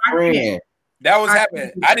happened. My friend. That was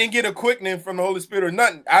happening. I didn't get a quickening from the Holy Spirit or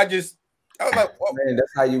nothing. I was like, whoa. Man,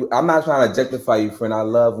 that's how you. I'm not trying to objectify you, friend. I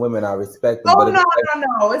love women. I respect them. Oh, no.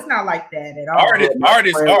 It's not like that at all. Art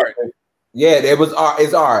is art. Yeah, it was art.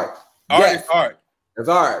 It's art. Art is art. It's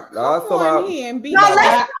art. Let's talk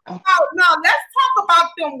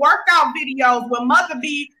about them workout videos when Mother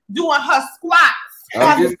be doing her squats.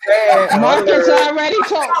 I'm just saying. Marcus already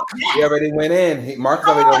talked. He already went in. Marcus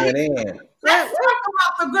already went in. Let's talk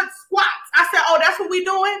about the good squats. I said, oh, that's what we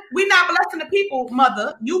doing? We not blessing the people,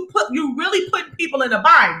 Mother. You really putting people in a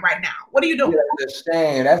bind right now. What are you doing? That's a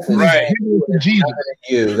shame. That's a right. shame. Jesus.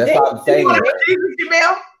 You. That's what I'm saying.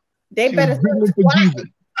 They better start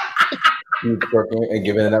squatting. You twerking and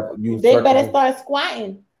giving it up. They better start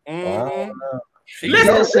squatting.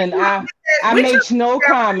 Listen, I make no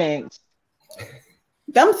comments.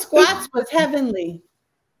 Them squats was heavenly.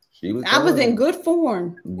 I was in good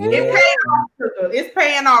form. Yeah. It's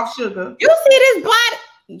paying off, sugar. You see this body?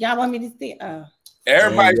 Y'all want me to see?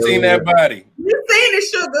 Everybody seen that body. You seen it,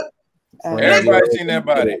 sugar. Everybody seen that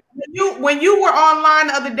body. When you were online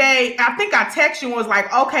the other day, I think I texted you and was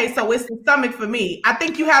like, okay, so it's the stomach for me. I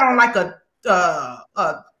think you had on like a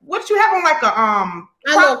what you have on like a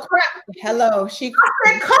little crap. Hello. I said,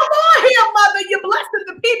 come on here, Mother. You're blessing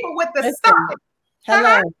the people with the stomach.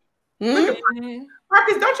 Hello.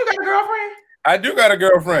 Marcus, don't you got a girlfriend? I do got a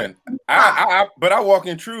girlfriend. But I walk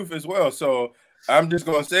in truth as well. So I'm just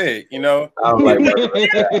gonna say it, I'm like,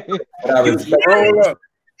 roll up.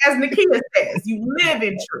 As Nakia says, you live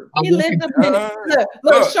in truth. He lives up in it.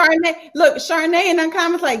 Look, Charnay in the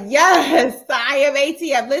comments like, yes, I am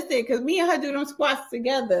ATF. Listen, because me and her do them squats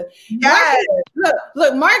together. Yes.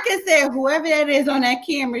 Look, Marcus said, whoever that is on that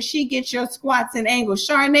camera, she gets your squats and angles.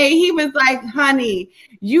 Charnay, he was like, honey,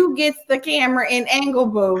 you gets the camera in angle,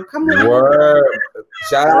 boo. Come on. Word.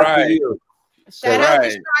 Shout out to you. Shout out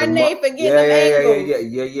to Charnay for getting them angles.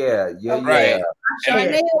 Yeah.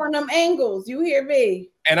 Charnay on them angles. You hear me?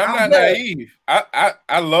 And I'm not naive.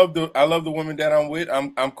 I love the woman that I'm with.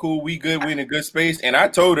 I'm cool. We good. We in a good space. And I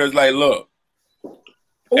told her, like, look,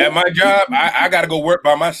 at my job, I got to go work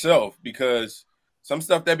by myself because some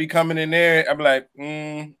stuff that be coming in there, I'm like,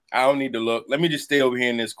 I don't need to look. Let me just stay over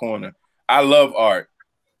here in this corner. I love art.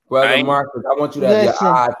 Brother Marcus, I want you to have your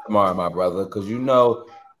eyes tomorrow, my brother, because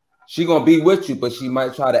she gonna be with you, but she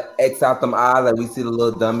might try to X out them eyes like we see the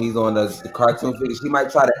little dummies on the cartoon figure. She might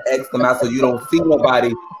try to X them out so you don't see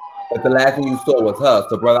nobody. But the last thing you saw was her.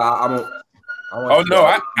 So, brother, I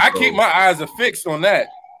keep my eyes affixed on that.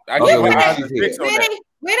 I keep my eyes affixed on that.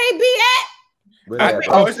 Where they be at?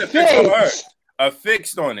 It's affixed on her.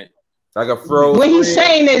 Affixed on it. Like a frozen. What he's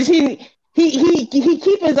saying is he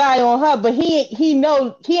keep his eye on her, but he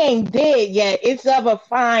know he ain't dead yet. It's other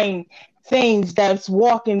fine things that's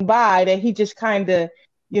walking by that he just kind of,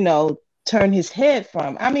 turn his head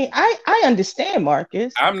from. I mean, I understand,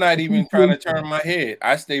 Marcus. I'm not even trying to turn my head.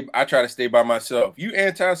 I try to stay by myself. You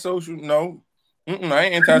antisocial? No. I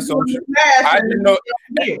ain't antisocial. I just know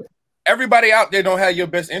everybody out there don't have your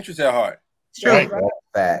best interest at heart. Right.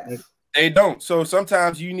 They don't. So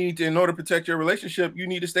sometimes you need to, in order to protect your relationship, you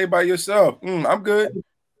need to stay by yourself. I'm good.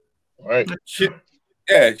 Right. She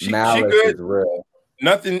good. Is real.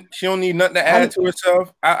 Nothing. She don't need nothing to add to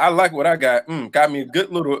herself. I like what I got. Got me a good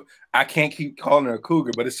little. I can't keep calling her a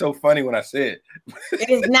cougar, but it's so funny when I say it. It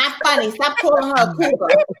is not funny. Stop calling her a cougar.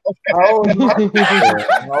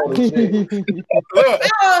 Look,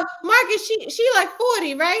 Marcus, she like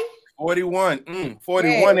 40, right? 41.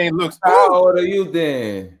 41 ain't looks. How old are you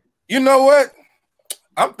then? You know what?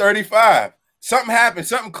 I'm 35. Something happened.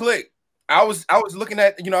 Something clicked. I was looking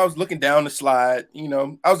at, I was looking down the slide.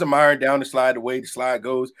 I was admiring down the slide, the way the slide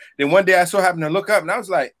goes. Then one day I so happened to look up and I was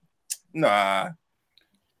like, nah.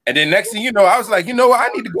 And then next thing you know, I was like, you know what? I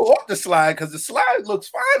need to go up the slide because the slide looks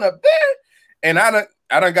fine up there. And I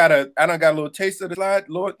done got a little taste of the slide.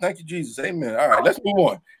 Lord, thank you, Jesus. Amen. All right, let's move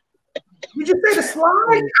on. Did you say the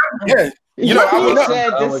slide? Yeah.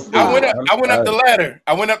 I went up the ladder.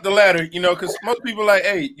 I went up the ladder, because most people are like,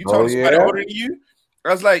 hey, you talking to somebody older than you? I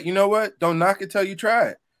was like, you know what? Don't knock it till you try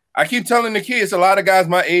it. I keep telling the kids, a lot of guys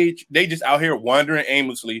my age, they just out here wandering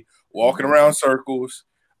aimlessly, walking around circles,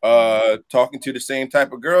 talking to the same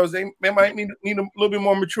type of girls. They might need a little bit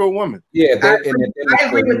more mature women. Yeah, I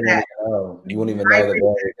agree with that. You won't even know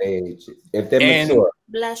the age if they're mature.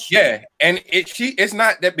 Yeah, and it's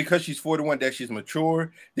not that because she's 41 that she's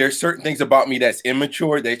mature. There's certain things about me that's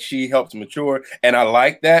immature that she helps mature, and I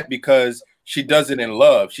like that because she does it in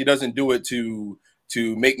love. She doesn't do it to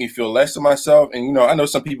make me feel less of myself. And I know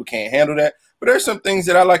some people can't handle that, but there's some things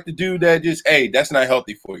that I like to do that just, hey, that's not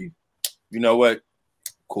healthy for you. You know what?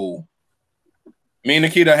 Cool. Me and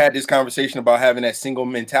Nikita had this conversation about having that single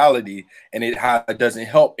mentality and how it doesn't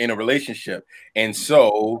help in a relationship. And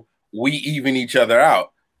so we even each other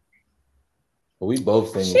out. We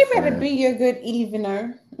both single. She better be your good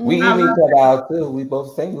evener. We even each other out too. We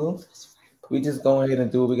both single. We just go ahead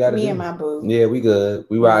and do what we gotta do. Me and my boo. Yeah, we good.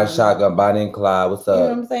 We ride shotgun, Bonnie and Clyde. What's up? You know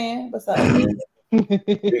what I'm saying? What's up?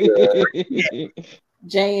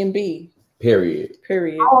 J and B. Period.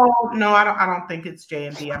 Oh no, I don't think it's J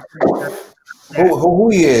and B. I'm pretty sure. Who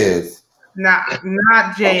he is? Not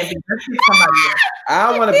J and B. Let's see somebody else. I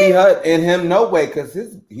don't want to be her in him no way because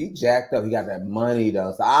he jacked up. He got that money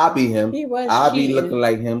though, so I'll be him. I'll be looking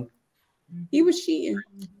like him. He was cheating.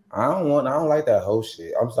 I don't like that whole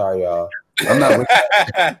shit. I'm sorry, y'all. I'm not with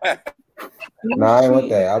that. No, I ain't with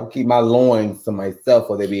that. I'll keep my loins to myself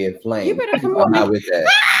or they be inflamed. You better come on. I'm not with that.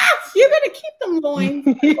 You better keep them loins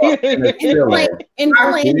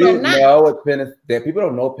inflamed or not. No, what penicillin? People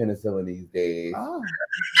don't know penicillin these days. Oh,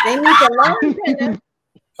 they need to learn penicillin.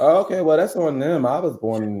 Okay, well that's on them. I was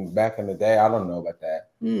born back in the day. I don't know about that.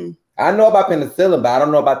 I know about penicillin, but I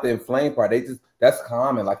don't know about the inflamed part. That's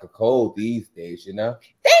common, like a cold these days, They need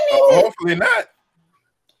hopefully not.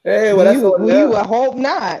 Hey, well, that's on them. You would hope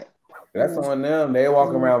not. That's on them. They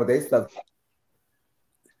walking around with their stuff.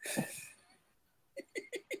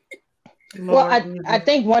 Well, I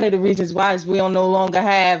think one of the reasons why is we don't no longer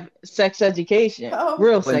have sex education,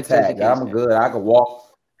 real sex education. I'm good. I can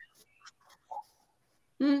walk.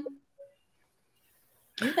 You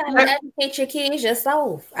gotta educate your kids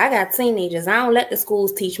yourself. I got teenagers. I don't let the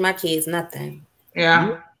schools teach my kids nothing. Yeah.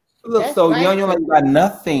 You look so young. You like got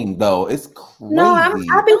nothing though. It's crazy. No,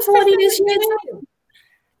 I'll be 40 this year too.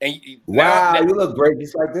 And wow, you look great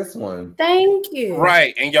just like this one. Thank you.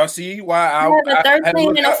 Right, and y'all see why I have a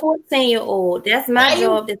 13 and a 14-year-old. That's my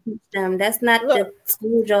job to teach them. That's not the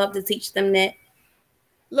school job to teach them that.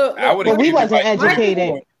 Look, but we wasn't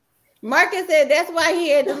educated. Marcus said that's why he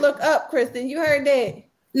had to look up, Kristen. You heard that?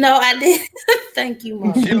 No, I didn't. Thank you,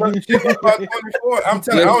 Mom. She look about 24. I'm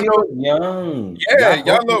telling you, I don't know. Young. Yeah,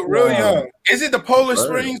 y'all look real young. Is it the Polar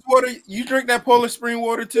Springs water? You drink that Polar Spring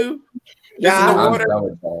water too? Yeah,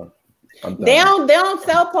 I'm they don't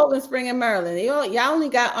sell Poland Spring in Maryland. Y'all only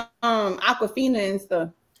got Aquafina and stuff.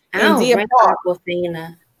 I don't drink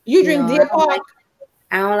Aquafina. You drink Deer Park?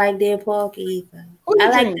 I don't like Deer Park either.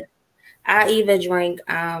 I either drink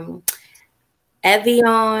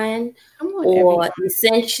Evian or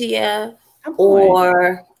Essentia,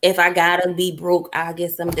 or if I gotta be broke, I'll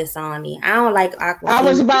get some Dasani. I don't like Aquafina. I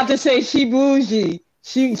was about to say she bougie.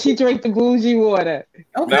 She drank the bougie water.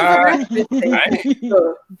 Okay. I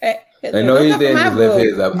know he's there to lift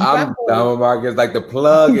his up. I'm done, Marcus. Like the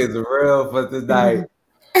plug is real for tonight.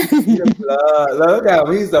 Look at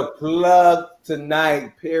him. He's a plug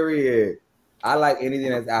tonight, period. I like anything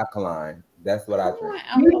that's alkaline. That's what I drink.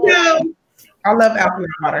 Me too. I love alkaline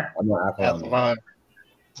water. I'm on alkaline.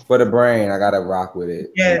 For the brain, I gotta rock with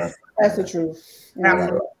it. Yes, that's the truth.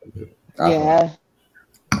 Yeah.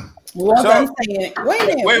 What I'm saying.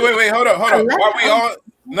 Wait. Hold up. Why we all?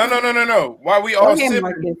 No. Why we all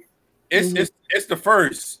sipping? It's the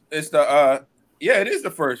first. It's the yeah, it is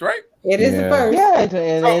the first, right? It is the first. Yeah, it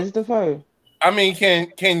is the first. I mean,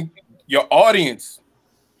 can your audience?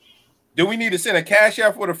 Do we need to send a cash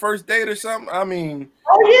app for the first date or something? I mean,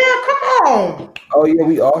 oh yeah, come on. Oh yeah,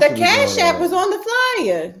 we all. The cash app was on the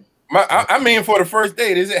flyer. I mean, for the first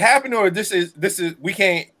date, is it happening or this is we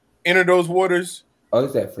can't enter those waters? Oh,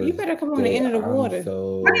 is that first? You better come on the end of the water.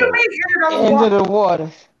 What do you mean end of the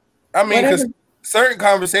water? I mean, because certain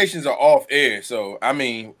conversations are off air, so I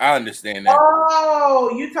mean, I understand that.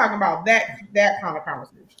 Oh, you talking about that kind of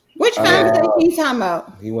conversation? Which conversation you talking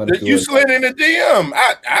about? You slid in the DM.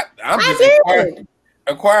 I'm just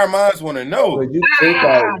inquiring minds want to know. But you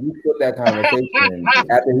put that conversation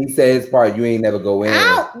after he said his part. You ain't never go in.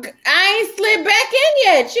 I ain't slid back in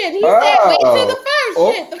yet. Shit, he said wait till the first.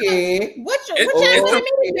 Okay. Shit. What y'all want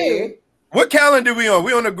me to do? What calendar we on?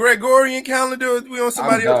 We on the Gregorian calendar? Or we on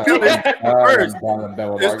somebody else's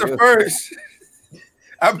calendar? It's the first.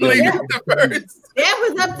 I believe it's the first. That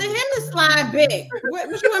was up to him to slide back.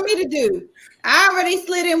 What you want me to do? I already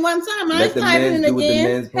slid in one time. I ain't sliding in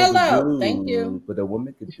again. Hello, thank you. But the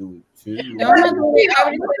woman could do it too.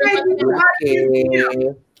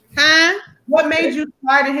 Huh? What made you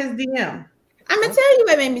slide in his DM? I'm gonna tell you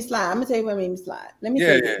what made me slide. Let me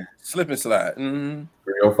tell you. Yeah. Slip and slide.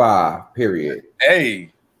 305. Period.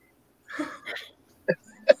 Hey.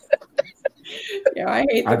 Yo, I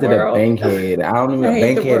hate the I did world. a bankhead. I don't even.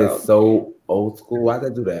 Bankhead is so old school. Why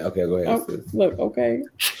did I do that? Okay, go ahead. Look, okay.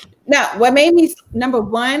 Now, what made me number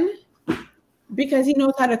one? Because he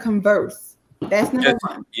knows how to converse. That's number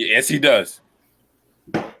one. Yes, he does.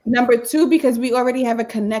 Number two, because we already have a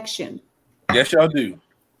connection. Yes, y'all do.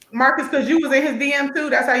 Marcus, because you was in his DM too.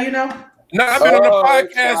 That's how you know. No, I've been on a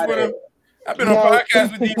podcast with him. I've been on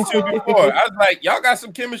podcasts with these two before. I was like, y'all got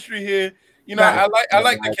some chemistry here. You know, I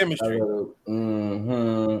like the chemistry.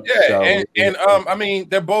 Yeah, and I mean,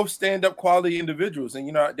 they're both stand-up quality individuals, and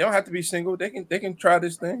you know, they don't have to be single. They can try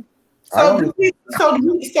this thing. So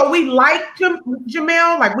we like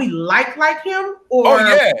Jamel, like we like him. Or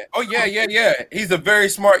oh yeah. He's a very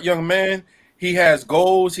smart young man. He has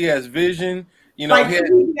goals. He has vision. You know, he's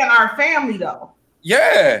in our family though.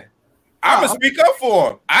 Yeah, I'm gonna speak up for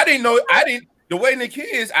him. I didn't know. The way Nick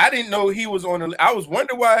is, I didn't know he was on the. I was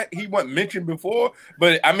wondering why he wasn't mentioned before,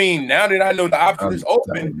 but I mean, now that I know the option is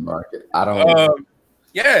open, I don't.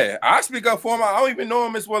 Yeah, I speak up for him. I don't even know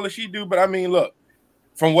him as well as she do, but I mean, look,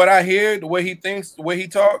 from what I hear, the way he thinks, the way he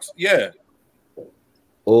talks, yeah.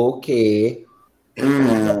 Okay.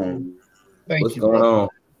 What's going on?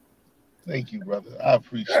 Thank you, brother. I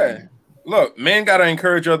appreciate it. Look, men gotta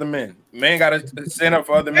encourage other men. Men gotta stand up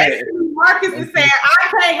for other men. Marcus is saying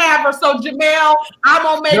I can't have her, so Jamel, I'm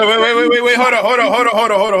gonna make. No, wait. Hold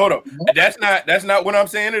on. That's not what I'm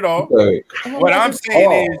saying at all. What I'm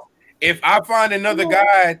saying is, if I find another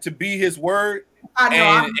guy to be his word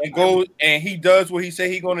and go and he does what he say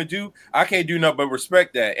he's gonna do, I can't do nothing but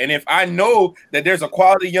respect that. And if I know that there's a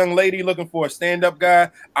quality young lady looking for a stand-up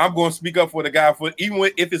guy, I'm gonna speak up for the guy for even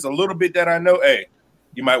if it's a little bit that I know. Hey,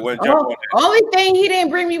 you might want to jump on that. Only thing he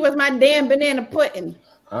didn't bring me was my damn banana pudding.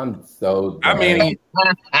 I'm so done. I mean,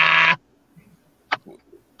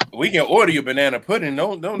 we can order you banana pudding.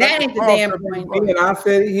 No, that ain't the damn point. He and I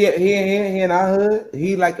said he and I hood.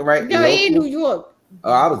 He like right. No, he in New York.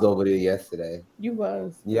 Oh, I was over there yesterday. You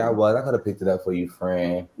was. Yeah, I was. I could have picked it up for you,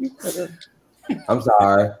 friend. You could have. I'm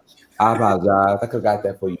sorry. I apologize. I could have got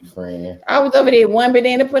that for you, friend. I was over there one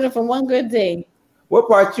banana pudding for one good day. What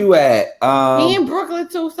part you at? He in Brooklyn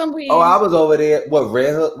too, somewhere. Oh, I was over there. What,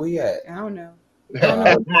 Red Hook? Where you at? I don't know.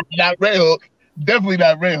 Not Red Hook. Definitely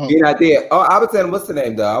not Red Hook. You're not there. Oh, I was saying, what's the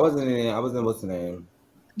name though? I wasn't what's the name?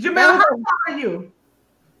 Jamel, how tall are you?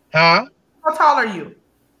 Huh? How tall are you?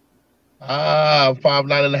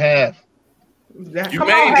 5'9.5". You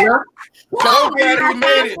made it. Don't get it. You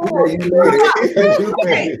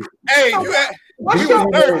made it. Hey, you was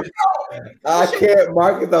nervous. I can't,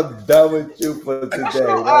 Marcus. I'm done with you for today.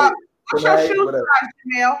 What's your shoe size,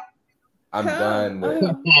 Jamel? I'm done with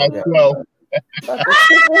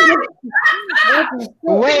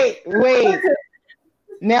Wait.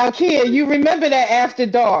 Now, Kia, you remember that After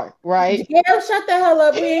Dark, right? Yeah, shut the hell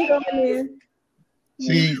up. We ain't going in.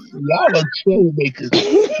 See, y'all are troublemakers.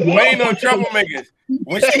 We ain't no troublemakers.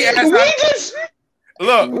 When she asked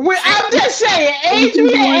look, I'm just saying,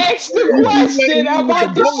 Adrian asked the question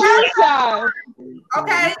about the shoe size.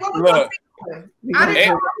 Okay, look. I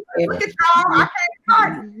didn't look at y'all. I can't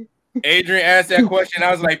start. Adrian asked that question.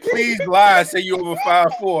 I was like, please lie. Say you over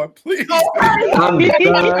 5'4". Please.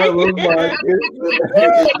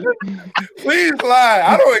 Please lie.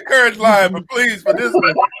 I don't encourage lying, but please for this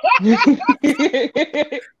one. Say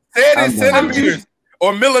it in centimeters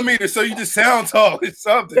or millimeters so you just sound tall. It's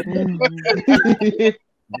something.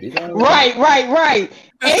 Right.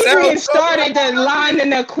 Adrian started the line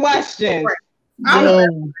in the questions.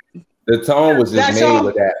 The tone was just made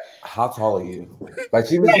with that. How tall are you? Like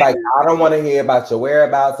she was like, I don't want to hear about your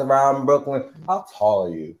whereabouts around Brooklyn. How tall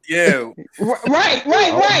are you? Yeah. Right.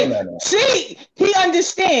 See, he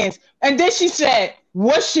understands. And then she said,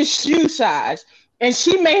 what's your shoe size? And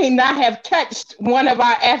she may not have catched one of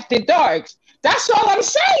our after darks. That's all I'm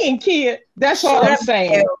saying, kid. That's all I'm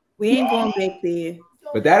saying. We ain't going back there.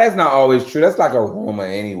 But that is not always true. That's like a rumor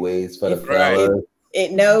anyways for the fellas.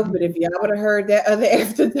 No, but if y'all would have heard that other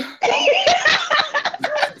after dark.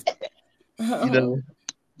 We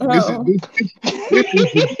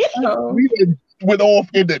went off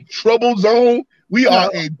in the trouble zone. We are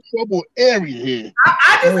in trouble area here.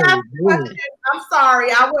 I just have a question. I'm sorry.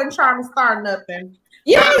 I wasn't trying to start nothing.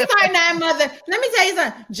 You ain't starting that, mother. Let me tell you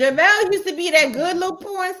something. Jamel used to be that good little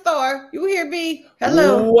porn star. You hear me?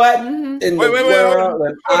 Hello. What? Mm-hmm. Wait.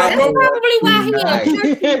 That's probably why he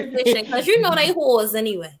in position, because you know they whores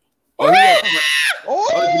anyway. You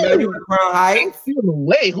in Crown Heights?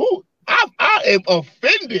 Wait, who? I am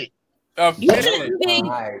offended. You shouldn't be.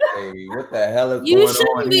 What the hell is You going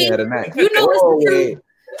shouldn't on be. here tonight? You know it's true.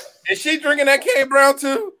 Is she drinking that K Brown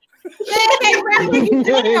too? Yeah, K Brown, you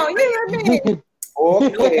hear me?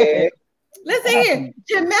 Okay. Listen here.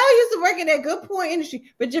 Jamel used to work in that good porn industry,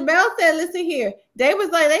 but Jamel said, listen here. They was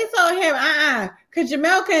like, they told him, because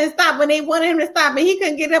Jamel couldn't stop when they wanted him to stop, and he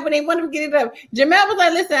couldn't get up when they wanted him to get it up. Jamel was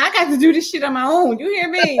like, listen, I got to do this shit on my own. You hear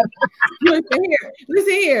me? Listen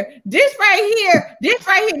here. This right here, this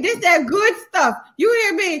that good stuff. You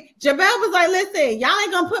hear me? Jamel was like, listen, y'all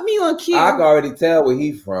ain't gonna put me on cue. I can already tell where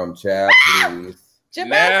he from, child, please.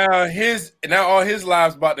 Jamel. Now all his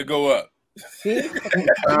lives about to go up. Kia, is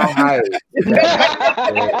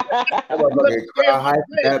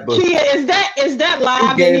that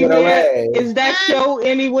live anywhere? Is that show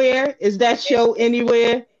anywhere?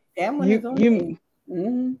 That one is on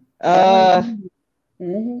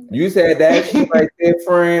You said that shit right there,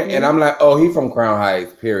 friend, and I'm like, oh, he from Crown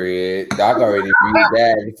Heights, period. I can already read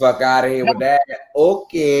that. The fuck out of here with that.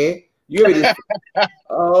 Okay. You already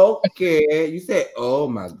okay. You said, oh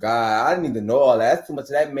my God, I didn't even know all that. That's too much of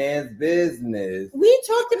that man's business. We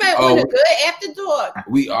talked about on a good after dark.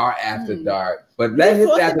 We are after dark. But let his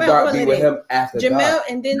after dark be with him after Jamel dark.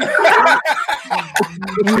 And then turn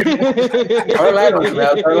light on,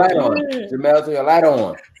 Jamel. Turn light on. Jamel, turn your light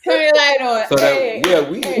on. Turn your light on. So that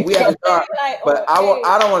we have to start. But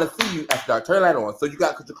I don't want to see you after dark. Turn your light on. So you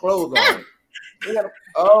got to put your clothes on.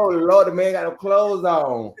 Oh Lord, the man got no clothes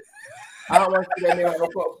on. I don't want to see that man with no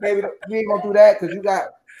clothes. Baby, we ain't gonna do that because you got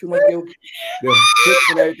too much the chips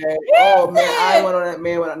and everything. Oh man, I don't want that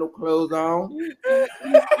man without no clothes on.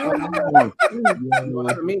 I'm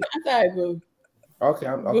sorry, boo. Okay,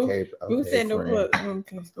 I'm okay. Who said no clothes?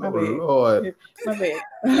 Okay, my bad. Lord, my bad.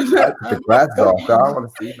 The glass off. So I want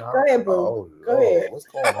to see. Go ahead, boo. Oh, Go ahead. What's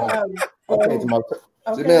going on? Okay, Jamal.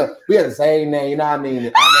 Okay. Jamel, we have the same name. You know what I mean? Our name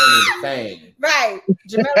is the same. Right.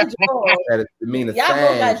 Jamel and Jamal. It means the Y'all same.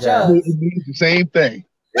 both got jobs. It means the same thing.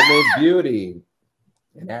 It means beauty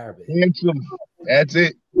in Arabic. Handsome. That's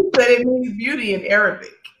it. But it means beauty in Arabic.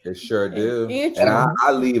 It sure do. And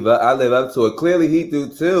I live up to it. Clearly he do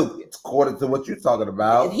too, according to what you're talking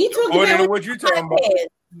about. He talking According about to what you're talking about.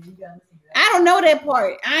 I don't know that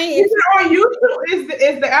part. I ain't. Is it on YouTube?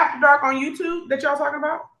 Is the After Dark on YouTube that y'all talking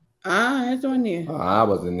about? It's on there. Oh, I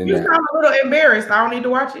wasn't in You there. sound a little embarrassed. I don't need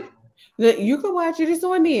to watch it. Look, you can watch it. It's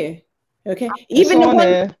on there. Okay. Even the one.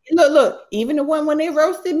 There. Look. Even the one when they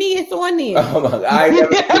roasted me, it's on there. Oh my God! I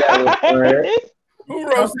never seen that one. Who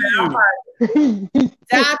roasted you?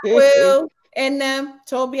 Doc Will and them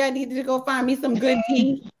told me I needed to go find me some good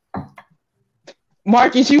tea.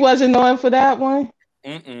 Marcus, you wasn't on for that one.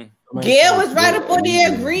 Gail was right up on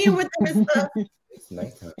there agreeing with them and stuff.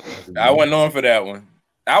 I wasn't on for that one.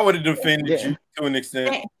 I would have defended you to an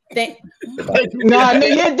extent. There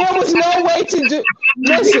was no way to do.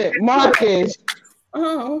 Listen, Marcus.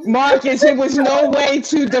 Marcus, it was no way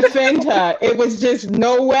to defend her. It was just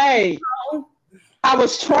no way. I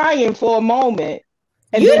was trying for a moment,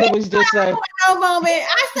 and then it was just like no moment.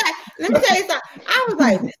 I said, "Let me tell you something." I was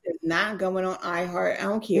like, "This is not going on iHeart. I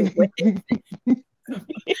don't care what."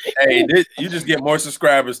 Hey, you just get more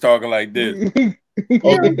subscribers talking like this.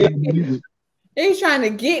 They trying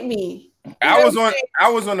to get me. I was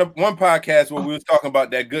on the one podcast where we was talking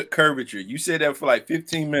about that good curvature. You said that for like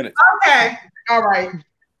 15 minutes. Okay. All right.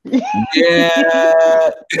 Yeah.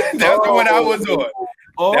 That was the one I was on.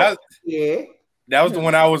 That was the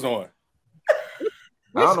one I was on.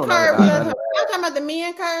 Which curve? I'm talking about the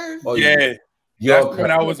men curve. Oh, yeah. That's the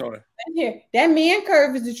one I was on. Here, that men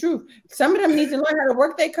curve is the truth. Some of them need to learn how to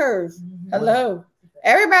work their curve. Hello.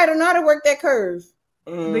 Everybody don't know how to work that curve.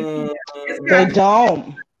 They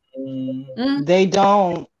don't. They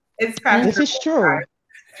don't. This is true.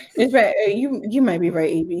 It's right. You might be right,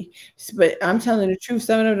 AB, but I'm telling the truth.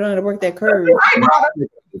 Some of them don't know how to work that curve.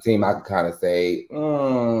 The team, I can kind of say,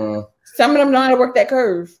 some of them know how to work that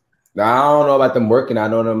curve. Now, I don't know about them working. I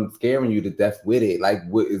know them scaring you to death with it. Like,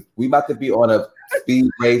 we about to be on a speed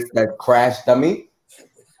race that crash dummy.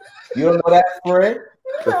 You don't know that, friend?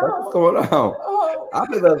 What's going on? I'll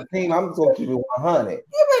be the team. I'm just gonna keep it 100. You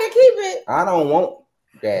better keep it. I don't want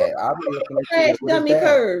that. I'll be looking at crash dummy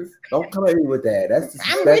curve. Don't come at me with that. That's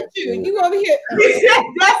I'm with you. You over here.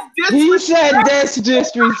 He said that's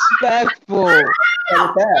disrespectful.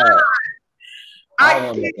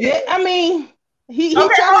 I mean. He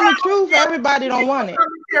telling the truth. Everybody don't want it.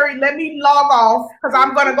 Let me log off because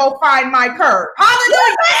I'm gonna go find my curve.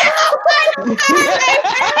 Hallelujah!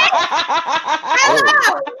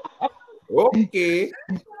 Okay.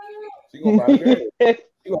 She gonna find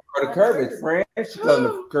the curve, friend. She calling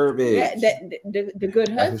the curve is. The good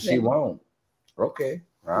husband. That's what she want. Okay.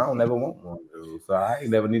 I don't never want one, dude. So I ain't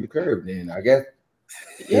never need a curve then. I guess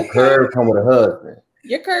the curve come with a husband.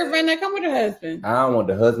 Your curve might not come with a husband. I don't want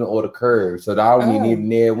the husband or the curve, so I don't need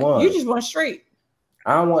near one. You just want straight.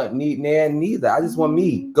 I don't want neither. I just want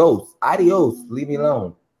me. Ghost. Adios. Leave me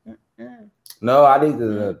alone. No, I need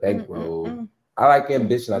the bankroll. I like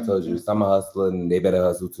ambition. I told you, I'm a hustler, and they better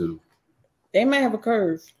hustle too. They might have a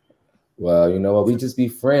curve. Well, you know what? We just be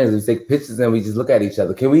friends. We take pictures and we just look at each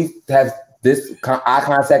other. Can we have this eye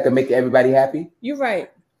contact and make everybody happy? You're right.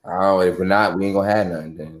 Oh, if we're not, we ain't gonna have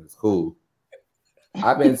nothing. Then it's cool.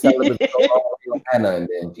 I've been celibate so long, we don't have nothing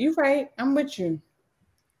then. You're right. I'm with you.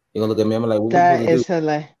 You gonna look at me? I'm like, what that is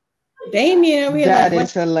hilarious. Damien, that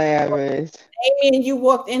is hilarious. Damien, you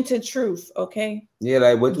walked into truth, okay? Yeah,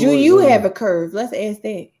 like what? Do you have a curve? Let's ask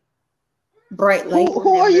that. Bright light.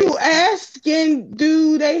 Who are you asking?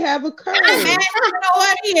 Do they have a curve? I'm asking the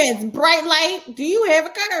audience. Bright light. Do you have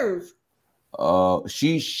a curve?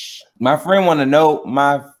 My friend want to know.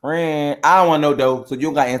 My friend, I don't want to know though. So you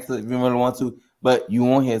don't got to answer if you really want to. But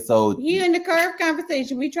you on here, so you in the curve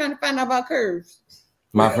conversation. We trying to find out about curves.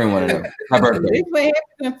 My friend want to know. My birthday. This way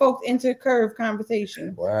happens when folks enter curve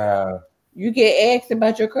conversation. Wow. You get asked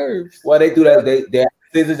about your curves. Well, they do that.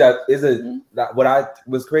 What I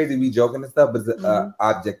was crazy. We joking and stuff, but it's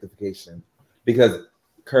objectification because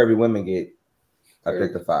curvy women get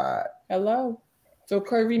objectified. Hello. So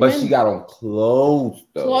curvy. But men. she got on clothes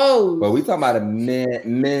though. Clothes. But we talking about a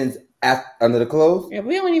men's under the clothes. Yeah,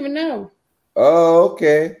 we don't even know. Oh,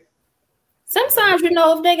 okay. Sometimes,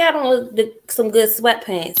 if they got on some good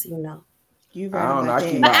sweatpants, You right. I don't know. I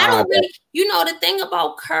don't think, the thing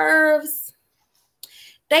about curves,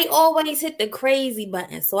 they always hit the crazy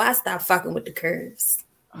button. So I stopped fucking with the curves.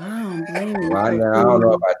 I don't blame you. Well, I don't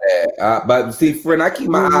know about that. But see, friend, I keep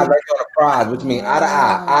my eyes like on the prize, which means eye to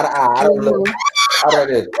eye. I don't look out of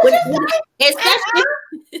this. Especially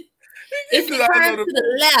if it curves to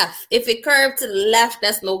the left. If it curves to the left,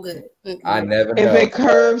 that's no good. I never know. If it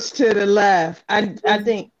curves to the left, I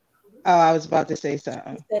think. Oh, I was about to say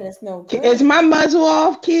something. That is no good. Is my muzzle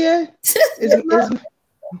off, Kia? Of course,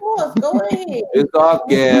 go ahead. It's off,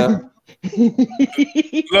 yeah.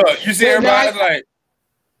 Look, you see everybody's like.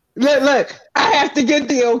 Look, I have to get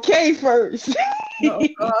the okay first.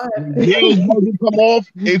 His muzzle come off,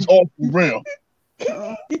 it's off the ground.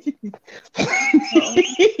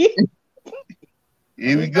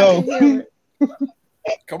 Here we go.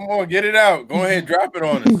 Come on, get it out. Go ahead, drop it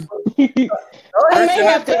on us. I may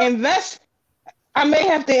have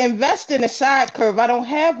to invest in a side curve. I don't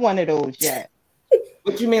have one of those yet.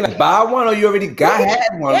 What you mean, like buy one, or you already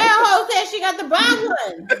had one? Yeah, Ho said she got to buy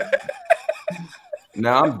one.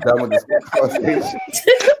 Now I'm done with this conversation.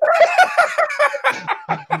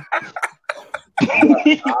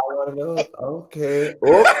 Okay.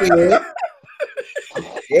 I'm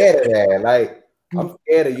scared of that. Like, I'm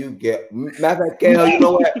scared of you. Matter of fact, Kel, you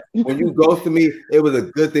know what? When you ghosted me, it was a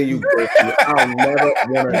good thing you ghosted me. I'll never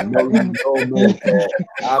want to know you no more.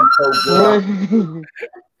 I'm so good.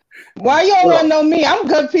 Why y'all want to know me? I'm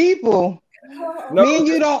good people. No, me and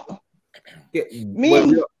you don't. Say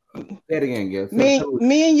it again, Gil.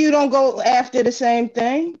 Me and you don't go after the same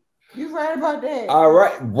thing. You right about that. All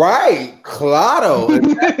right, right, Claro.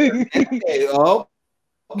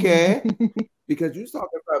 Okay. Because you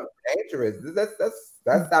talking about dangerous.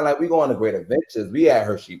 That sound like we go on to great adventures. We at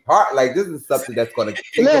Hershey Park. Like this is something that's gonna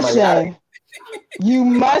take somebody out of. You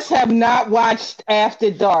must have not watched After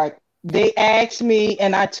Dark. They asked me,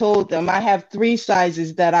 and I told them I have 3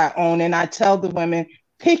 sizes that I own, and I tell the women,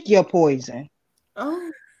 pick your poison.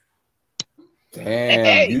 Oh.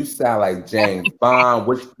 Damn, you sound like James Bond.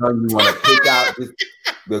 Which one you want to pick out?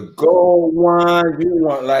 The gold one. You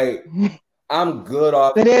want like. I'm good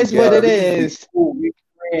off. It is what it is. Cool. We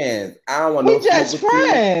friends. I don't want we no just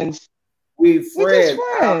friends. We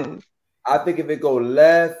friends. I think if it go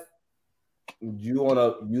left, you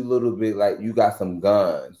little bit like you got some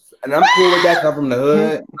guns, and I'm cool with that. I'm from the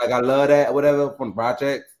hood. Like I love that. Whatever from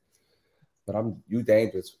projects. But you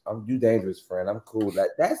dangerous. You dangerous, friend. I'm cool.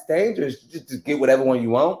 That's dangerous. You just get whatever one you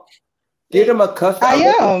want. Give them a custom. I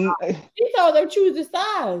am. He told them choose the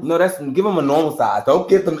size. No, give them a normal size. Don't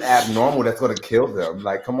give them abnormal. That's gonna kill them.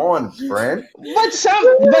 Like, come on, friend. But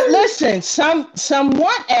listen, some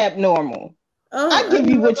want abnormal. I give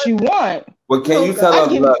you what you want. Well, can you tell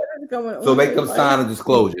them? So make them sign a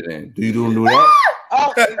disclosure. Then do you do that?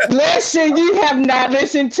 Oh, listen, you have not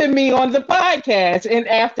listened to me on the podcast. And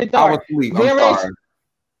After Dark, I was asleep.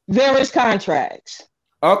 There is contracts.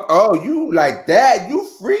 Oh, you like that? You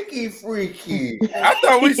freaky. I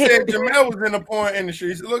thought we said Jamel was in the porn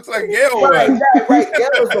industry. It looks like Gail was. Right. Gail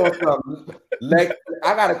was on something. Like,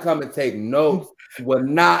 I gotta come and take notes. What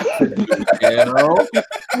not to do, you know?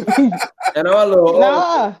 And I'm a little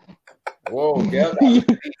nah. Whoa, Gail.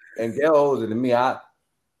 And Gail older than me. Are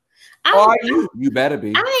you? You better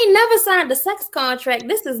be. I ain't never signed a sex contract.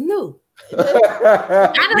 This is new.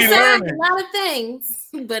 I done signed a lot of things,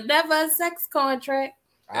 but never a sex contract.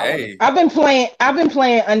 Hey, I've been playing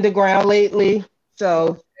Underground lately,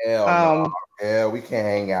 so no. We can't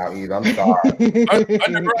hang out either. I'm sorry.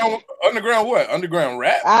 Underground what? Underground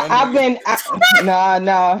rap? I've been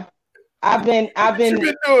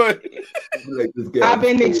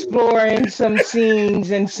exploring some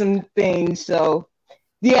scenes and some things. So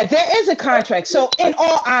yeah, there is a contract. So in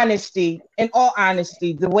all honesty,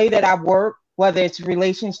 the way that I work, whether it's a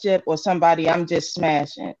relationship or somebody I'm just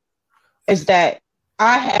smashing, is that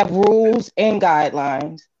I have rules and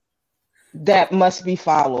guidelines that must be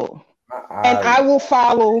followed. And I will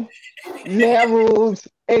follow their rules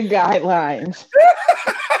and guidelines.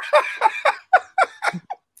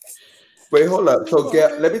 Wait, hold up. So,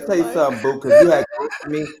 let me tell you something, boo, because you had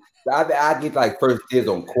me. I get like first dibs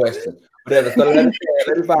on questions. Whatever. So let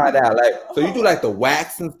me find out. Like, so you do like the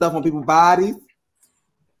wax and stuff on people's bodies?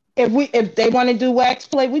 If they want to do wax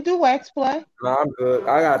play, we do wax play. No, I'm good.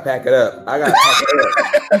 I gotta pack it up.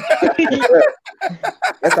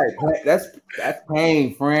 That's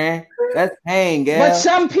pain, friend. That's pain, girl. But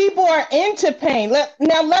some people are into pain.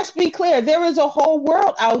 Now let's be clear. There is a whole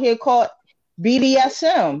world out here called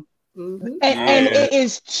BDSM, and it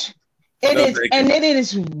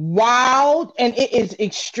is wild, and it is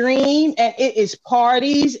extreme, and it is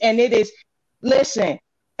parties, and it is. Listen.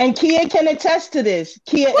 And Kia can attest to this.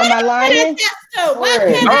 Kia, am I lying?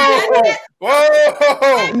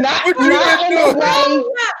 Whoa! Not in a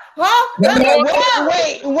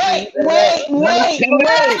way. Wait. Can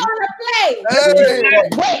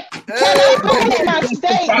I finish my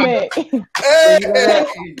statement?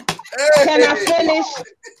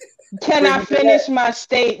 Can I finish my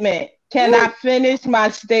statement? Can I finish my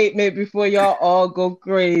statement before y'all all go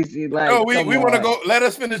crazy? Like, no, we want to go. Let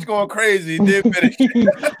us finish going crazy. Then finish.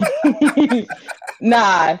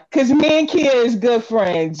 Nah, because me and Kia is good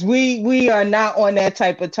friends. We are not on that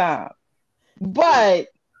type of time. But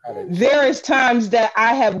there is times that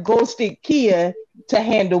I have ghosted Kia to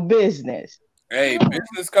handle business. Hey,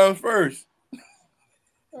 business comes first.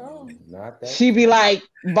 She be like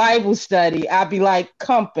Bible study. I be like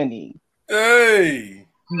company. Hey.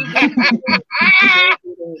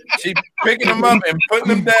 She picking them up and putting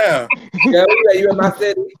them down. Yeah, you in my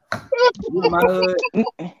city? You in my hood?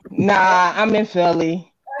 Nah, I'm in Philly.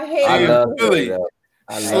 I love Philly.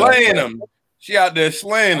 Slaying them. She out there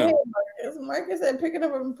slaying them. Marcus said picking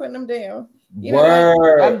them up and putting them down. You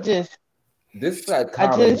Word. I'm just. This is like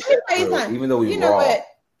common. Even though we wrong. What?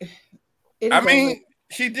 I mean,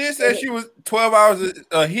 she did say she was 12 hours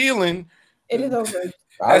of healing. It is over.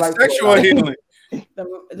 That's like sexual healing.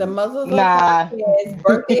 The Muzzle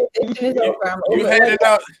birthday edition is over. You headed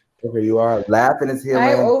out. Okay, you are laughing is healing.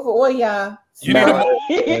 I'm over all y'all. You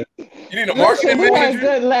need a marketing we had manager.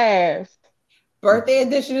 good laughs. Birthday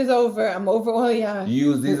edition is over. I'm over all y'all.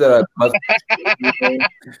 These are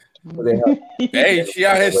hey, she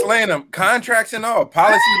out here slaying them contracts and all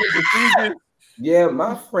policies and procedures. Yeah,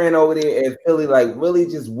 my friend over there in Philly, like really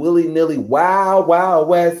just willy-nilly, wild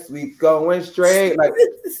west. We going straight. Like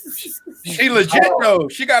she legit though.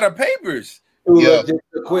 She got her papers. Too legit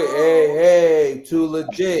to quit. Hey, too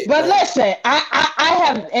legit. But listen, I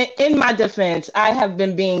have, in my defense, I have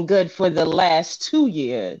been being good for the last 2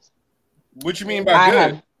 years. What you mean by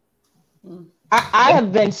good? I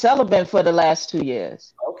have been celibate for the last 2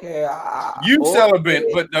 years. Okay, you celibate,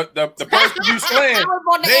 but the person you slaying,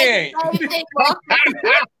 they ain't.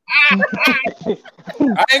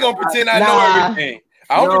 I ain't gonna pretend I know everything.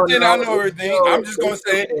 I don't pretend I know everything. I'm just gonna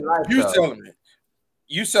say you celibate.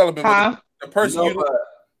 You celibate. The person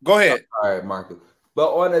go ahead. All right, Marcus.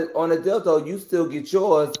 But on the dildo, you still get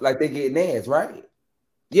yours like they get theirs, right?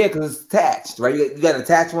 Yeah, because it's attached, right? You got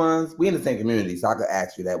attached ones. We in the same community, so I could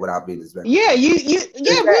ask you that without being disrespectful. Yeah, we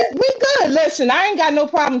good. Listen, I ain't got no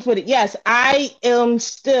problems with it. Yes, I am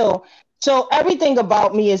still. So everything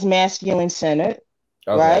about me is masculine centered,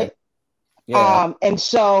 right? Yeah. And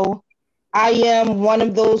so I am one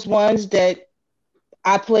of those ones that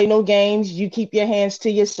I play no games. You keep your hands to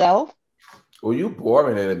yourself. Well, you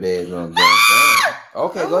boring in the bedroom.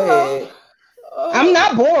 Okay, go ahead. I'm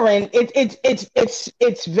not boring.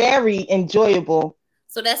 It's very enjoyable.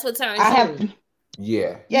 So that's what turns you.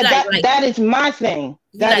 Yeah. Yeah, that is my thing.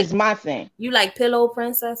 That is my thing. You like pillow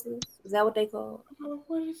princesses? Is that what they call?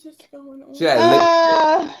 What is this going on?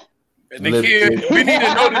 We need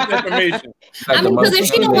to know this information. I mean, because if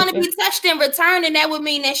she don't want to be touched in return, then that would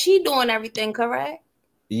mean that she doing everything correct.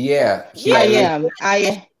 Yeah. I am.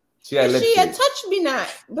 She a touch me not,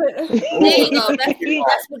 but there you go.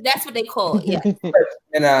 That's what they call it. Yeah.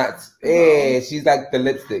 And she's like the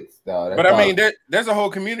lipsticks, though. But I mean, there's a whole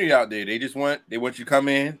community out there. They want you to come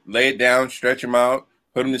in, lay it down, stretch them out,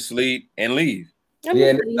 put them to sleep, and leave.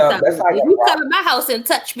 Yeah, if you come in my house and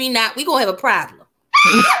touch me not, we gonna have a problem.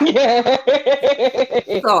 So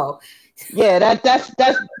yeah,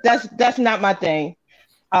 that's not my thing.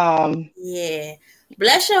 Yeah,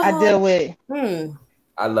 bless your heart. I deal with.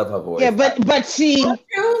 I love her voice. Yeah, but see,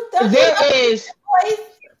 there is.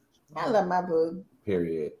 I love my boo.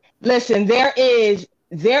 Period. Listen, there is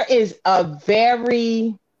a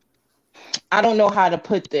very, I don't know how to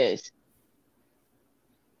put this.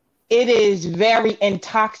 It is very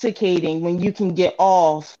intoxicating when you can get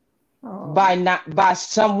off by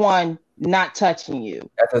someone not touching you.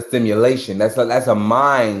 That's a stimulation. That's a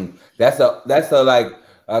mind. That's a like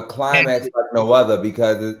a climax like no other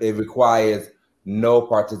because it requires no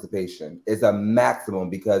participation. It's a maximum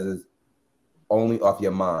because it's only off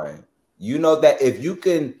your mind. You know that if you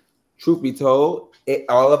can, truth be told,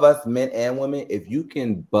 all of us, men and women, if you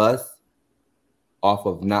can bust off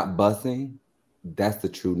of not busting, that's the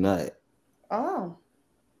true nut. Oh.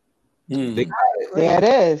 There it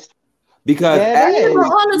is. Because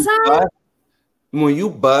all the time. When you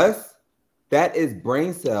bust, that is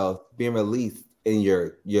brain cells being released in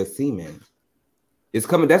your semen. It's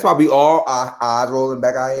coming. That's why we all our eyes rolling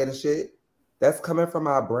back our head and shit. That's coming from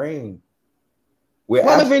our brain.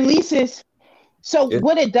 It releases. So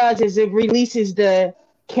what it does is it releases the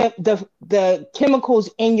chemicals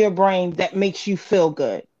in your brain that makes you feel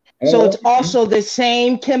good. So it's also the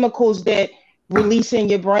same chemicals that release in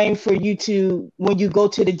your brain for you to when you go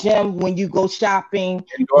to the gym, when you go shopping,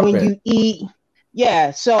 when you eat.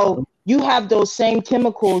 Yeah. So you have those same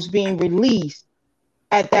chemicals being released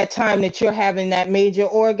at that time that you're having that major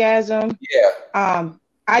orgasm. Yeah.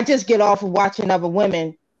 I just get off of watching other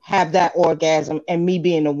women have that orgasm and me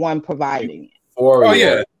being the one providing it. Oh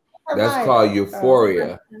yeah. That's called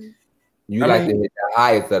euphoria. You like to hit the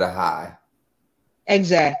highest of the high.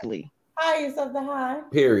 Exactly. Highest of the high.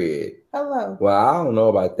 Period. Hello. Well, I don't know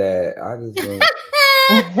about that. I just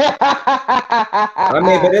I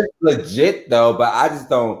mean, but it's legit though, but I just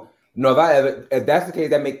don't know if that's the case,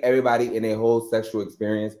 that make everybody in a whole sexual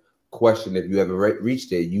experience question if you ever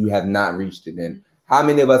reached it. You have not reached it. Then how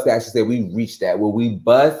many of us can actually say we reached that? Will we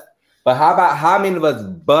bust? But how about how many of us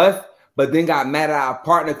bust but then got mad at our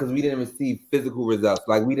partner because we didn't receive physical results?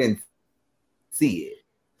 Like we didn't see it.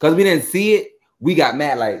 Because we didn't see it, we got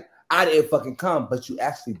mad like I didn't fucking come, but you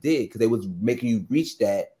actually did because they was making you reach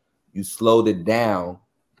that. You slowed it down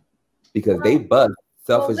because they bust.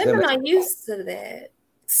 Selfish. Well, women are used to that.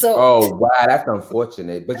 So wow, that's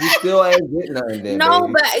unfortunate. But you still ain't getting nothing then. No,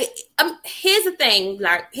 baby. but here's the thing.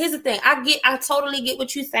 I totally get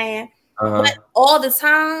what you're saying. But all the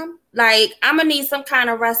time, like I'm gonna need some kind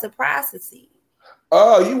of reciprocity.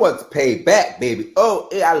 Oh, you want to pay back, baby. Oh,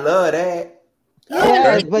 yeah, I love that.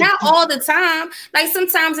 Yeah, but not all the time. Like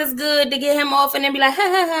sometimes it's good to get him off and then be like, ha,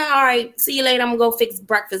 ha, ha, all right, see you later. I'm gonna go fix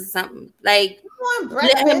breakfast or something. Like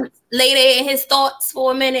let him lay there in his thoughts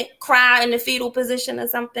for a minute, cry in the fetal position or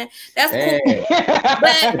something. That's cool.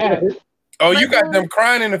 But, you got them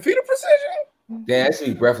crying in the fetal position? Yeah, that should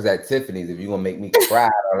be breakfast at Tiffany's if you're gonna make me cry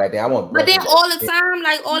or like that. I want breakfast. But then all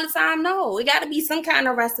the time, no. It gotta be some kind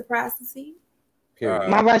of reciprocity.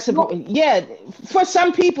 My reciprocity, yeah. For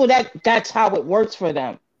some people, that's how it works for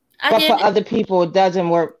them, but for other people, it doesn't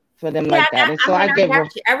work for them like that. And so I get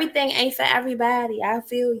you. Everything ain't for everybody. I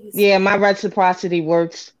feel you. Yeah, my reciprocity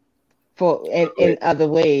works for in other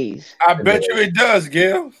ways. I bet you it does,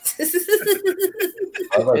 Gail.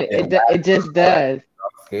 It just does.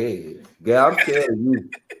 I'm scared. Gail, I'm scared of you.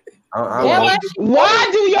 Why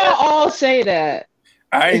do y'all all say that?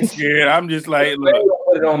 I ain't scared. I'm just like, look. You don't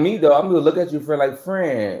put it on me though. I'm gonna look at you for like,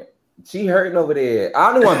 friend. She hurting over there.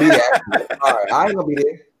 I don't want to be there. All right, I ain't gonna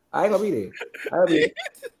be there.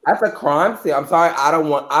 That's a crime scene. I'm sorry. I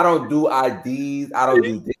don't do IDs. I don't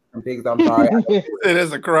do different things. I'm sorry. It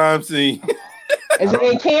is a crime scene.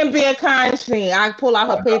 It can be a crime scene. I pull out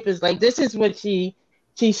her papers like this is what she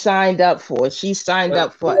signed up for. She signed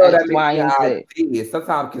up for X, Y, and Z.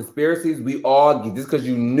 Sometimes conspiracies we all get just because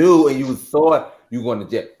you knew and you saw it. You going to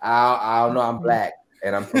jail? I don't know. I'm black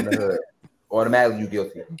and I'm from the hood. Automatically, you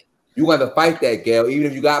guilty. You going to fight that, Gail. Even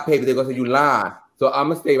if you got paper, they're gonna say you lying. So I'm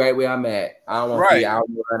gonna stay right where I'm at. I don't want to see. I don't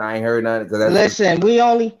know, and I ain't heard nothing. Listen, we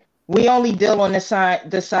only deal on the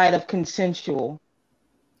side of consensual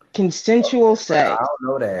sex. I don't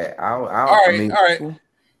know that. All right.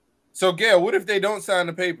 So, Gail, what if they don't sign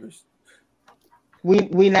the papers?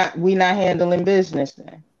 We not handling business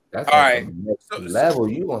then. That's all right. Level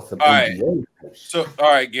you want some ABA. So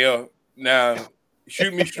all right, Gail. Now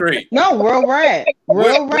shoot me straight. No, real rap.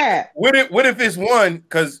 What if it's one?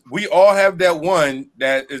 Because we all have that one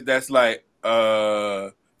that's like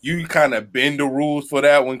you kind of bend the rules for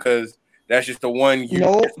that one because that's just the one you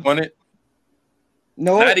wanted.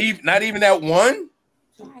 No, not even that one.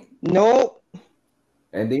 Nope.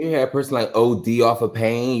 And then you have a person like OD off of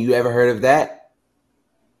pain. You ever heard of that?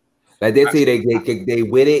 Like they say they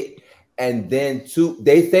with it, and then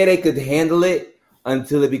they say they could handle it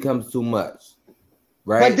until it becomes too much,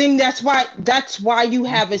 right? But then that's why you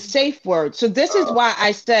have a safe word. So this is why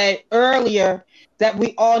I said earlier that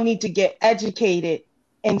we all need to get educated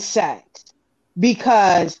in sex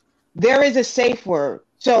because there is a safe word.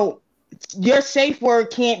 So your safe word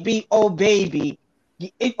can't be "oh baby"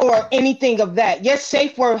 or anything of that. Your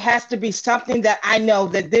safe word has to be something that I know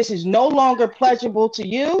that this is no longer pleasurable to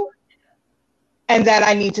you. And that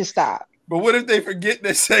I need to stop. But what if they forget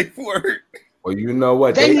the safe word? Well, you know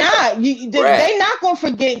what? They're not going to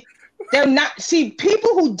forget. They're not. See, people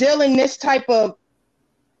who deal in this type of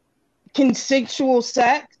consensual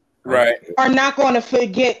sex are not going to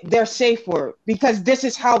forget their safe word because this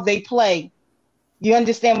is how they play. You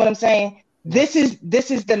understand what I'm saying? This is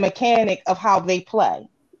the mechanic of how they play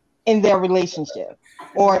in their relationship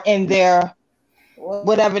or in their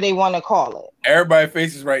whatever they want to call it. Everybody's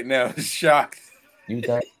faces right now is shocked. You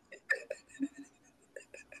think?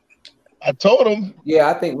 I told him. Yeah,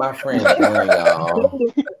 I think my friend's done,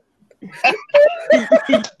 y'all.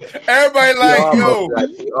 Everybody like, yo.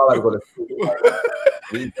 All I go to sleep.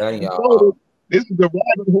 He's done, y'all. This is the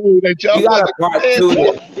rabbit hole that y'all got to part two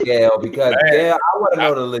this, Gail, because Gail, I want to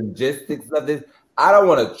know the logistics of this. I don't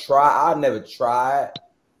want to try. I'll never try it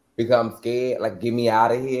because I'm scared. Like, get me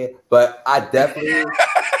out of here. But I definitely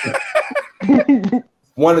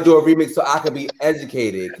want to do a remix so I can be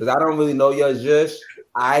educated because I don't really know your zhush.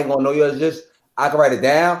 I ain't gonna know your zhush. I can write it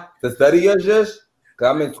down to study your zhush because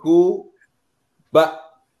I'm in school, but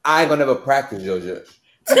I ain't gonna never practice your zhush.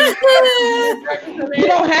 You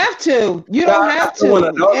don't have to. You don't have to.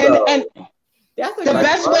 And the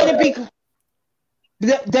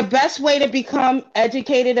best way to become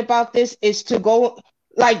educated about this is to go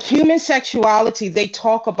like human sexuality. They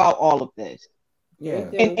talk about all of this. Yeah.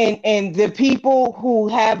 And the people who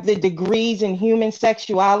have the degrees in human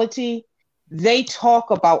sexuality, they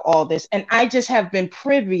talk about all this. And I just have been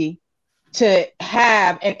privy to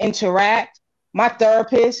have and interact. My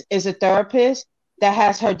therapist is a therapist that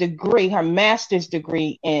has her degree, her master's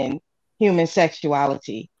degree in human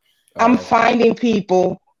sexuality. I'm finding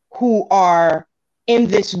people who are in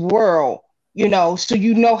this world, so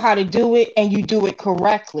you know how to do it and you do it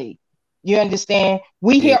correctly. You understand?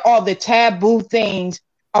 We hear all the taboo things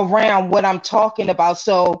around what I'm talking about.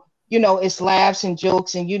 So, it's laughs and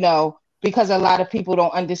jokes and, because a lot of people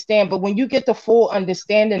don't understand. But when you get the full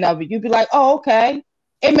understanding of it, you'd be like, oh, okay.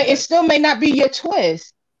 It still may not be your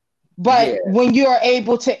twist. But when you're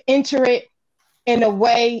able to enter it in a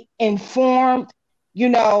way informed. You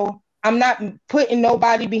know, I'm not putting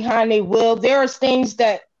nobody behind their will. There are things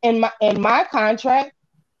that in my contract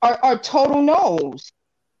are total no's.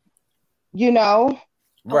 You know,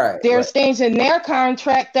 right? There's things in their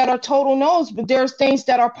contract that are total no's, but there's things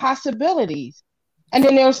that are possibilities, and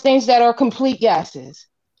then there's things that are complete yeses,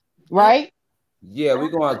 right? Yeah, we're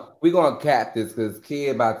gonna cap this because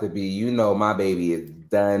kid about to be, you know, my baby is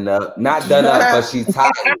done up, not done up, but she's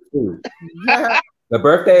tired too. The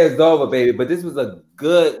birthday is over, baby. But this was a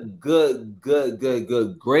good,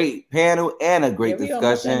 great panel and a great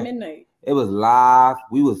discussion. It was live.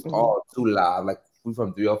 We was all too live. Like we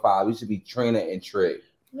from 305. We should be Trina and Trey.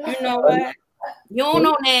 You know what? You don't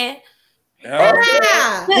know that.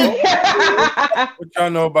 What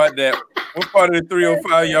y'all know about that? What part of the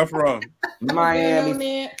 305 y'all from?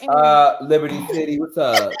 Miami, Liberty City. What's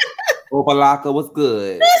up? Opalaka, what's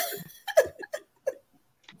good?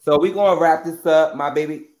 So we gonna wrap this up, my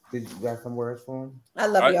baby. Did you got some words for him? I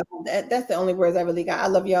love y'all. That's the only words I really got. I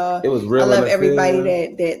love y'all. It was real. I love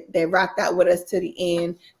everybody that rocked out with us to the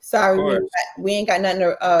end. Sorry, we ain't got nothing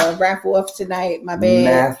to raffle off tonight. My bad.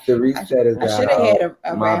 Master Reset is out. I should have had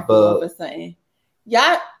a raffle off or something.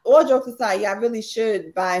 Y'all, all jokes aside, y'all really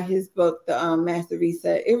should buy his book, the Master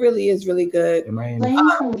Reset. It really is really good. Playing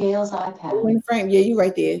from Gail's iPad. Frank, yeah, you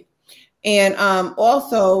right there. And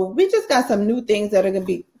also, we just got some new things that are going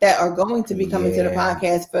to be coming to the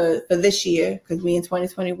podcast for this year, because we in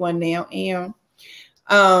 2021 now. And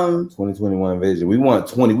 2021 vision. We want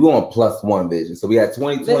 +1 vision. So we had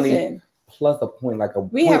 2020 plus a point, like a.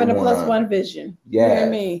 We having a +1 vision. Yeah, you know what I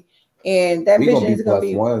mean. And that vision is going to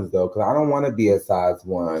be +1s though, because I don't want to be a size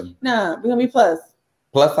 1. Nah, we're gonna be plus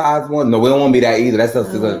size 1. No, we don't want to be that either. That's a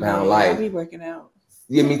 600-pound life. I'll be working out.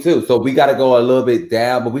 Yeah, me too. So we got to go a little bit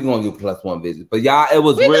down, but we're going to get +1 vision. But y'all, it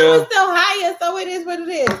was real. We're still higher, so it is what it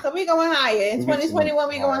is. So we going higher. In 2021,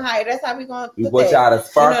 we going higher. That's how we going to put that. Y'all to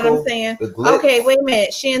sparkle, you know what I'm saying? Okay, wait a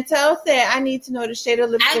minute. Chantel said, I need to know the shade of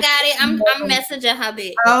lipstick. I got it. I'm messaging her,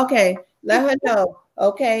 bitch. Okay, let her know.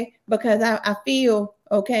 Okay, because I feel,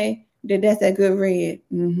 okay, that's a good red.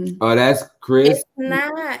 Mm-hmm. Oh, that's Chris? It's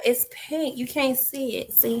not. It's pink. You can't see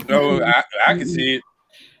it. See? No, I can see it.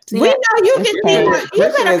 We know you can see it. You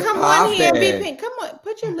better come on here and be pink. Come on,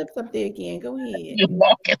 put your lips up there again. Go ahead.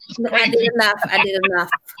 I did enough.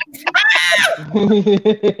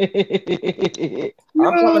 I'm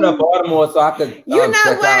coming to Baltimore so I could. You know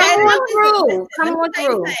what? Come on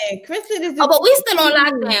through. Kristen is. But we still on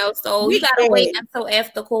lockdown, so we gotta wait until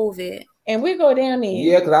after COVID. And we go down there.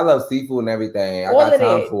 Yeah, because I love seafood and everything. I got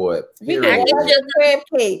time for it. I get you a crab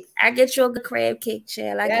cake. I get you a good crab cake,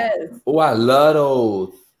 child. Oh, I love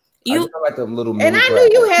those. I like them little mini and I knew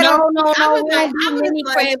you had mini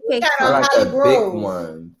crab cakes. I like the big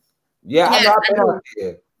ones. Yeah, I got them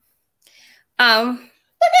here. Look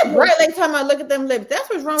at Bright Lake talking about, look at them lips. That's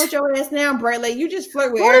what's wrong with your ass now, Bright Lake. You just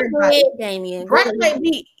flirt with everybody. Damien. Bright Lake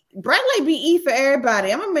be E for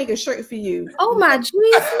everybody. I'm gonna make a shirt for you. Oh my Jesus.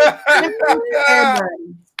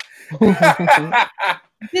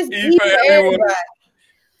 Just E for everybody.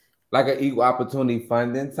 Like an equal opportunity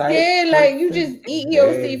funding type. Yeah, like you just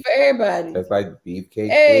EEOC for everybody. That's like beefcake.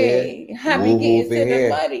 Hey, how we get to the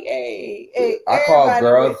money? Hey, I call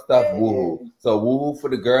girls stuff woohoo. So woohoo for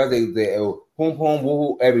the girls, they boom boom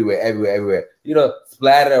woohoo everywhere. You know,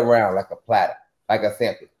 splattered around like a platter, like a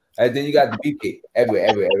sample. And then you got the beefcake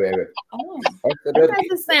everywhere. Oh, that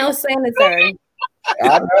doesn't sound sanitary.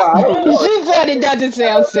 I know. She said it doesn't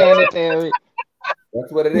sound sanitary. That's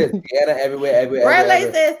what it is. Anna everywhere. Bradley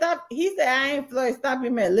said, "Stop." He said, "I ain't Floyd. Stop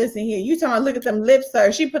your man. Listen here. You talking? Look at them lips,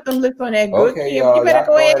 sir. She put them lips on that good. Okay, you better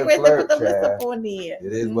go ahead, Chris, and put them lips up on there.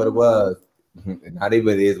 It is what it was. Not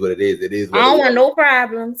even it is what it is. It is. What I don't want no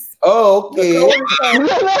problems. Oh, okay. Go ahead,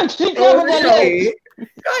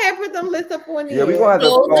 put them lips up on there. Yeah, we gonna have to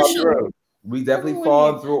fall through. We definitely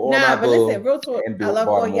falling through all my bills. Listen, real talk. I love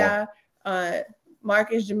all y'all.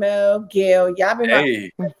 Marcus, Jamel, Gail, y'all been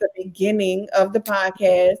rocking since the beginning of the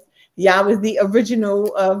podcast. Y'all was the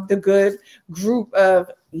original of the good group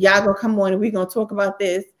of y'all gonna come on and we're gonna talk about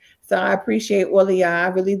this. So I appreciate all of y'all. I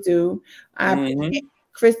really do. I appreciate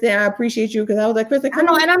Kristen, I appreciate you because I was like, Kristen, I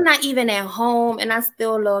know, and I'm not even at home and I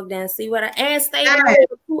still logged in. See what and stayed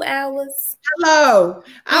for 2 hours. Hello.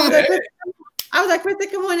 I was like,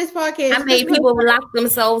 Kristen, come on this podcast. I made people lock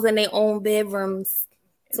themselves in their own bedrooms.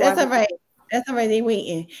 So that's all right. That's all right. They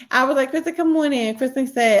waiting. I was like, Kristen, come on in. Kristen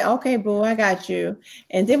said, okay, boo, I got you.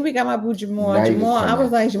 And then we got my boo, Jamal. I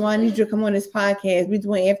was like, Jamal, I need you to come on this podcast. We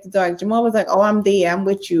doing After Dark. Jamal was like, oh, I'm there. I'm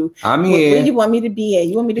with you. I'm here. Where do you want me to be at?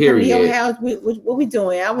 You want me to come to your house? What we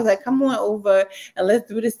doing? I was like, come on over and let's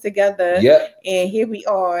do this together. Yep. And here we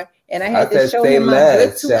are. And I had to show him my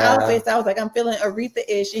good 2 outfits. I was like, I'm feeling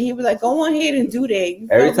Aretha-ish. And he was like, go on ahead and do that.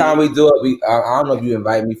 Every time we do it, I don't know if you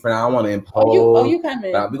invite me, friend. I don't want to impose. You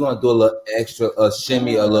coming? We're going to do a little extra, a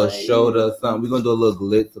shimmy, a little shoulder, something. We're going to do a little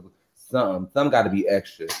glitz, something. Something got to be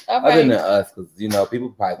extra. Okay. Other than us, because, people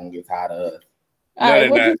probably going to get tired of us.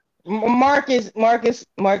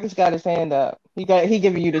 Marcus got his hand up. He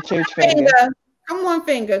giving you the church finger. Come on,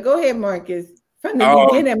 finger. Go ahead, Marcus. From the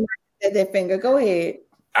beginning, Marcus said that finger. Go ahead.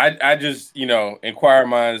 I just, inquiring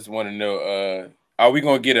minds want to know, are we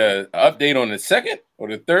going to get an update on the 2nd or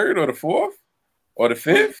the 3rd or the 4th or the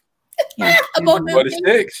 5th or the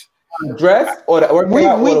 6th? Dress or the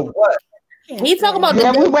workout or the what? He talking about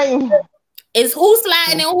we waiting. Is who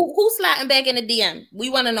sliding and who sliding back in the DM? We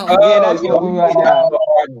want to know. That's what we right now.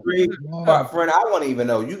 Friend, I want to even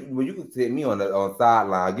know. You can sit me on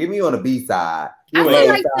sideline. Get me on the B side. I feel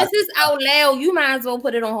like this is out loud. You might as well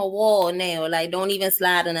put it on her wall now. Like, don't even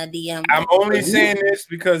slide in a DM. I'm only saying this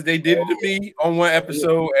because they did it to me on one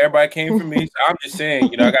episode. Everybody came for me. So I'm just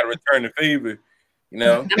saying, I got to return the favor.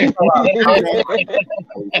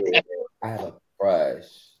 I have a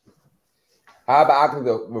crush. How about I can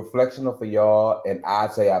do a reflection for y'all, and I'll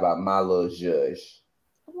tell you about my little judge.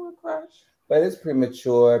 I want a crush. But it's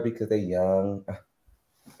premature because they're young.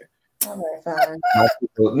 All right, fine.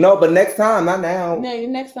 No, but next time, not now. No,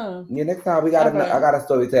 next time. Yeah, next time I got a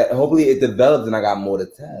story to tell. Hopefully it develops and I got more to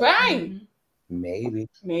tell. Right. Maybe.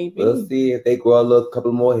 We'll see if they grow a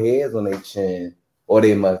couple more hairs on their chin or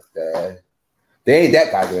their mustache. They ain't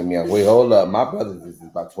that goddamn young. Wait, hold up. My brother's is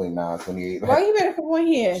about 29, 28. Well, you better come on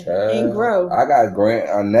here and grow. I got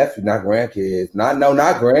a nephew, not grandkids. Not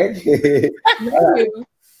grandkids.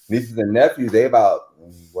 Nieces and nephews, they about,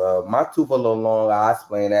 my tooth a little long. I'll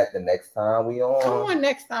explain that the next time we on. Come on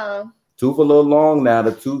next time. Tooth a little long now.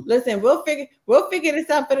 The tooth. Listen, we'll figure this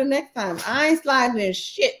out for the next time. I ain't sliding in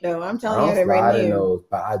shit though. I'm telling you that right now. Those,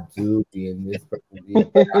 but I do be in this person.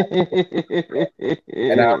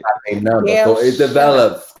 And I don't got their number, so it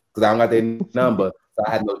develops because I don't got their number, so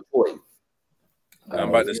I had no choice. I'm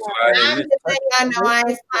about to slide. I'm just saying, I know I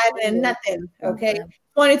ain't sliding in nothing. Okay.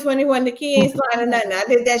 2021, the key ain't sliding nothing. I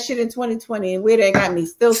did that shit in 2020, and where they got me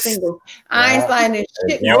still single. I ain't sliding in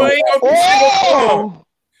shit. You ain't gonna be single.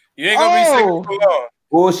 You ain't gonna be single for long.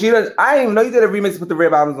 Well, she does. I didn't even know you did a remix with the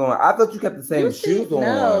red bottoms on. I thought you kept the same shoes on.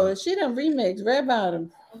 No, she done remix red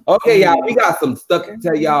bottom. Okay, y'all, we got some stuff to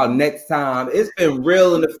tell y'all next time. It's been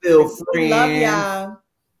real in the field, friends. Love y'all.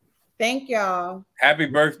 Thank y'all. Happy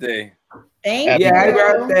birthday. Thank you. Happy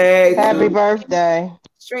birthday. Happy birthday.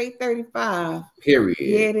 Straight 35. Period.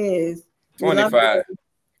 Yeah, it is. 25.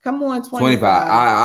 Come on, 25.